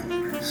about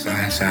California." So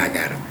that's how I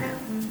got up here.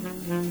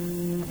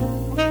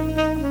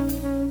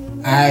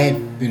 I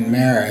had been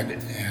married,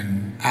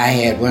 and I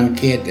had one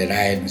kid that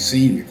I hadn't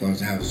seen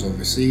because I was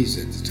overseas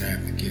at the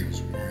time the kid was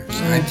born.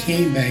 So I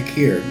came back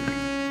here,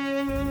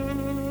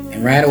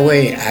 and right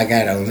away I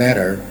got a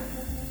letter.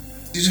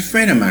 He's a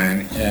friend of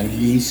mine, and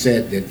he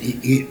said that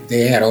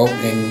they had an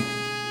opening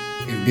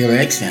in Billy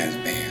Eckstine's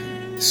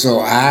band.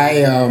 So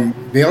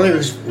Billy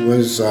was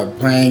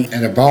playing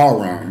in a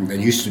ballroom. There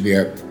used to be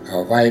a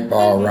white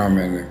ballroom,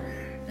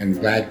 and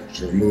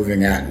blacks were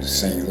moving out into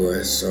St.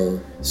 Louis. So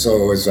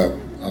it was a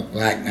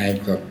black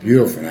nightclub,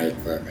 beautiful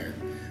nightclub there.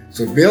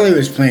 So Billy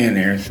was playing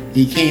there.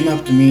 He came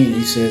up to me and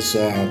he says,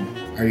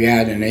 "Are you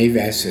out of the Navy?"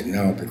 I said,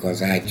 "No,"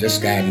 because I had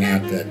just gotten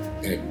out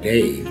that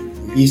day.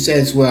 He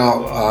says,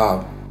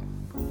 "Well,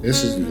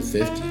 this is in the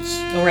 50s.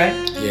 All right.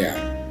 Yeah.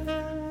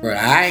 But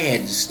I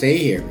had to stay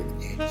here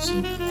with to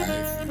see my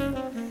wife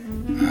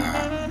and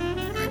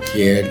my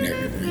kid and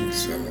everything,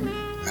 so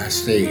I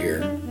stayed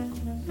here.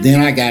 Then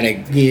I got a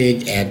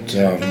gig at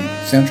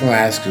Central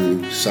High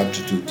School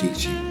substitute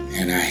teaching,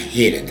 and I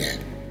hated that.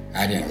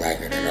 I didn't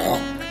like it at all.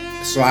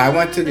 So I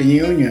went to the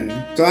union.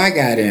 So I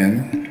got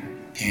in,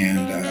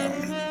 and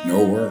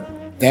no work.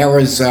 There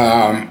was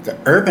the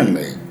Urban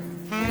League.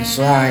 And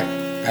so I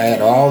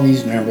had all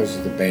these members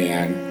of the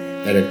band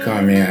that had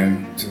come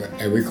in,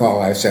 and we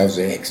call ourselves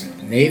the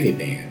ex-Navy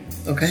band.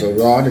 Okay. So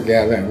we're all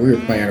together, and we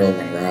were playing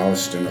over in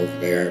Ralston over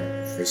there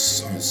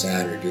on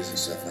Saturdays and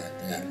stuff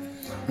like that.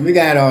 And we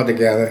got all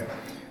together.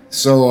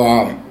 So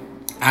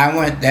I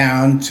went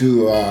down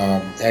to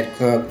that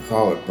club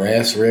called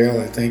Brass Rail,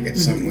 I think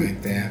it's something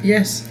like that.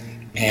 Yes.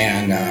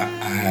 And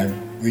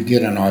we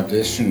did an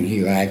audition.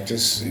 He liked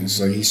us, and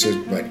so he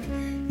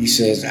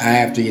says, I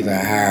have to either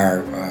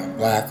hire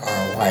black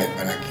or white,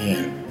 but I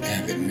can't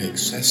have it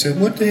mixed. I said,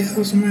 "What the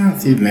hell's the matter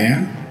with you,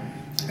 man?"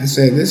 I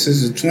said, "This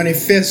is the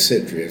 25th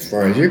century as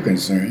far as you're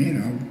concerned, you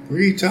know. What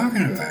are you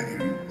talking about?" You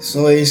know?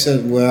 So he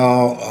said,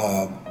 "Well,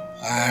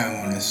 I don't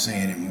want to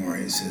say anymore."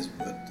 He says,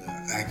 "But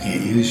I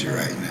can't use you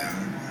right now."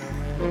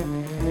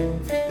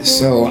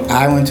 So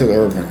I went to the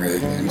Urban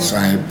League, and so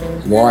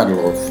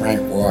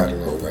Frank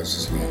Wardlow was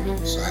his name.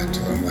 So I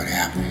told him what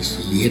happened. He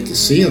said, "You hit the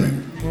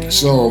ceiling."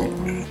 So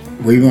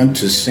we went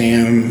to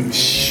Sam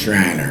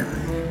Schreiner,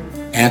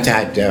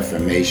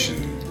 Anti-Defamation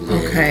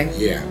League. Okay.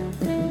 Yeah.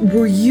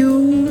 Were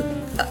you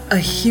a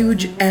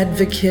huge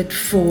advocate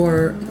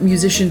for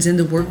musicians in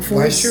the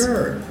workforce? Why,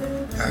 sure.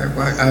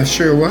 I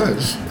sure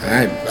was.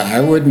 I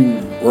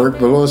wouldn't work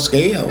below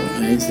scale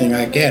or anything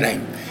like that.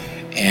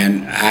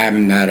 And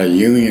I'm not a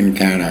union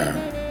kind of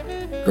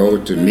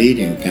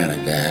go-to-meeting kind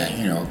of guy,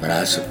 you know, but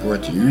I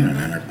support the union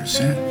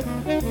 100%.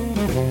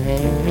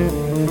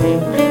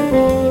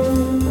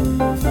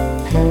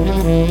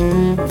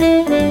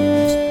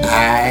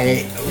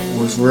 I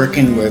was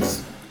working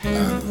with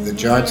the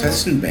George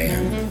Hudson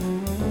Band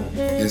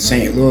in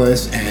St.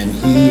 Louis, and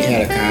he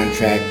had a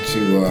contract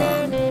to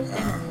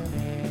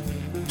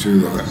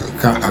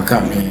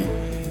accompany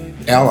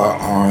Ella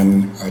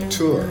on a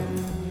tour.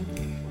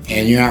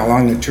 And you know how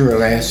long the tour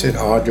lasted?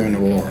 All during the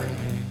war.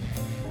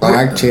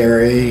 Clark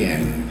Terry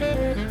and,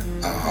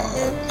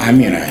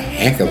 a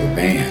heck of a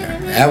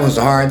band. That was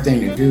a hard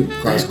thing to do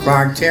because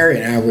Clark Terry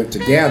and I went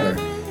together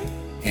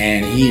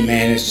and he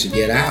managed to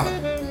get out.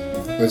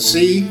 But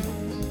see,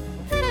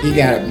 he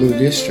got a blue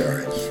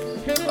discharge.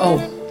 Oh.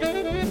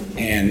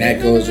 And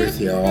that goes with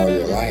you all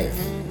your life.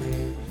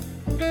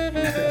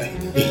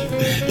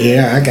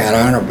 Yeah, I got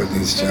honorable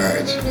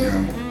discharge, you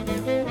know.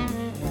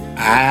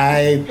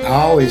 I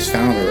always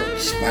found a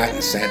spot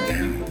and sat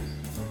down.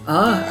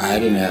 I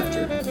didn't have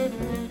to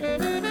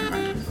run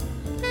around.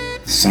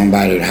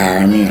 Somebody would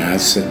hire me and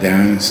I'd sit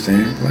down and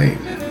stand and play.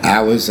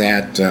 I was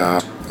at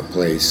a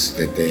place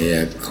that they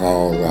had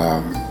called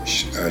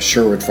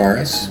Sherwood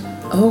Forest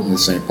in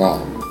St.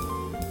 Paul.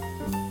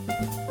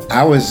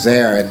 I was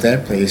there at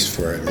that place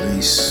for at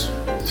least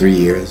 3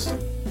 years.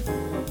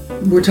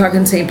 We're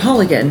talking St.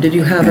 Paul again. Did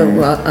you have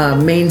a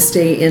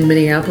mainstay in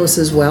Minneapolis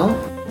as well?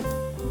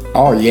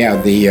 Oh, yeah,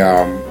 the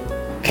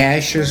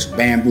Cassius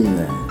Bamboo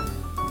Room,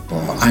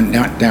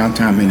 not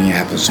downtown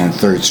Minneapolis on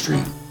 3rd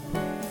Street.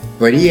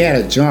 But he had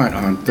a joint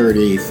on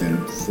 38th and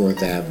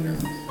 4th Avenue.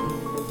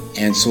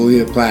 And so he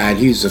applied.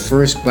 He was the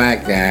first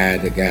black guy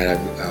that got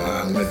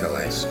a liquor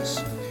license.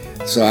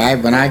 So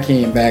when I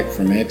came back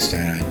from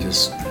Exton,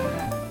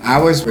 I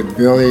was with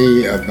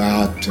Billy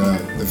about,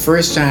 the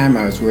first time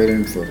I was with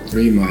him for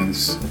 3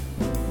 months.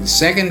 The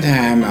second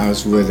time I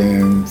was with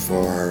him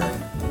for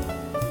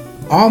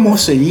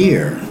almost a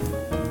year.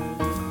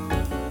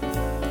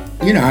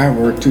 You know, I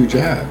worked 2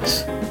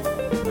 jobs.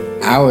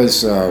 I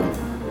was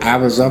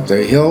up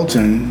to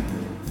Hilton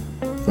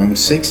from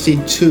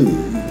 62.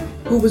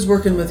 Who was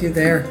working with you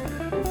there?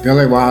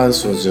 Billy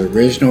Wallace was the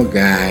original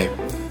guy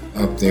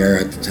up there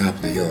at the top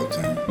of the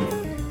Hilton.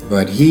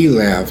 But he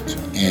left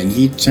and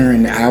he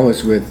turned, I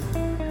was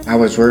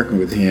working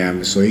with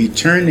him, so he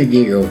turned the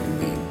gig over to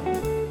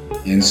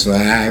me. And so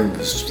I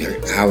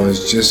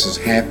was just as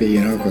happy,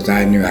 you know, because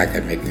I knew I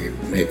could make a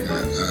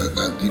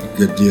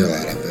good deal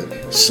out of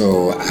it.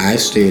 So I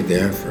stayed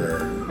there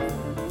for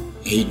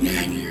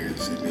 8-9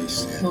 years at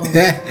least. Oh,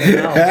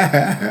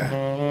 wow.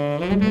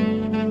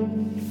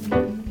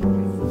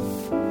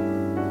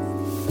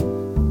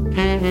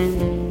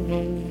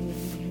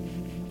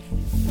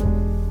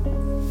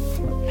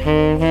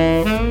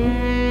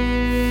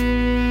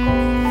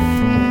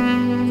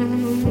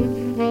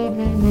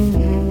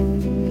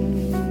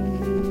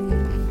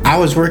 I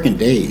was working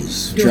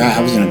days.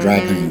 I was in a dry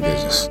cleaning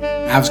business.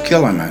 I was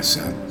killing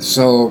myself.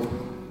 So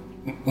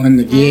when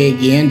the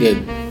gig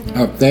ended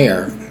up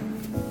there,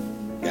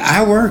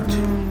 I worked.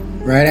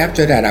 Right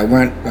after that, I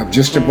went up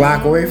just a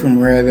block away from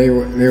where they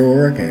were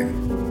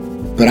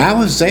working. But I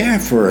was there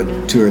for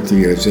 2 or 3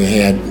 years. We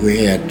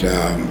had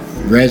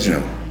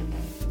Reginald.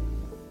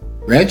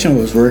 Reginald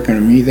was working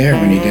with me there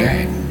when he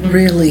died.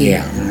 Really?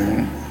 Yeah.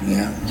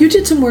 You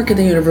did some work at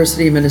the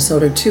University of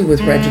Minnesota too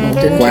with Reginald,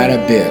 didn't you? Quite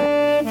a bit.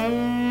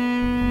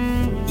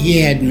 He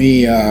had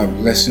me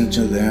listen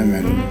to them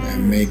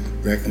and make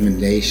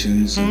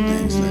recommendations and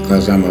things like that,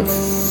 because I'm a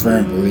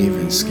firm believer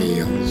in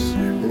scales.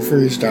 Before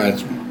you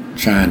start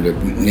trying to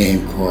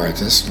name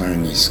chords, let's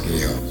learn these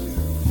scales.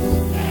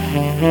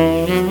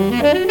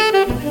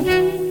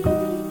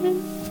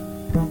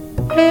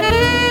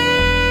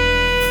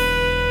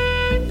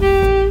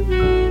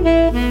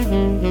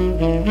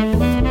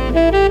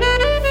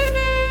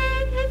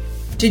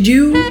 Did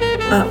you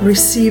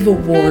receive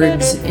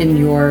awards in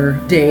your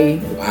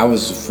day? I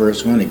was the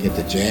first one to get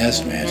the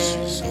Jazz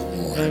Masters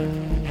Award.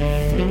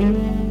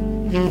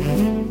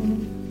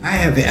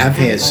 I've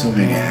had so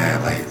many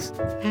highlights.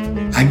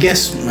 I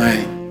guess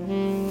my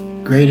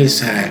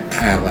greatest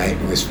highlight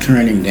was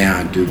turning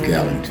down Duke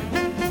Ellington.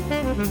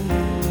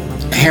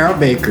 Harold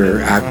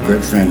Baker, a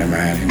good friend of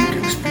mine in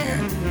Duke's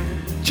band,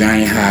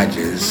 Johnny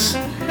Hodges,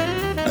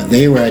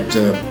 they were at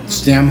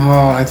STEM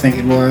Hall, I think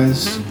it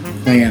was,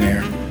 playing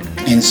there.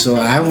 And so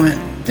I went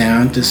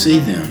down to see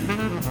them.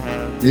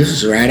 This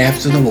was right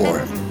after the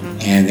war.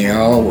 And they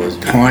all was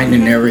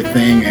pointing and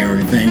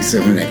everything. So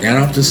when they got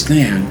off the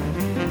stand,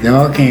 they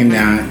all came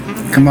down,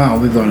 come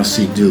on, we're gonna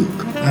see Duke.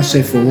 I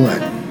said, for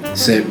what? He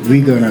said,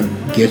 we're gonna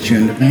get you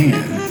in the band.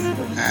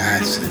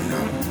 I said,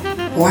 no.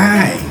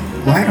 Why?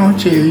 Why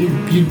don't you?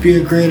 You'd be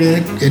a great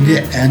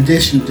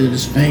addition to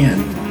this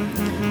band.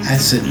 I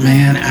said,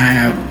 man,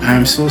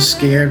 I'm so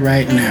scared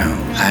right now.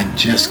 I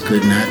just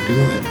could not do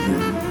it.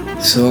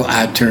 So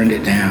I turned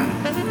it down.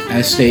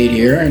 I stayed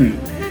here and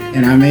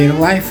I made a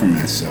life for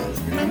myself,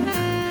 you know.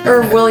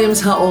 Irv Williams,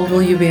 how old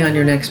will you be on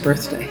your next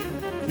birthday?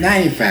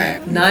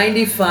 95.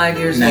 95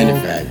 years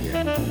 95, old.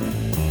 yeah.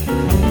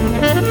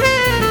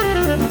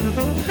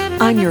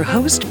 I'm your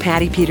host,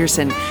 Patty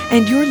Peterson,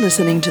 and you're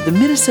listening to the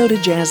Minnesota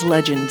Jazz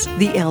Legends,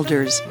 the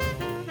Elders.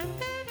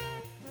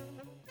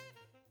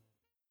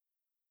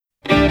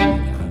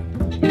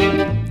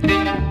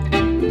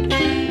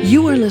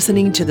 You are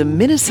listening to the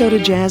Minnesota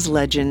Jazz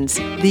Legends,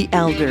 the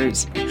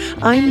Elders.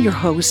 I'm your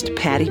host,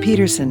 Patty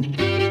Peterson.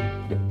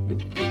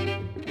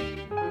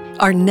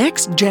 Our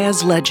next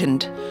jazz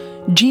legend,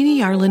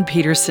 Jeannie Arlen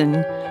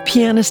Peterson,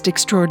 pianist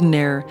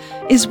extraordinaire,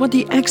 is what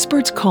the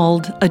experts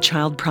called a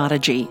child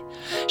prodigy.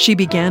 She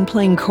began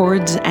playing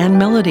chords and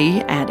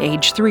melody at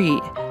age 3.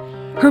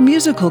 Her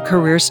musical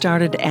career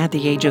started at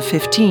the age of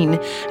 15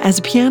 as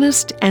a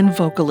pianist and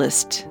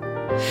vocalist.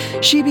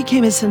 She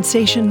became a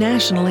sensation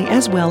nationally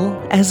as well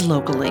as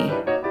locally.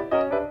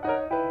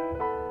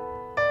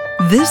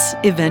 This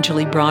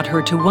eventually brought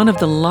her to one of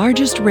the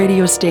largest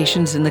radio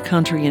stations in the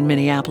country in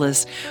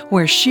Minneapolis,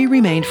 where she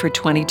remained for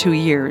 22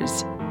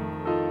 years.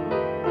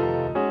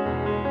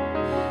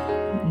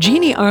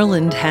 Jeannie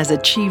Arlen has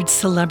achieved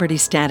celebrity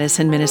status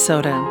in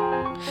Minnesota.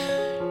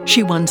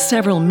 She won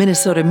several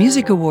Minnesota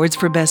Music Awards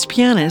for Best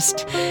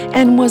Pianist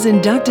and was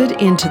inducted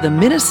into the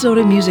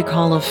Minnesota Music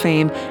Hall of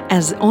Fame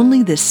as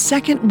only the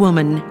second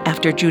woman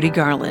after Judy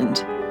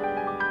Garland.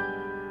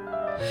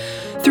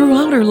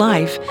 Throughout her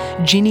life,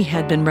 Jeannie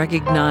had been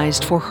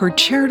recognized for her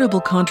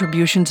charitable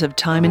contributions of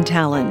time and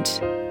talent.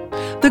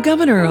 The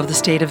governor of the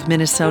state of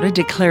Minnesota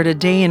declared a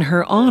day in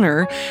her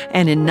honor,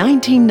 and in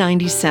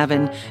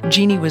 1997,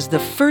 Jeannie was the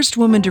first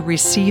woman to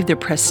receive the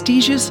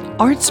prestigious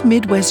Arts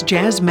Midwest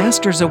Jazz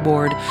Masters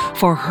Award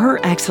for her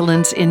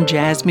excellence in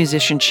jazz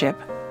musicianship.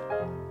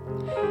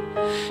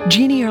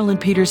 Jeannie Arlen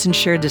Peterson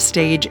shared the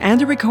stage and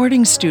the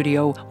recording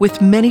studio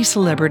with many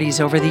celebrities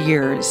over the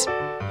years.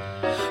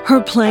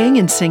 Her playing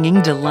and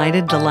singing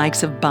delighted the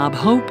likes of Bob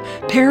Hope,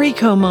 Perry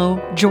Como,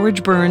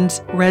 George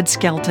Burns, Red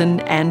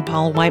Skelton, and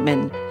Paul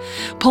Whiteman.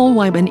 Paul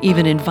Whiteman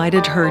even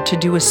invited her to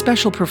do a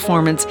special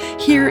performance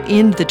here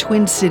in the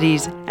Twin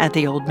Cities at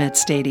the Old Met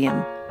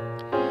Stadium.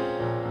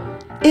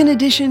 In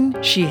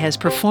addition, she has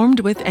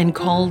performed with and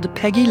called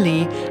Peggy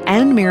Lee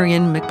and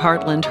Marion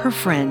McPartland her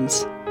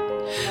friends.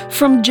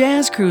 From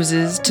jazz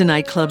cruises to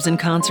nightclubs and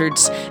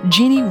concerts,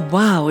 Jeannie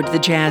wowed the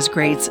jazz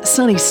greats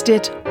Sonny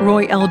Stitt,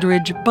 Roy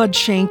Eldridge, Bud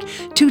Shank,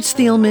 Toots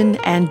Thielman,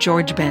 and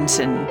George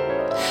Benson.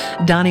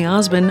 Donny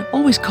Osmond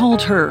always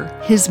called her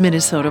his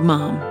Minnesota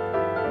mom.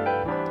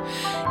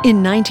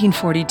 In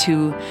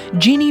 1942,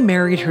 Jeannie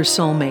married her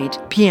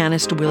soulmate,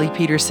 pianist Willie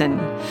Peterson.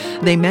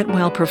 They met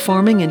while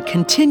performing and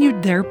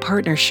continued their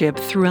partnership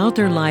throughout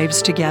their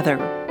lives together.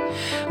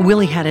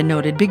 Willie had a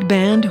noted big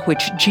band,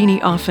 which Jeannie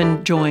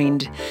often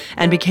joined,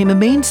 and became a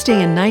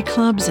mainstay in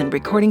nightclubs and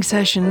recording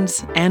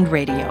sessions and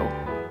radio.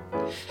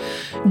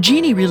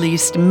 Jeannie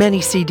released many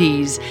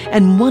CDs,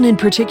 and one in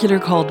particular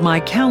called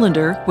My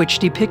Calendar, which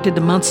depicted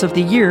the months of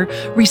the year,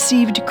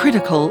 received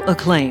critical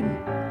acclaim.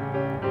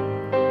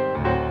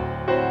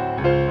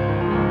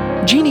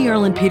 Jeannie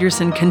Arlen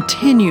Peterson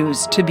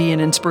continues to be an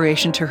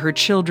inspiration to her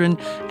children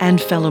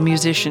and fellow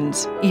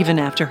musicians, even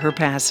after her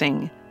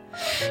passing.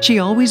 She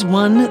always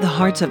won the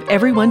hearts of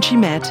everyone she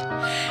met,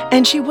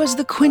 and she was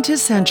the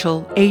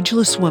quintessential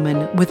ageless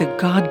woman with a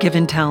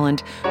God-given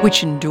talent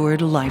which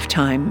endured a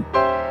lifetime.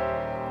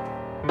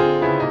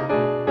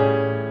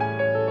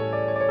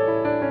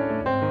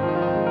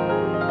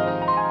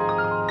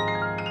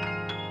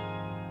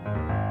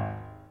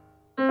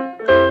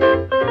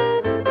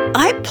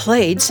 I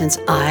played since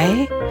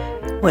I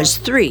was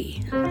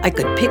 3. I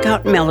could pick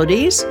out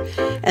melodies,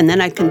 and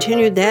then I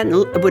continued that and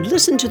would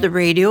listen to the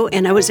radio,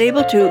 and I was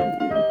able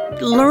to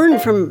learn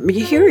from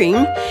hearing.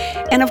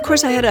 And of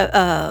course, I had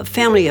a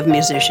family of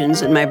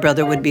musicians, and my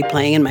brother would be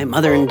playing, and my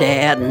mother and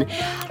dad, and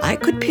I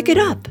could pick it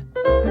up.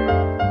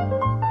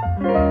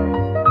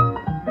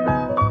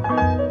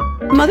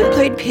 Mother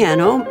played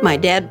piano. My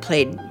dad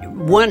played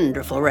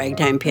wonderful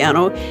ragtime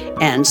piano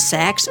and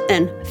sax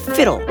and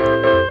fiddle.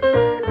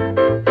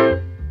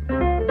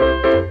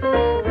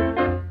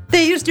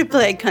 They used to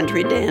play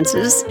country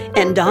dances,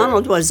 and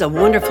Donald was a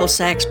wonderful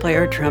sax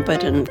player,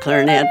 trumpet and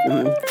clarinet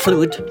and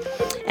flute,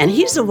 and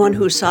he's the one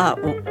who saw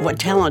what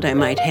talent I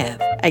might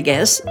have, I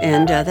guess,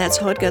 and that's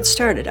how it got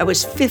started. I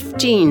was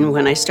 15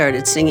 when I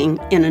started singing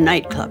in a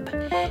nightclub,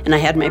 and I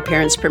had my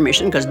parents'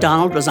 permission because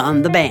Donald was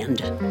on the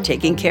band,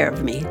 taking care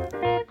of me.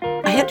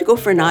 I had to go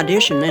for an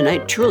audition, and I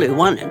truly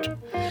wanted.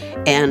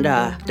 And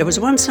there was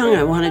one song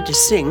I wanted to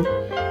sing,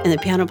 and the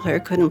piano player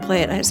couldn't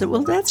play it. I said,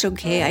 well, that's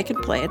okay, I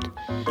can play it.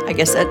 I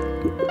guess that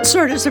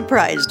sort of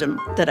surprised him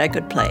that I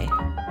could play.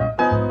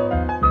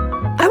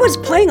 I was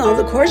playing all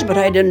the chords, but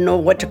I didn't know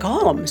what to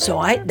call them.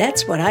 So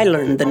that's what I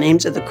learned, the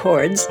names of the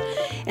chords.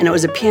 And it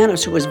was a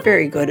pianist who was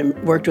very good and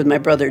worked with my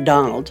brother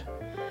Donald.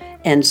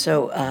 And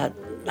so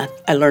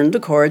I learned the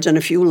chords and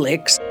a few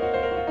licks.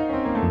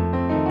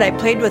 I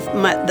played with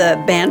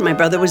the band my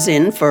brother was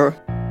in for,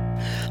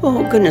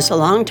 oh goodness, a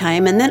long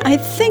time. And then I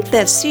think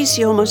that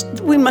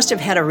CCO we must have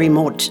had a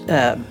remote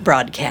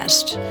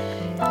broadcast.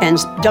 And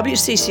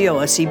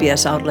WCCO, a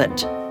CBS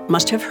outlet,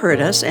 must have heard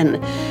us. And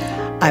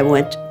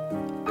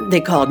they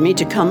called me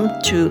to come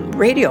to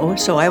radio.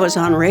 So I was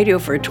on radio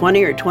for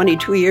 20 or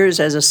 22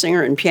 years as a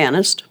singer and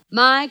pianist.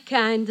 My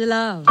kind of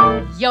love,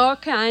 your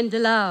kind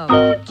of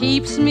love,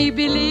 keeps me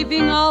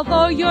believing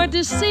although you're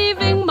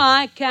deceiving.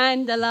 My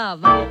kind of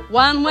love,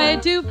 one way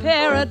to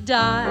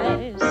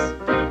paradise.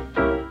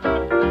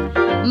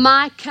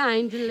 My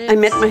kind of lips. I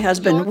met my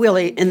husband,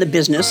 Willie, in the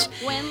business.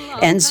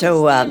 And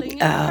so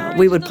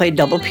we would play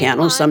double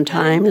piano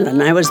sometimes,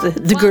 and I was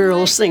the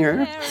girl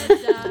singer.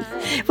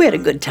 We had a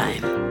good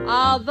time.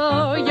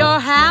 Although you're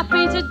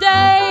happy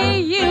today,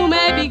 you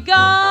may be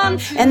gone.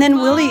 And then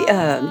Willie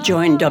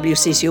joined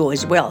WCCO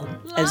as well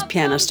as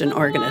pianist and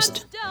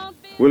organist.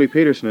 Willie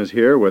Peterson is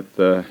here with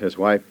his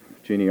wife,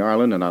 Jeannie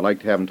Arlen, and I'd like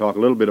to have him talk a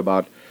little bit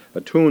about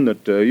a tune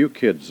that you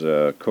kids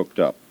cooked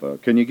up.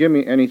 Can you give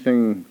me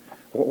anything?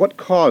 What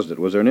caused it?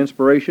 Was there an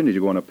inspiration? Did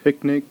you go on a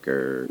picnic,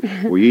 or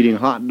were you eating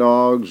hot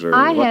dogs? Or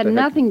I had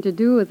nothing to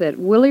do with it.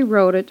 Willie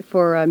wrote it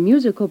for a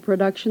musical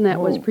production that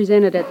was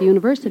presented at the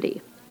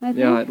university.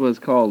 Yeah, it was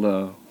called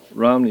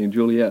Romney and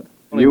Juliet.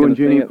 You and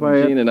Jeannie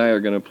play it? Jean and I are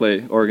going to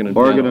play organ and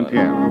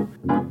piano.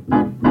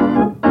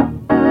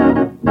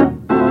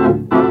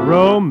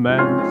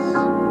 Romance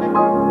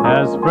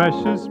as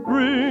fresh as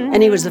spring.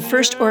 And he was the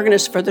first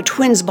organist for the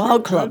Twins Ball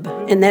Club,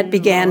 and that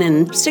began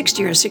in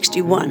 60 or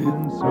 61.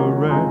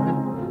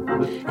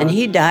 And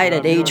he died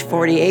at age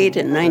 48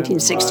 in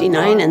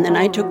 1969, and then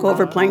I took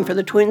over playing for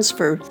the Twins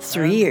for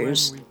 3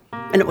 years.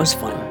 And it was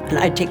fun. And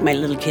I'd take my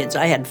little kids.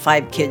 I had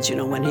 5 kids,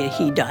 when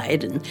he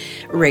died, and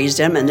raised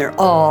them, and they're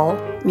all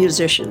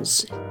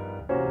musicians.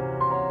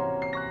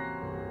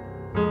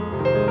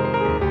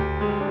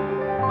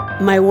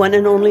 My one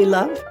and only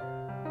love?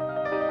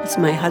 It's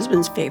my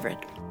husband's favorite.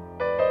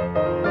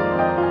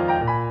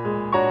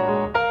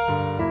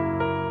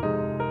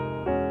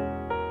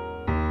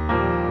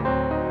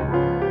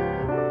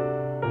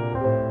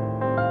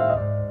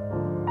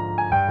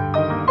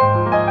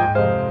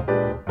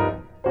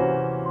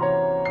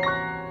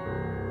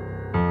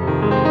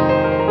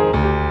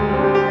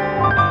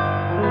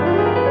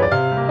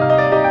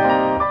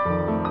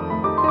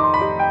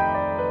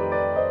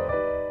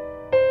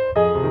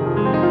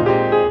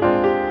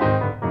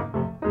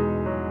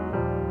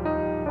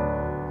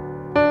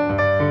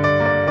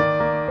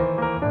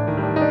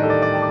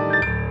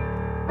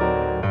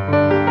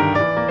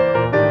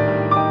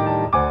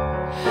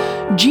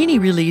 Jeannie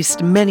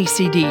released many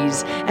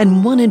CDs,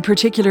 and one in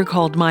particular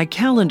called My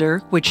Calendar,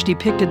 which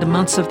depicted the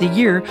months of the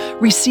year,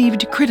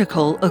 received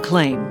critical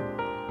acclaim.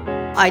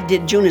 I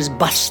did June is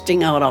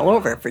Busting Out All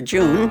Over for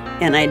June,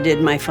 and I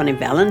did My Funny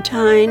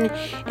Valentine,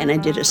 and I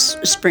did a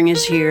Spring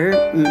is Here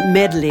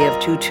medley of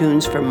 2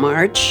 tunes for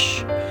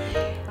March.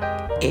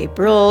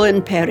 April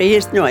in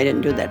Paris. No, I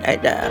didn't do that.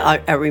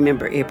 I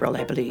remember April,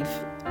 I believe.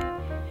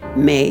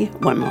 May,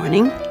 One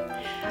Morning.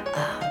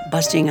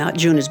 Busting Out,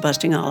 June is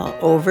Busting All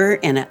Over,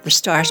 and at the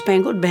Star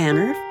Spangled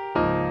Banner.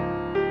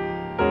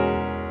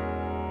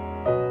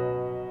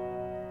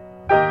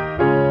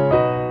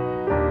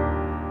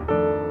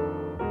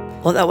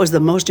 Well, that was the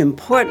most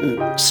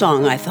important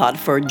song, I thought,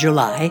 for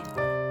July.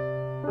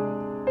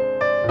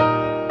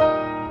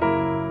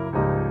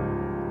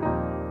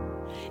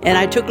 And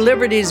I took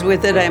liberties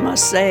with it, I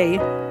must say.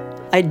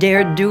 I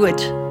dared do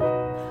it.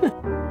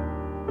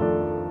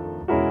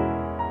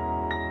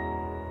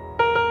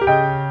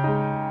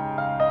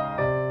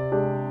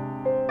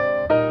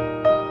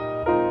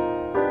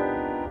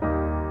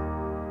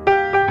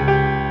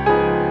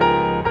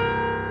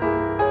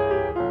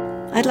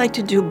 I'd like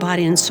to do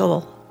Body and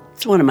Soul.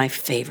 It's one of my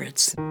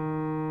favorites.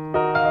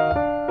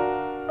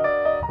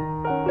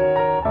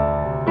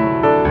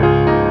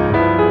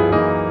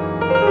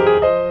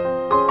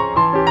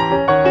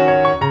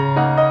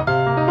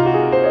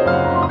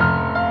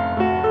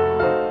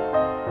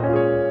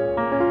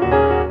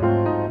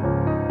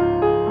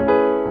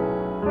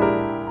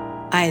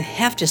 I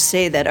have to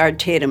say that Art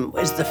Tatum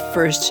was the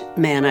first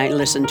man I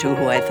listened to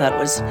who I thought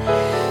was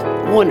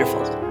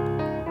wonderful.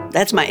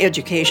 That's my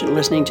education,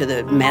 listening to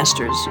the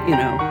masters, you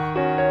know.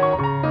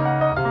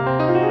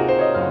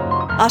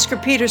 Oscar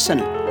Peterson,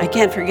 I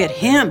can't forget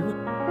him.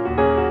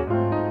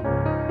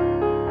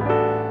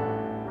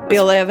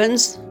 Bill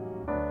Evans.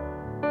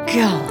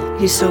 God,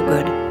 he's so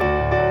good.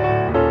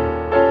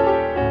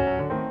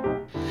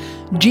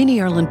 Jeannie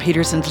Arlen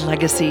Peterson's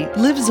legacy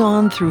lives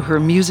on through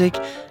her music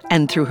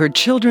and through her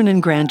children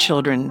and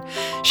grandchildren.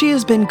 She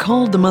has been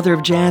called the mother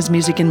of jazz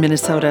music in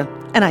Minnesota,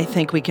 and I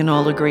think we can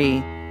all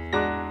agree.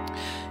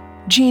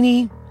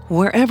 Jeannie,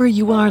 wherever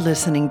you are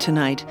listening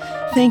tonight,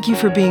 thank you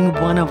for being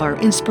one of our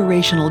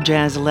inspirational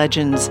jazz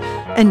legends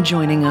and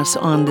joining us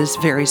on this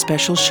very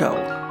special show.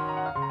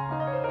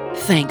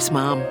 Thanks,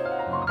 Mom.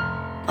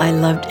 I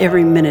loved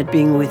every minute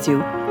being with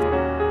you.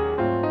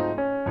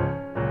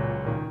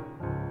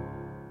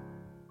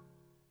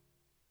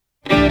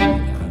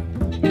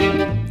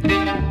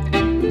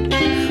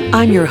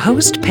 I'm your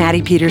host,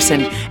 Patty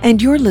Peterson,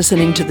 and you're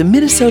listening to the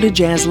Minnesota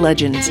Jazz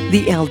Legends,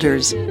 the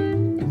Elders.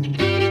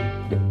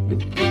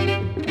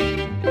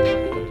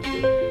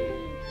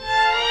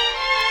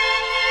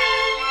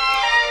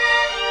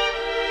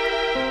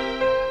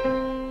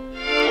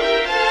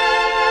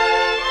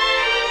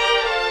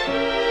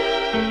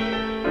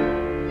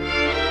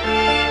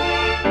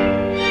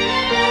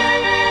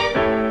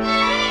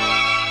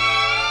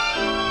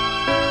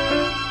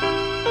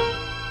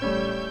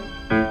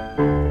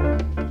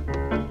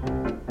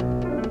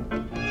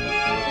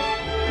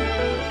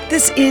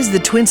 This is the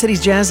Twin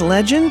Cities Jazz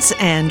Legends,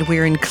 and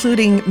we're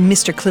including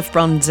Mr. Cliff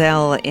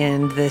Brunzell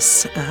in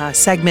this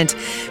segment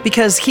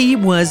because he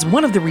was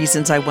one of the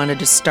reasons I wanted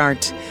to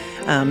start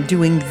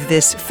doing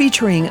this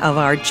featuring of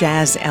our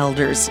jazz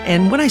elders.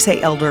 And when I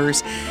say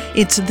elders,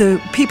 it's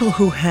the people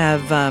who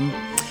have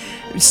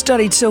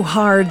studied so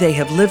hard, they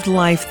have lived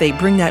life, they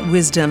bring that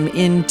wisdom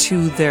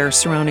into their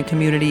surrounding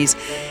communities.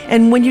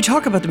 And when you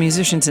talk about the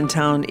musicians in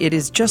town, it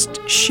is just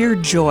sheer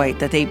joy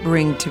that they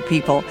bring to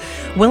people.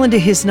 Well into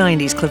his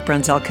 90s, Cliff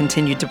Brunzell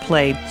continued to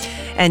play.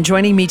 And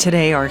joining me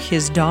today are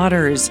his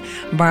daughters,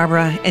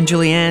 Barbara and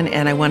Julianne,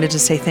 and I wanted to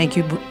say thank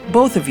you,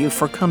 both of you,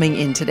 for coming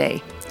in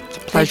today. It's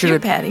a pleasure,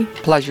 Patty.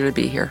 Pleasure to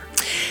be here.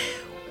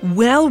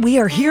 Well, we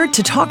are here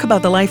to talk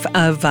about the life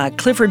of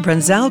Clifford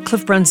Brunzell.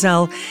 Cliff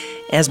Brunzell,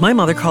 as my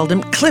mother called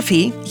him,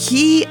 Cliffy.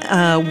 He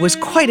was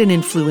quite an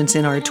influence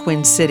in our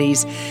Twin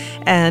Cities,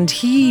 and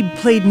he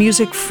played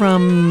music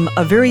from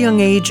a very young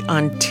age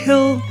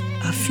until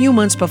a few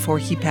months before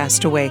he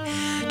passed away.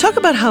 Talk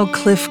about how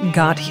Cliff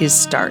got his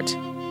start.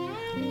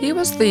 He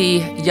was the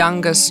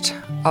youngest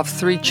of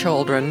 3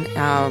 children,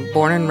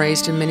 born and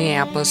raised in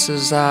Minneapolis.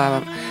 His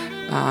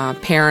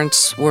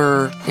parents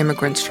were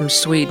immigrants from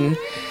Sweden,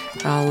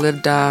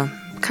 lived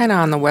kind of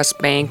on the West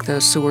Bank, the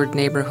Seward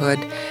neighborhood,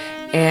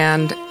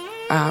 and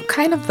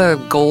kind of the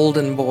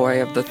golden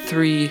boy of the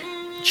 3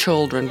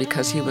 children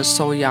because he was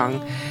so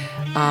young,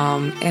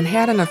 and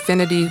had an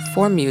affinity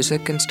for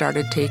music and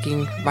started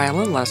taking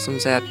violin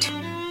lessons at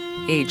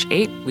age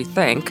 8, we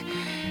think,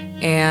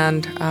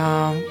 and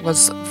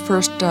was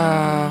first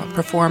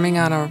performing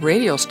on a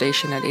radio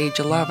station at age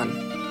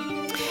 11.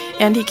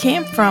 And he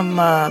came from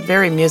a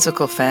very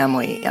musical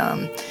family.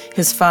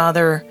 His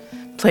father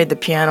played the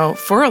piano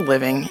for a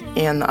living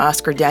in the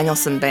Oscar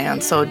Danielson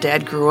Band, so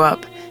Dad grew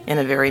up in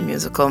a very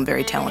musical and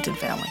very talented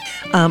family.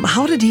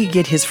 How did he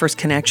get his first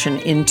connection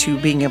into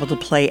being able to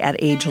play at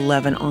age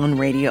 11 on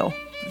radio?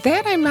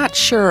 That I'm not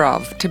sure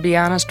of, to be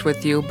honest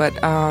with you, but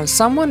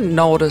someone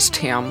noticed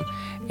him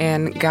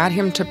and got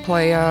him to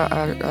play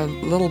a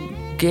little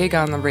gig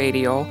on the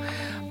radio.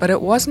 But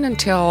it wasn't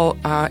until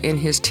in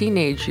his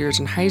teenage years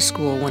in high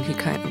school when he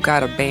kind of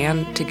got a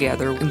band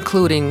together,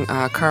 including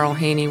Carl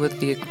Haney with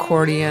the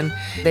accordion.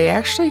 They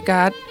actually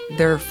got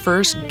their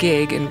first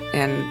gig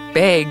and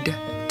begged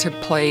to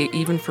play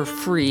even for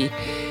free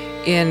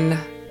in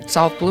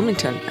South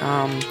Bloomington.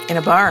 In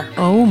a bar.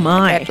 Oh,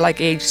 my. At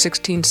like age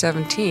 16,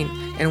 17.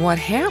 And what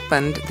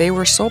happened, they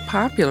were so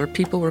popular,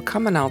 people were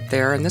coming out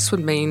there, and this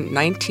would mean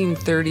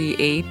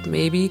 1938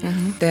 maybe,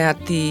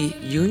 that the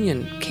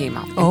union came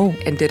out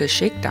and did a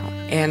shakedown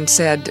and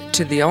said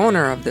to the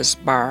owner of this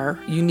bar,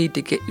 you need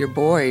to get your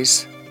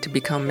boys to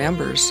become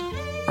members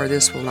or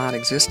this will not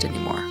exist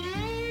anymore.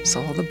 So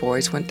all the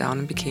boys went down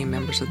and became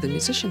members of the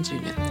Musicians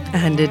Union.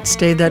 And it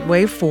stayed that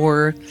way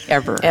for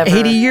ever.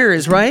 80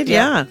 years, right?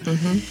 Yeah.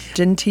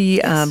 Didn't he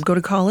go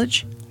to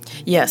college?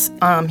 Yes.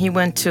 He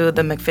went to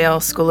the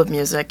McPhail School of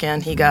Music,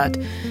 and he got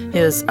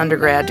his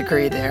undergrad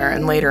degree there.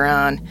 And later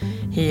on,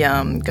 he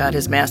got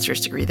his master's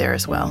degree there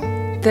as well.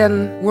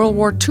 Then World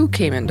War II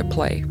came into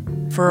play.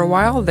 For a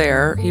while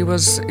there, he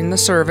was in the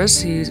service.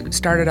 He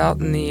started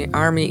out in the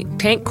Army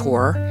Tank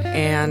Corps,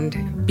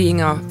 and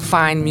being a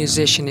fine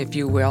musician, if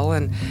you will,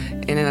 and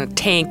in a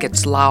tank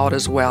it's loud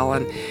as well,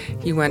 and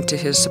he went to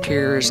his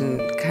superiors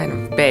and kind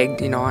of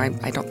begged,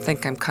 I don't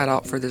think I'm cut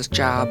out for this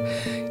job.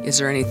 Is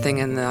there anything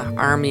in the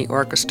Army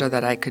orchestra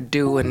that I could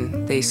do?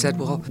 And they said,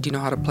 well, do you know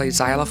how to play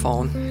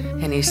xylophone?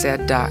 And he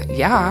said,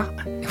 yeah,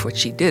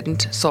 which he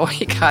didn't. So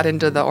he got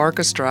into the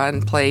orchestra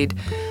and played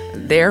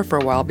there for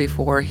a while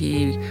before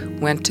he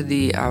went to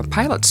the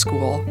pilot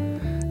school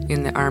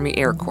in the Army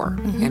Air Corps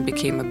and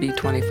became a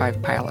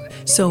B-25 pilot.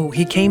 So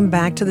he came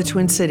back to the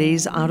Twin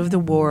Cities out of the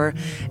war,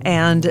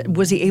 and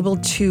was he able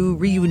to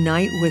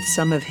reunite with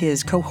some of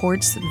his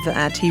cohorts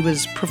that he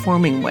was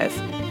performing with?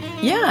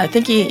 Yeah, I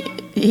think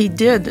he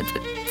did.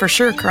 For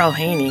sure, Carl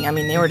Haney. I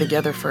mean, they were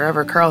together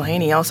forever. Carl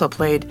Haney also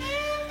played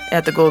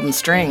at the Golden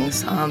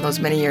Strings those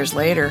many years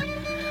later.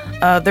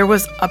 There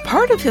was a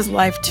part of his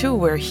life, too,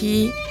 where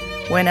he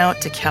went out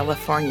to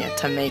California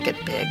to make it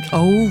big.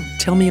 Oh,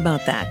 tell me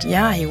about that.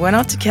 Yeah, he went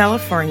out to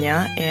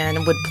California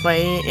and would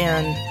play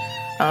in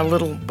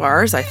little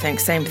bars, I think,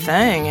 same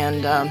thing.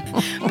 And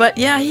but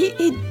yeah,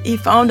 he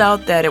found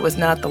out that it was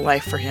not the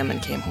life for him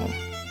and came home.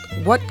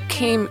 What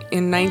came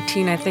in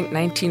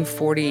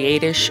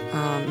 1948-ish,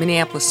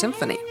 Minneapolis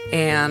Symphony.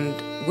 And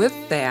with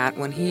that,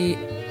 when he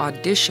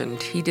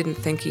auditioned, he didn't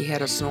think he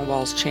had a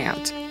snowball's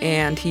chance.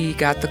 And he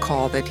got the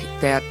call that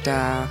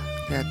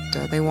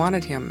they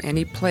wanted him. And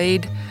he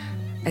played,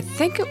 I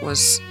think it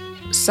was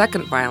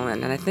second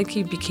violin, and I think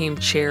he became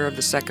chair of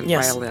the second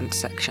violin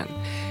section.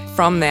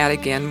 From that,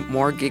 again,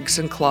 more gigs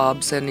and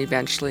clubs, and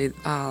eventually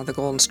the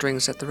Golden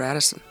Strings at the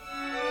Radisson.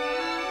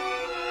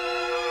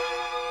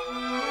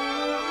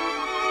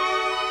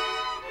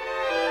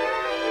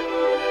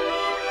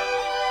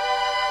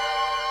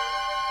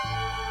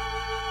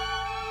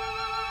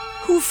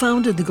 Who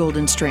founded the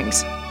Golden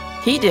Strings?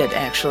 He did,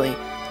 actually.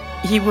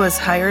 He was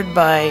hired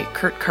by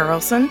Kurt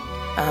Carlson,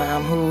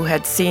 who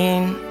had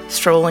seen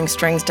Strolling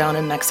Strings down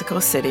in Mexico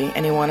City,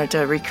 and he wanted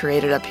to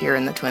recreate it up here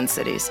in the Twin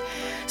Cities.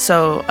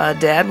 So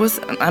Dad was,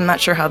 I'm not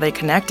sure how they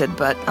connected,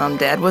 but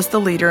Dad was the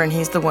leader, and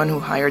he's the one who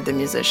hired the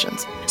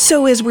musicians.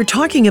 So as we're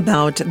talking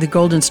about the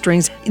Golden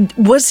Strings,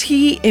 was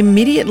he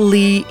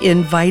immediately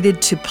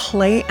invited to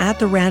play at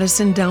the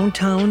Radisson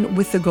downtown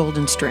with the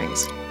Golden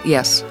Strings?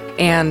 Yes,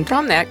 and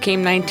from that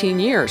came 19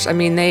 years. I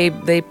mean,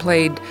 they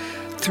played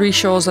 3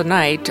 shows a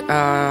night.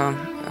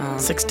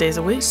 6 days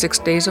a week? 6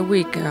 days a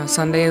week.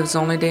 Sunday was the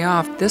only day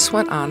off. This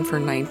went on for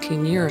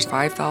 19 years,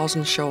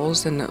 5,000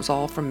 shows, and it was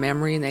all from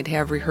memory, and they'd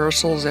have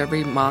rehearsals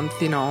every month,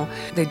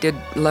 They did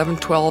 11,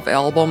 12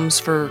 albums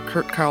for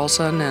Kurt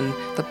Carlson, and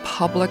the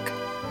public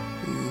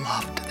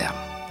loved them.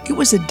 It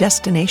was a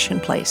destination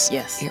place.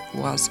 Yes. It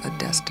was a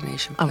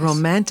destination place. A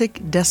romantic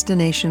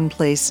destination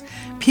place.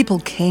 People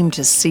came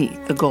to see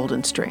the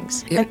Golden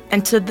Strings.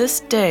 And to this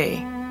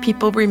day,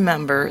 people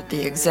remember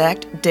the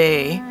exact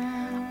day,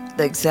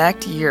 the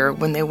exact year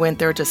when they went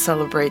there to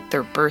celebrate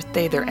their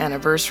birthday, their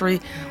anniversary,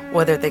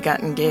 whether they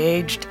got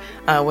engaged,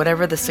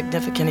 whatever the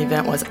significant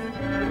event was.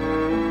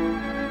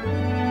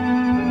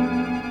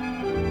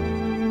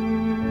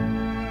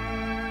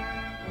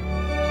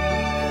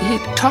 He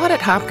taught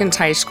at Hopkins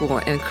High School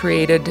and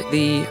created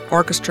the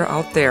orchestra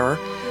out there.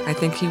 I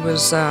think he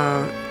was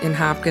in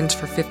Hopkins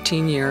for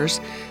 15 years.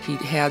 He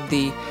had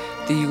the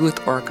the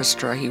youth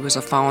orchestra. He was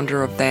a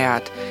founder of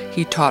that.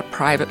 He taught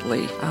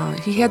privately.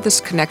 He had this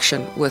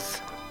connection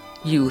with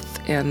youth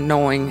and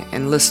knowing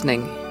and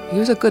listening. He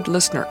was a good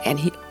listener, and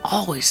he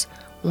always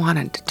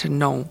wanted to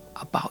know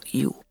about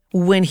you.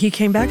 When he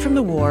came back from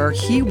the war,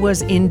 he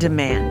was in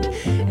demand.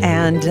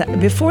 And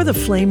before the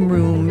Flame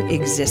Room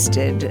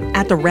existed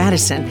at the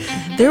Radisson,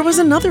 there was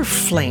another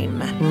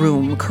Flame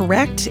Room,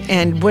 correct?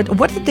 And what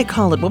did they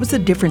call it? What was the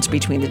difference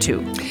between the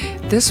two?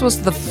 This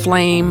was the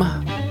Flame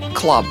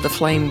Club, the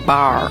Flame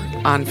Bar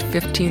on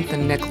 15th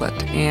and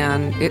Nicollet.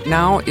 And it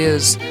now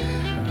is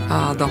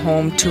the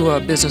home to a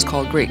business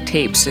called Great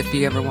Tapes, if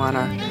you ever want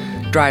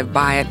to drive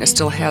by it. It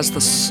still has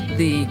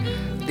the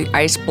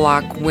ice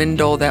block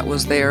window that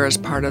was there as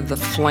part of the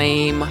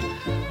Flame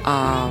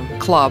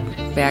Club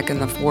back in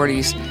the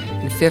 40s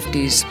and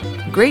 50s.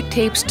 Great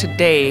Tapes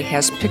today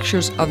has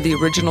pictures of the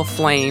original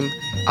Flame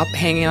up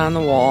hanging on the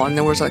wall, and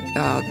there was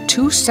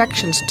two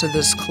sections to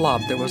this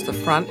club. There was the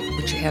front,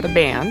 which had a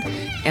band,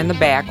 and the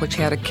back, which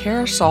had a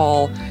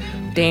carousel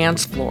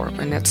dance floor,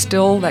 and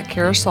that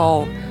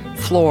carousel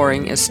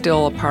flooring is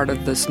still a part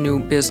of this new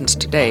business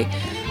today.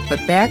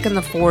 But back in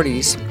the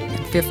 40s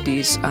and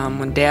 50s,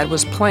 when Dad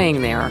was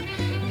playing there,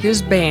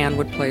 his band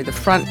would play the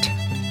front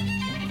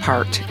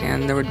part,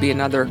 and there would be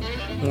another,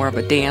 more of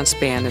a dance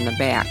band in the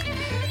back.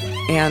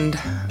 And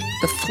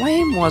the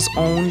Flame was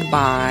owned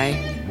by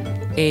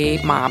a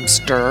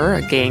mobster,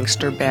 a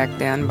gangster back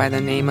then, by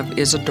the name of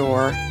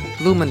Isidore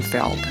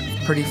Blumenfeld,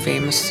 pretty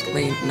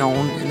famously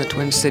known in the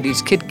Twin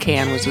Cities. Kid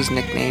Can was his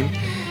nickname.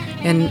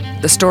 And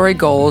the story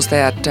goes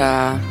that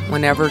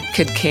whenever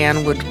Kid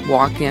Can would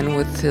walk in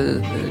with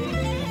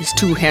his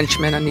two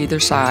henchmen on either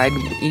side,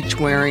 each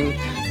wearing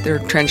their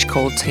trench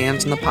coats,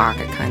 hands in the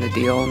pocket kind of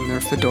deal, and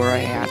their fedora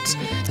hats,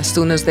 as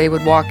soon as they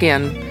would walk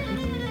in,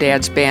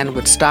 Dad's band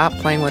would stop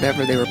playing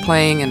whatever they were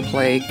playing and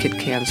play Kid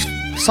Can's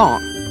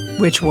song.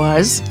 Which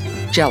was?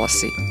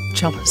 Jealousy.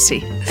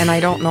 Jealousy. And I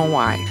don't know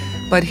why.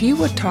 But he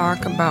would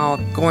talk about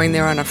going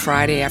there on a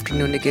Friday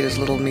afternoon to get his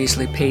little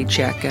measly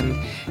paycheck, and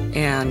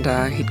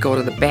he'd go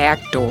to the back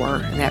door,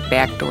 and that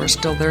back door is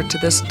still there to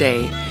this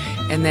day.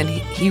 And then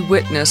he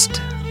witnessed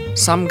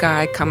some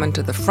guy come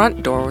into the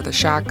front door with a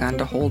shotgun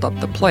to hold up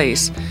the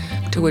place,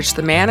 to which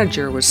the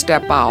manager would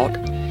step out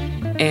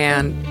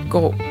and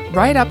go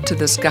right up to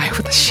this guy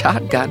with a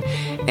shotgun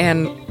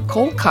and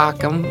cold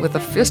cock him with a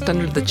fist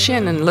under the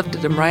chin and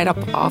lifted him right up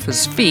off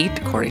his feet,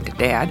 according to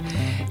Dad.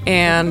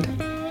 And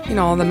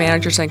the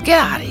manager saying, "Get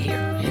out of here,"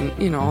 and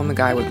and the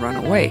guy would run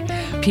away.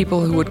 People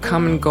who would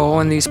come and go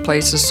in these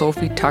places: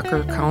 Sophie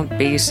Tucker, Count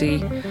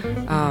Basie,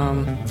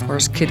 of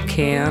course, Kid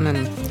Can,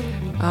 and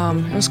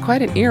it was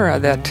quite an era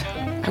that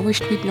I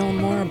wished we'd known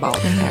more about.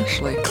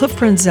 Actually, Cliff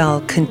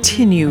Brunzell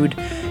continued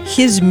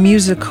his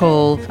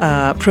musical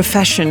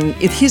profession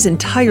his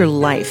entire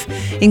life,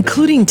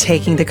 including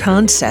taking the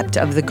concept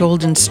of the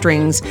Golden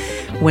Strings,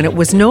 when it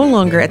was no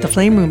longer at the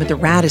Flame Room at the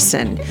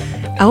Radisson,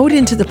 out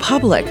into the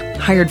public,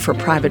 hired for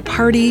private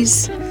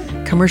parties,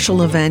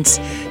 commercial events.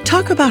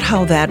 Talk about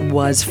how that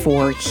was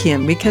for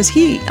him, because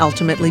he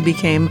ultimately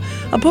became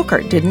a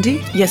booker, didn't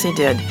he? Yes, he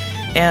did.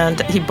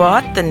 And he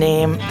bought the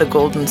name The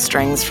Golden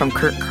Strings from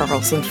Kurt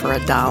Carlson for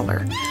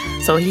 $1.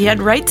 So he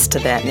had rights to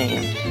that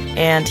name.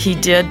 And he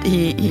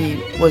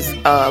was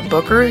a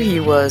booker. He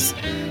was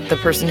the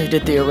person who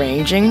did the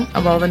arranging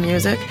of all the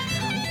music.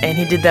 And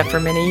he did that for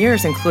many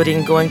years,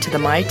 including going to the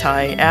Mai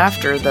Tai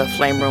after the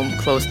Flame Room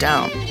closed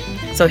down.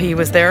 So he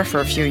was there for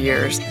a few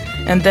years.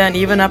 And then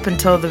even up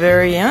until the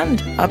very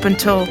end, up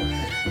until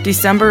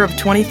December of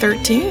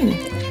 2013,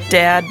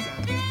 Dad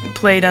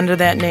played under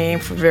that name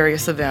for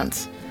various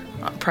events,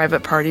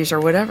 private parties or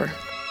whatever.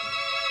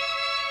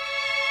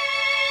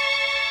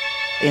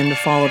 In the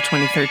fall of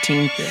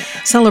 2013,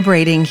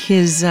 celebrating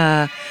his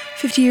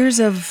 50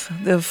 years of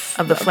the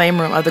Flame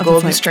Room, of the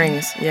Golden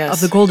Strings, yes. Of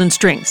the Golden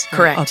Strings.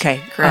 Correct.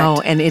 Okay. Correct. Oh,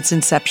 and its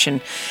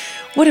inception.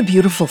 What a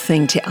beautiful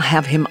thing to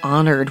have him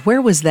honored.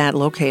 Where was that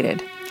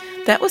located?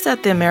 That was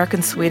at the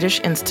American Swedish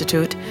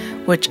Institute,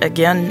 which,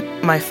 again,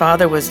 my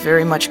father was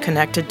very much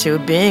connected to,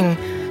 being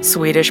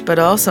Swedish, but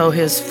also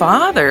his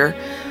father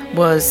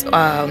was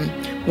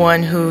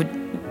one who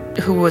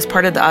was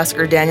part of the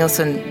Oscar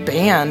Danielsson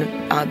band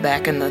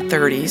back in the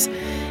 30s.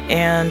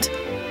 And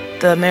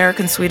the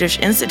American Swedish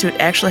Institute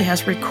actually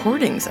has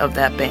recordings of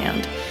that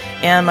band.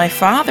 And my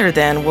father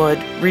then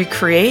would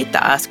recreate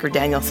the Oscar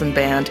Danielsson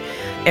band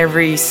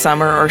every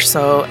summer or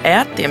so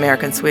at the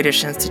American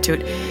Swedish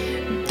Institute,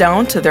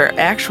 down to their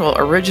actual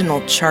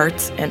original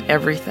charts and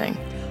everything.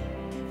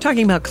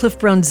 Talking about Cliff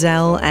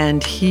Brunzell,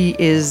 and he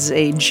is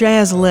a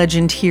jazz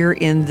legend here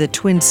in the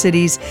Twin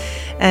Cities.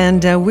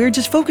 And we're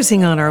just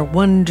focusing on our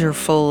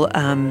wonderful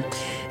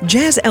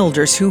jazz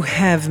elders who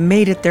have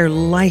made it their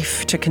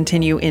life to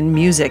continue in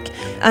music.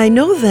 I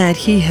know that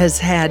he has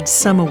had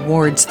some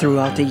awards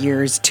throughout the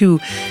years, too.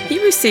 He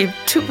received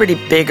 2 pretty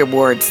big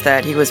awards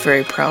that he was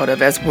very proud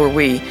of, as were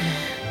we.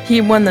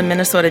 He won the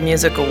Minnesota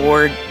Music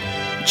Award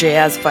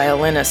Jazz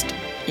Violinist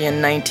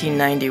in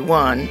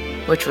 1991,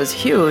 which was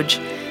huge.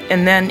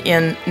 And then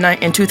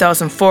in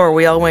 2004,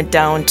 we all went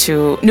down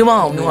to New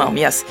Ulm,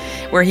 yes,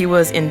 where he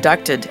was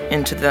inducted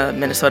into the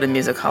Minnesota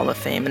Music Hall of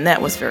Fame, and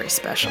that was very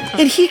special.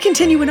 And he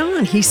continued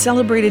on. He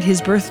celebrated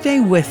his birthday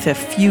with a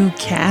few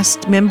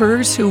cast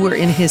members who were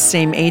in his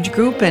same age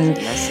group, and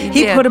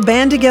he did. put a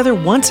band together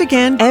once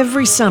again.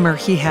 Every summer,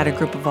 he had a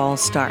group of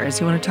all-stars.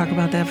 You want to talk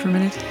about that for a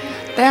minute?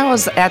 That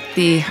was at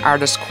the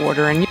Artist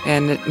Quarter,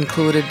 and it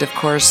included, of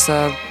course,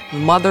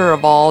 mother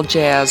of all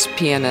jazz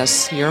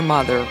pianists, your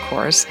mother, of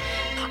course.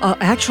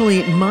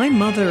 Actually, my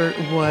mother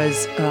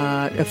was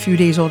a few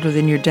days older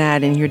than your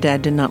dad, and your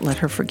dad did not let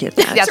her forget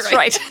that. That's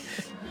right.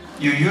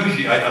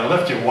 I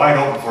left you wide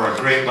open for a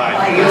great line.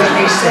 I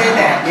usually say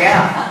that,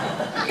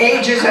 yeah.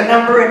 Age is a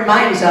number and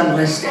mine's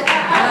unlisted.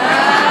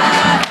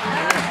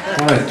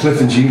 All right,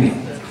 Cliff and Jeannie.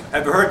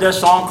 Have you heard this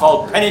song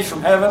called Pennies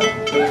from Heaven?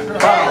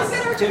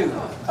 1, 2,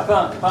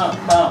 bum, bum,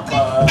 bum,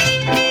 bum.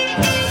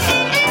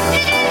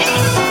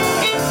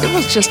 It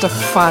was just a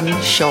fun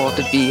show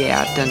to be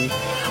at, and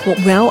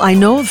well, I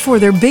know for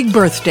their big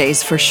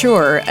birthdays for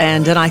sure,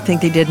 and then I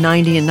think they did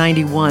 90 and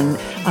 91.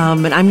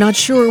 And I'm not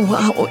sure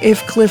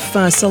if Cliff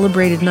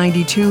celebrated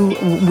 92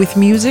 with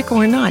music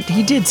or not.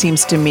 He did,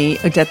 seems to me,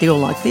 at the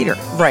Old Log Theater.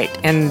 Right,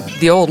 and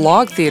the Old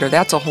Log Theater,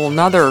 that's a whole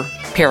nother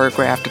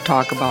paragraph to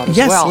talk about as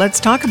well. Yes, let's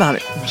talk about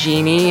it.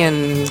 Jeannie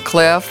and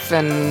Cliff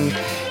and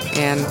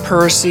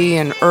Percy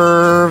and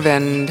Irv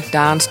and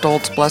Don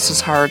Stoltz, bless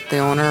his heart, the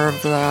owner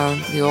of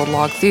the Old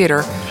Log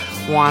Theater,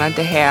 wanted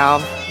to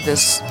have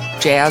this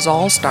Jazz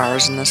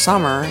All-Stars in the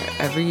summer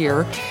every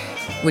year,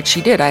 which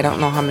he did. I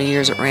don't know how many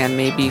years it ran,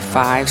 maybe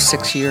 5,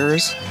 6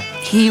 years.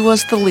 He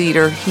was the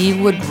leader. He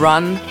would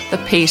run the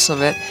pace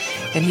of it,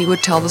 and he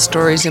would tell the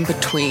stories in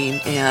between.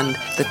 And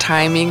the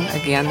timing,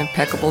 again,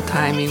 impeccable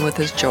timing with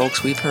his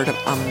jokes. We've heard it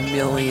a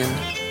million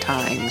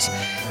times,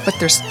 but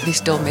they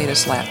still made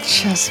us laugh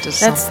just as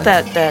That's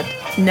something. that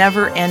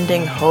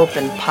never-ending hope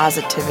and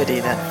positivity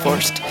that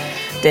forced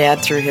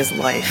Dad through his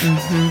life.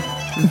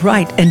 Mm-hmm.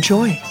 Right, and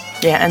joy.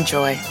 Yeah, and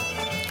joy.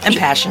 And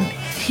passion.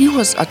 He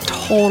was a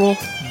total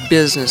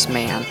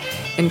businessman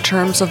in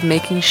terms of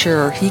making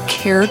sure he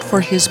cared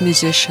for his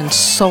musicians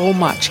so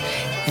much,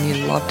 and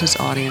he loved his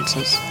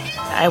audiences.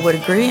 I would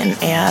agree and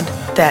add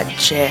that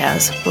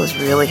jazz was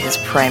really his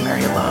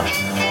primary love.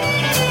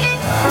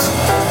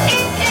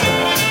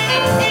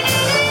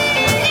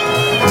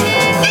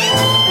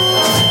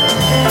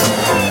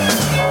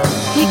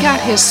 He got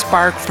his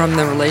spark from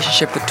the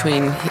relationship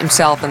between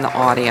himself and the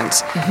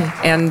audience.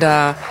 Mm-hmm. And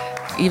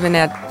even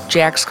at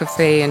Jack's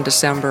Cafe in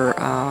December,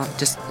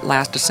 just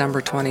last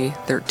December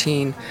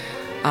 2013,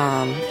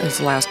 it was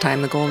the last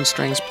time the Golden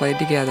Strings played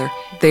together.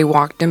 They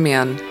walked him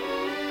in,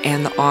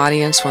 and the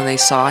audience, when they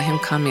saw him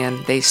come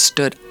in, they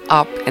stood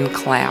up and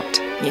clapped.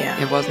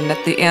 Yeah. It wasn't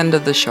at the end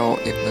of the show,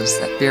 it was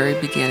at the very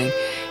beginning.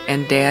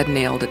 And Dad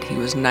nailed it. He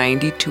was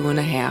 92 and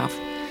a half,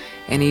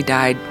 and he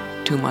died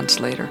 2 months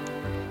later.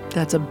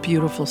 That's a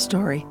beautiful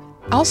story.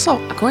 Also,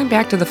 going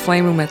back to the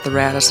Flame Room at the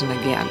Radisson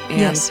again. And,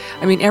 yes.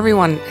 I mean,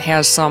 everyone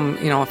has some,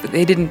 if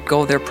they didn't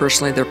go there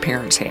personally, their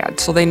parents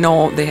had. So they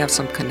know they have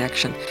some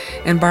connection.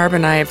 And Barb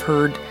and I have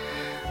heard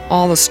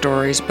all the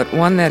stories, but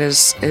one that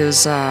is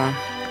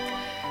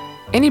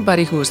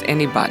anybody who is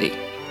anybody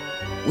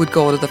would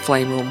go to the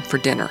Flame Room for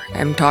dinner.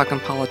 I'm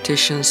talking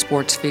politicians,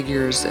 sports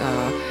figures,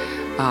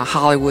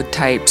 Hollywood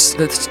types.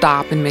 The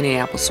stop in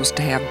Minneapolis was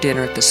to have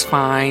dinner at this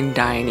fine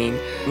dining,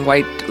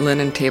 white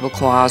linen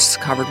tablecloths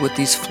covered with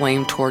these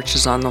flame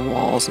torches on the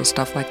walls and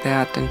stuff like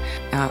that. And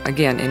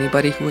again,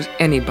 anybody who was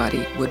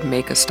anybody would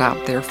make a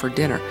stop there for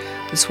dinner.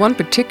 This one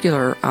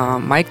particular,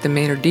 Mike the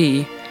Maynard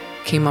D,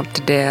 came up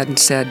to Dad and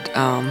said,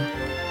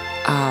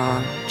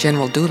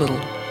 General Doolittle,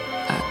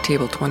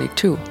 table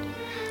 22.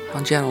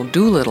 Now, General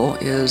Doolittle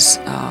is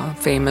a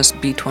famous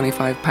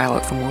B-25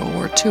 pilot from World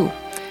War II.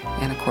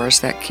 And of course,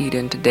 that keyed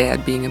into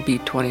Dad being a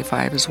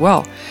B-25 as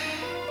well.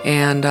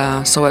 And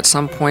so at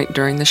some point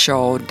during the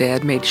show,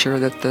 Dad made sure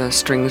that the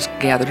strings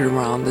gathered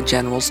around the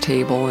general's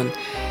table.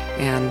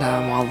 And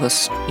while the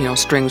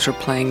strings were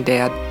playing,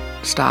 Dad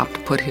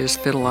stopped, put his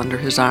fiddle under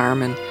his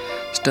arm, and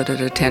stood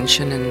at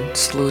attention and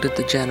saluted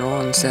the general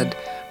and said,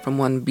 "From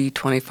one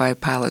B-25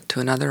 pilot to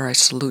another, I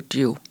salute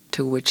you."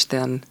 To which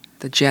then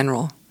the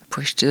general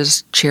pushed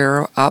his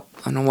chair up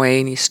and away,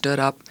 and he stood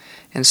up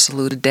and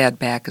saluted Dad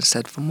back and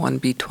said, "From one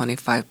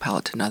B-25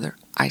 pilot to another,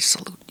 I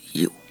salute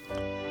you."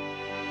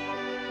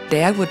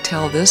 Dad would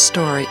tell this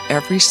story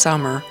every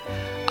summer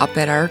up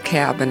at our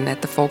cabin,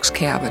 at the folks'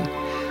 cabin,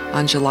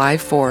 on July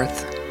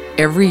 4th,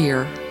 every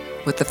year,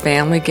 with the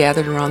family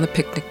gathered around the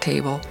picnic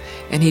table,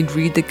 and he'd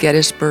read the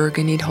Gettysburg,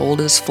 and he'd hold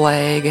his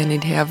flag, and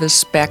he'd have his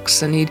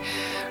specs, and he'd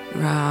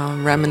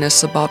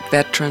reminisce about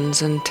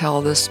veterans and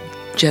tell this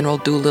General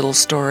Doolittle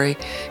story,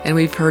 and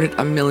we've heard it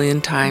a million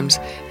times,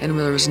 and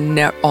there was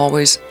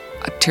always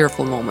a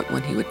tearful moment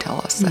when he would tell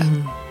us that.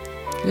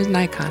 He was an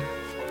icon.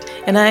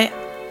 And I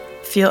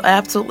feel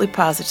absolutely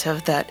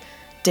positive that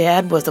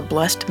Dad was a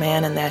blessed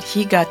man and that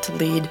he got to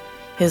lead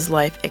his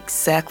life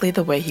exactly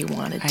the way he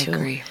wanted to. I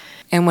agree.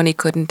 And when he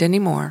couldn't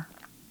anymore,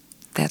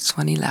 that's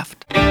when he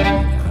left.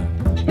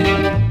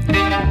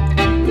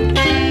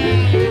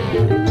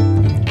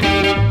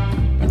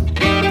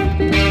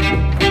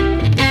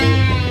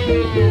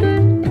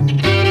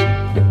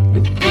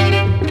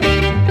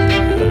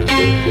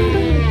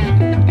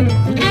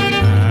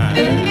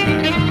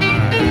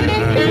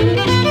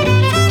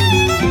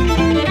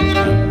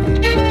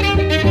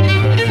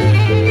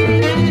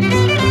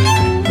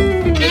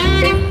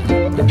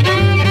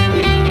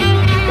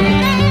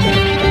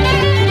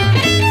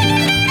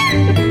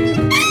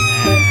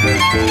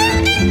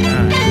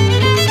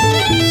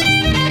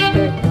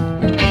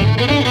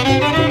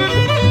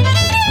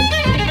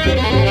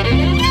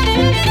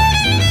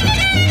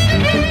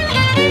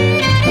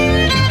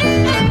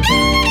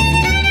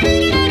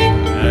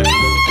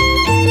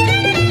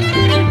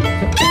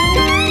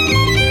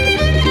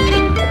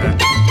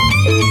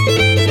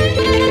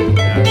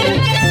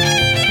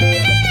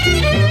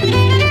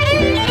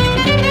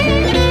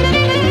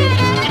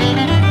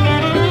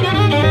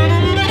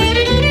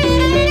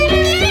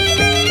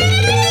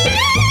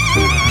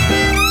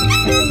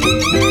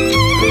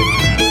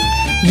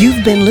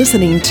 been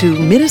listening to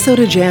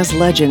Minnesota Jazz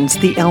Legends,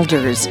 The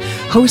Elders,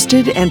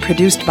 hosted and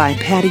produced by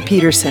Patty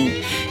Peterson.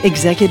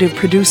 Executive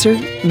producer,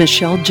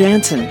 Michelle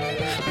Jansen.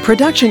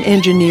 Production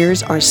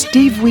engineers are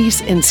Steve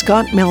Weiss and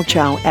Scott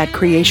Melchow at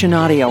Creation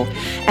Audio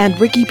and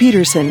Ricky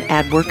Peterson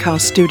at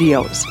Workhouse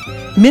Studios.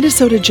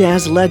 Minnesota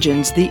Jazz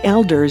Legends, The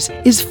Elders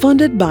is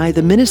funded by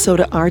the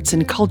Minnesota Arts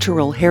and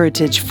Cultural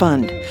Heritage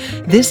Fund.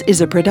 This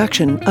is a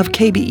production of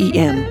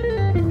KBEM.